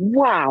like,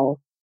 wow,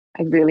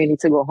 I really need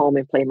to go home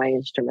and play my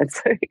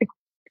instruments.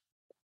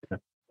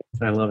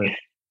 I love it.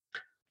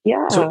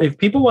 Yeah. So if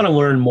people want to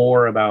learn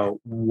more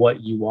about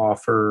what you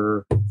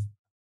offer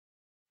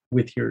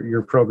with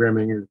your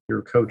programming,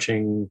 your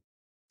coaching,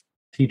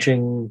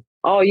 teaching.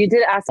 Oh, you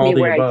did ask me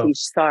where I teach.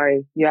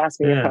 Sorry. You asked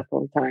me a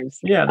couple of times.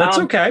 Yeah, that's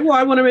okay. Well,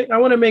 I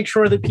want to make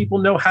sure that people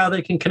know how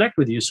they can connect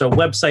with you. So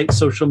website,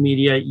 social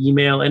media,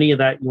 email, any of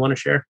that you want to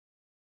share?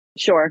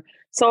 Sure.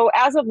 So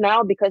as of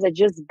now, because I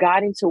just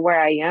got into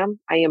where I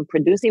am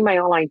producing my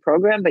online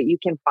program, but you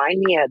can find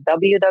me at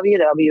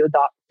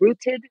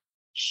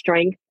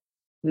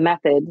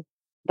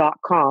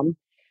www.rootedstrengthmethod.com.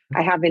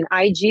 I have an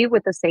IG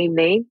with the same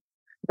name,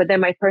 but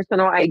then my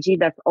personal IG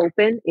that's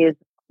open is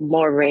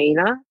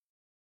Morena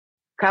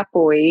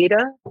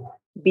Capoeira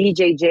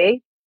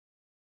BJJ.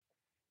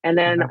 And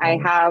then I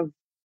have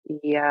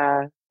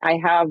a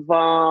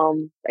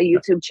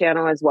YouTube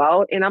channel as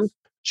well. And I'm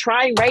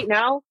trying right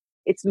now,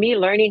 it's me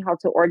learning how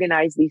to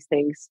organize these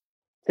things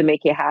to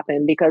make it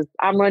happen, because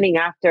I'm running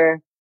after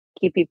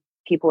keep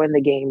people in the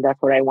game. That's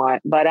what I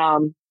want. But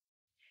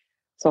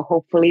so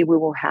hopefully we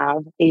will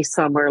have a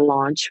summer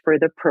launch for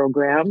the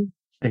program.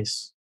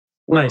 Nice.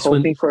 We're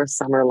hoping for a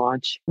summer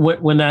launch.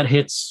 When that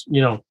hits,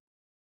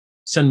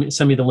 send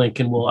me the link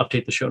and we'll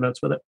update the show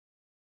notes with it.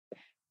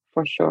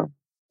 For sure.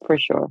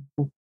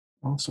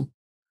 Awesome.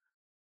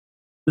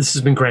 This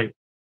has been great.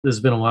 This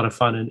has been a lot of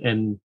fun,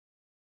 and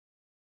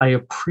I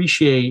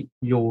appreciate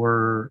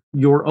your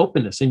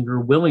openness and your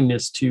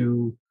willingness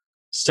to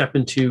step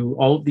into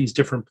all of these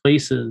different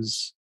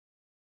places,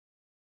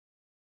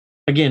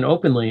 again,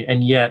 openly,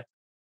 and yet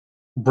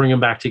bring them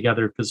back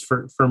together. Because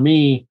for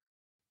me,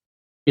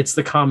 it's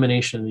the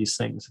combination of these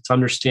things. It's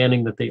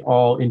understanding that they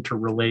all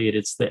interrelate.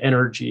 It's the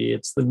energy,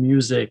 it's the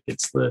music,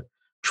 it's the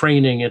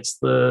training, it's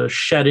the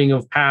shedding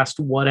of past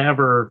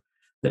whatever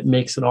that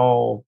makes it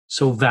all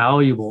so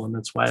valuable. And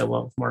that's why I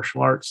love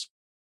martial arts.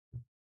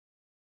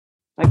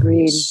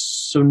 Agreed.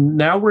 So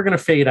now we're going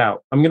to fade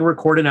out. I'm going to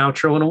record an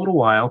outro in a little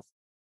while.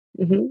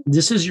 Mm-hmm.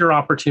 This is your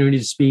opportunity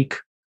to speak,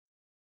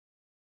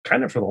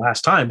 kind of for the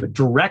last time, but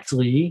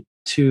directly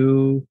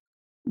to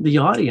the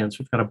audience.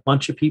 We've got a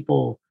bunch of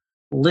people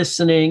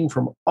listening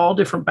from all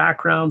different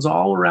backgrounds,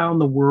 all around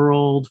the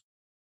world.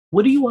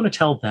 What do you want to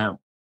tell them?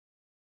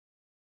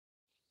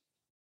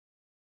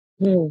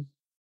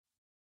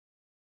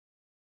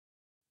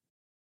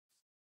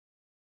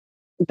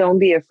 Don't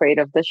be afraid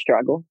of the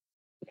struggle.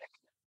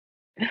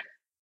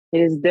 It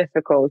is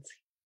difficult,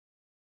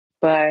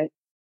 but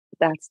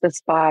that's the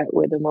spot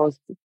where the most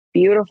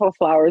beautiful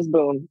flowers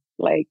bloom.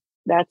 Like,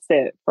 that's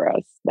it for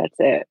us. That's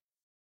it.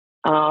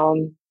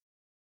 And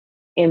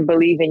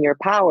believe in your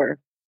power,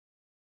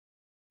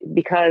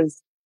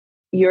 because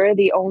you're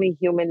the only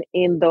human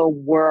in the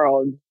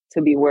world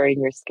to be wearing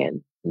your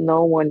skin.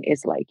 No one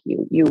is like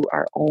you. You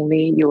are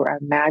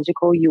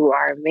magical. You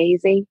are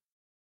amazing.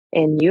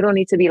 And you don't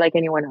need to be like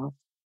anyone else.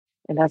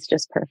 And that's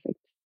just perfect.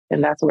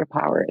 And that's where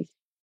power is.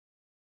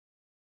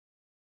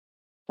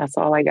 That's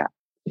all I got.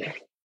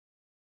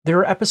 There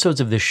are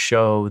episodes of this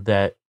show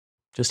that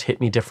just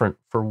hit me different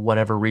for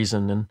whatever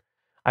reason. And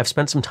I've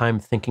spent some time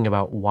thinking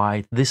about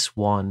why this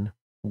one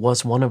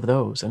was one of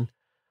those. And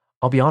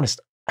I'll be honest,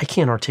 I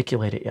can't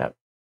articulate it yet.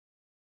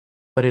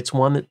 But it's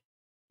one that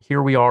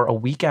here we are a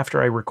week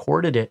after I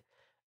recorded it,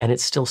 and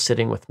it's still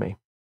sitting with me.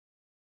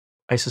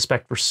 I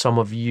suspect for some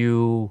of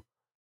you,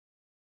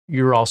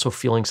 you're also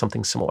feeling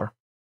something similar.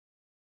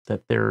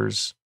 That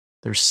there's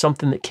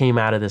something that came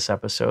out of this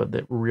episode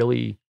that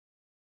really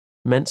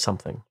meant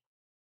something.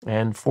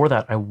 And for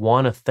that, I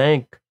want to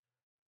thank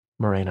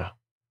Morena,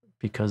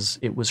 because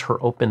it was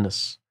her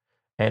openness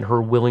and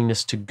her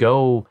willingness to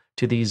go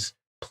to these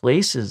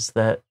places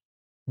that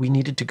we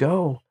needed to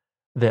go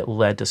that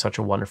led to such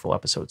a wonderful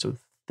episode. So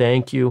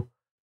thank you.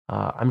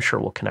 I'm sure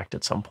we'll connect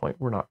at some point.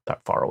 We're not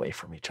that far away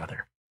from each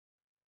other.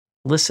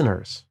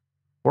 Listeners,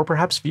 or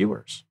perhaps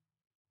viewers,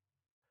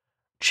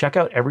 check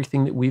out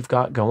everything that we've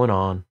got going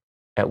on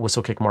at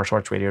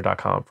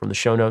whistlekickmartialartsradio.com, from the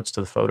show notes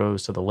to the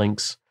photos to the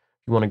links.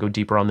 If you want to go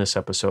deeper on this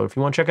episode, if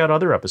you want to check out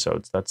other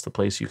episodes, that's the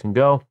place you can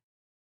go.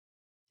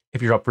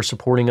 If you're up for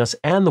supporting us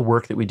and the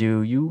work that we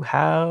do, you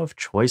have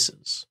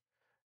choices.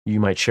 You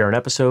might share an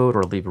episode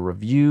or leave a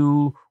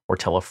review or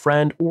tell a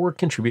friend or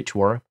contribute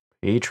to our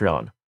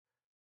Patreon.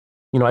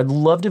 I'd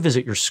love to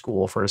visit your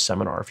school for a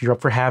seminar. If you're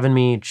up for having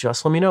me,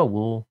 just let me know.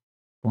 We'll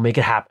make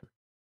it happen.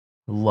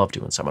 I love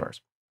doing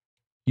seminars.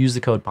 Use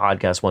the code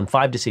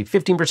podcast15 to save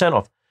 15%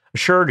 off a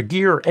shirt or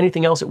gear or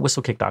anything else at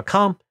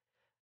whistlekick.com.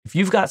 If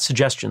you've got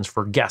suggestions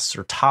for guests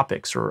or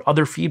topics or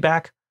other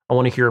feedback, I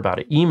want to hear about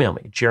it. Email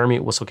me,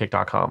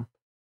 jeremy@whistlekick.com.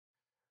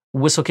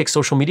 Whistlekick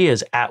social media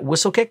is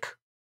 @whistlekick.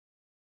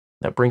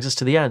 That brings us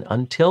to the end.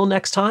 Until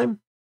next time,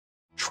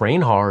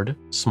 train hard,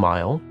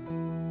 smile,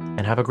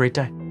 and have a great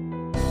day.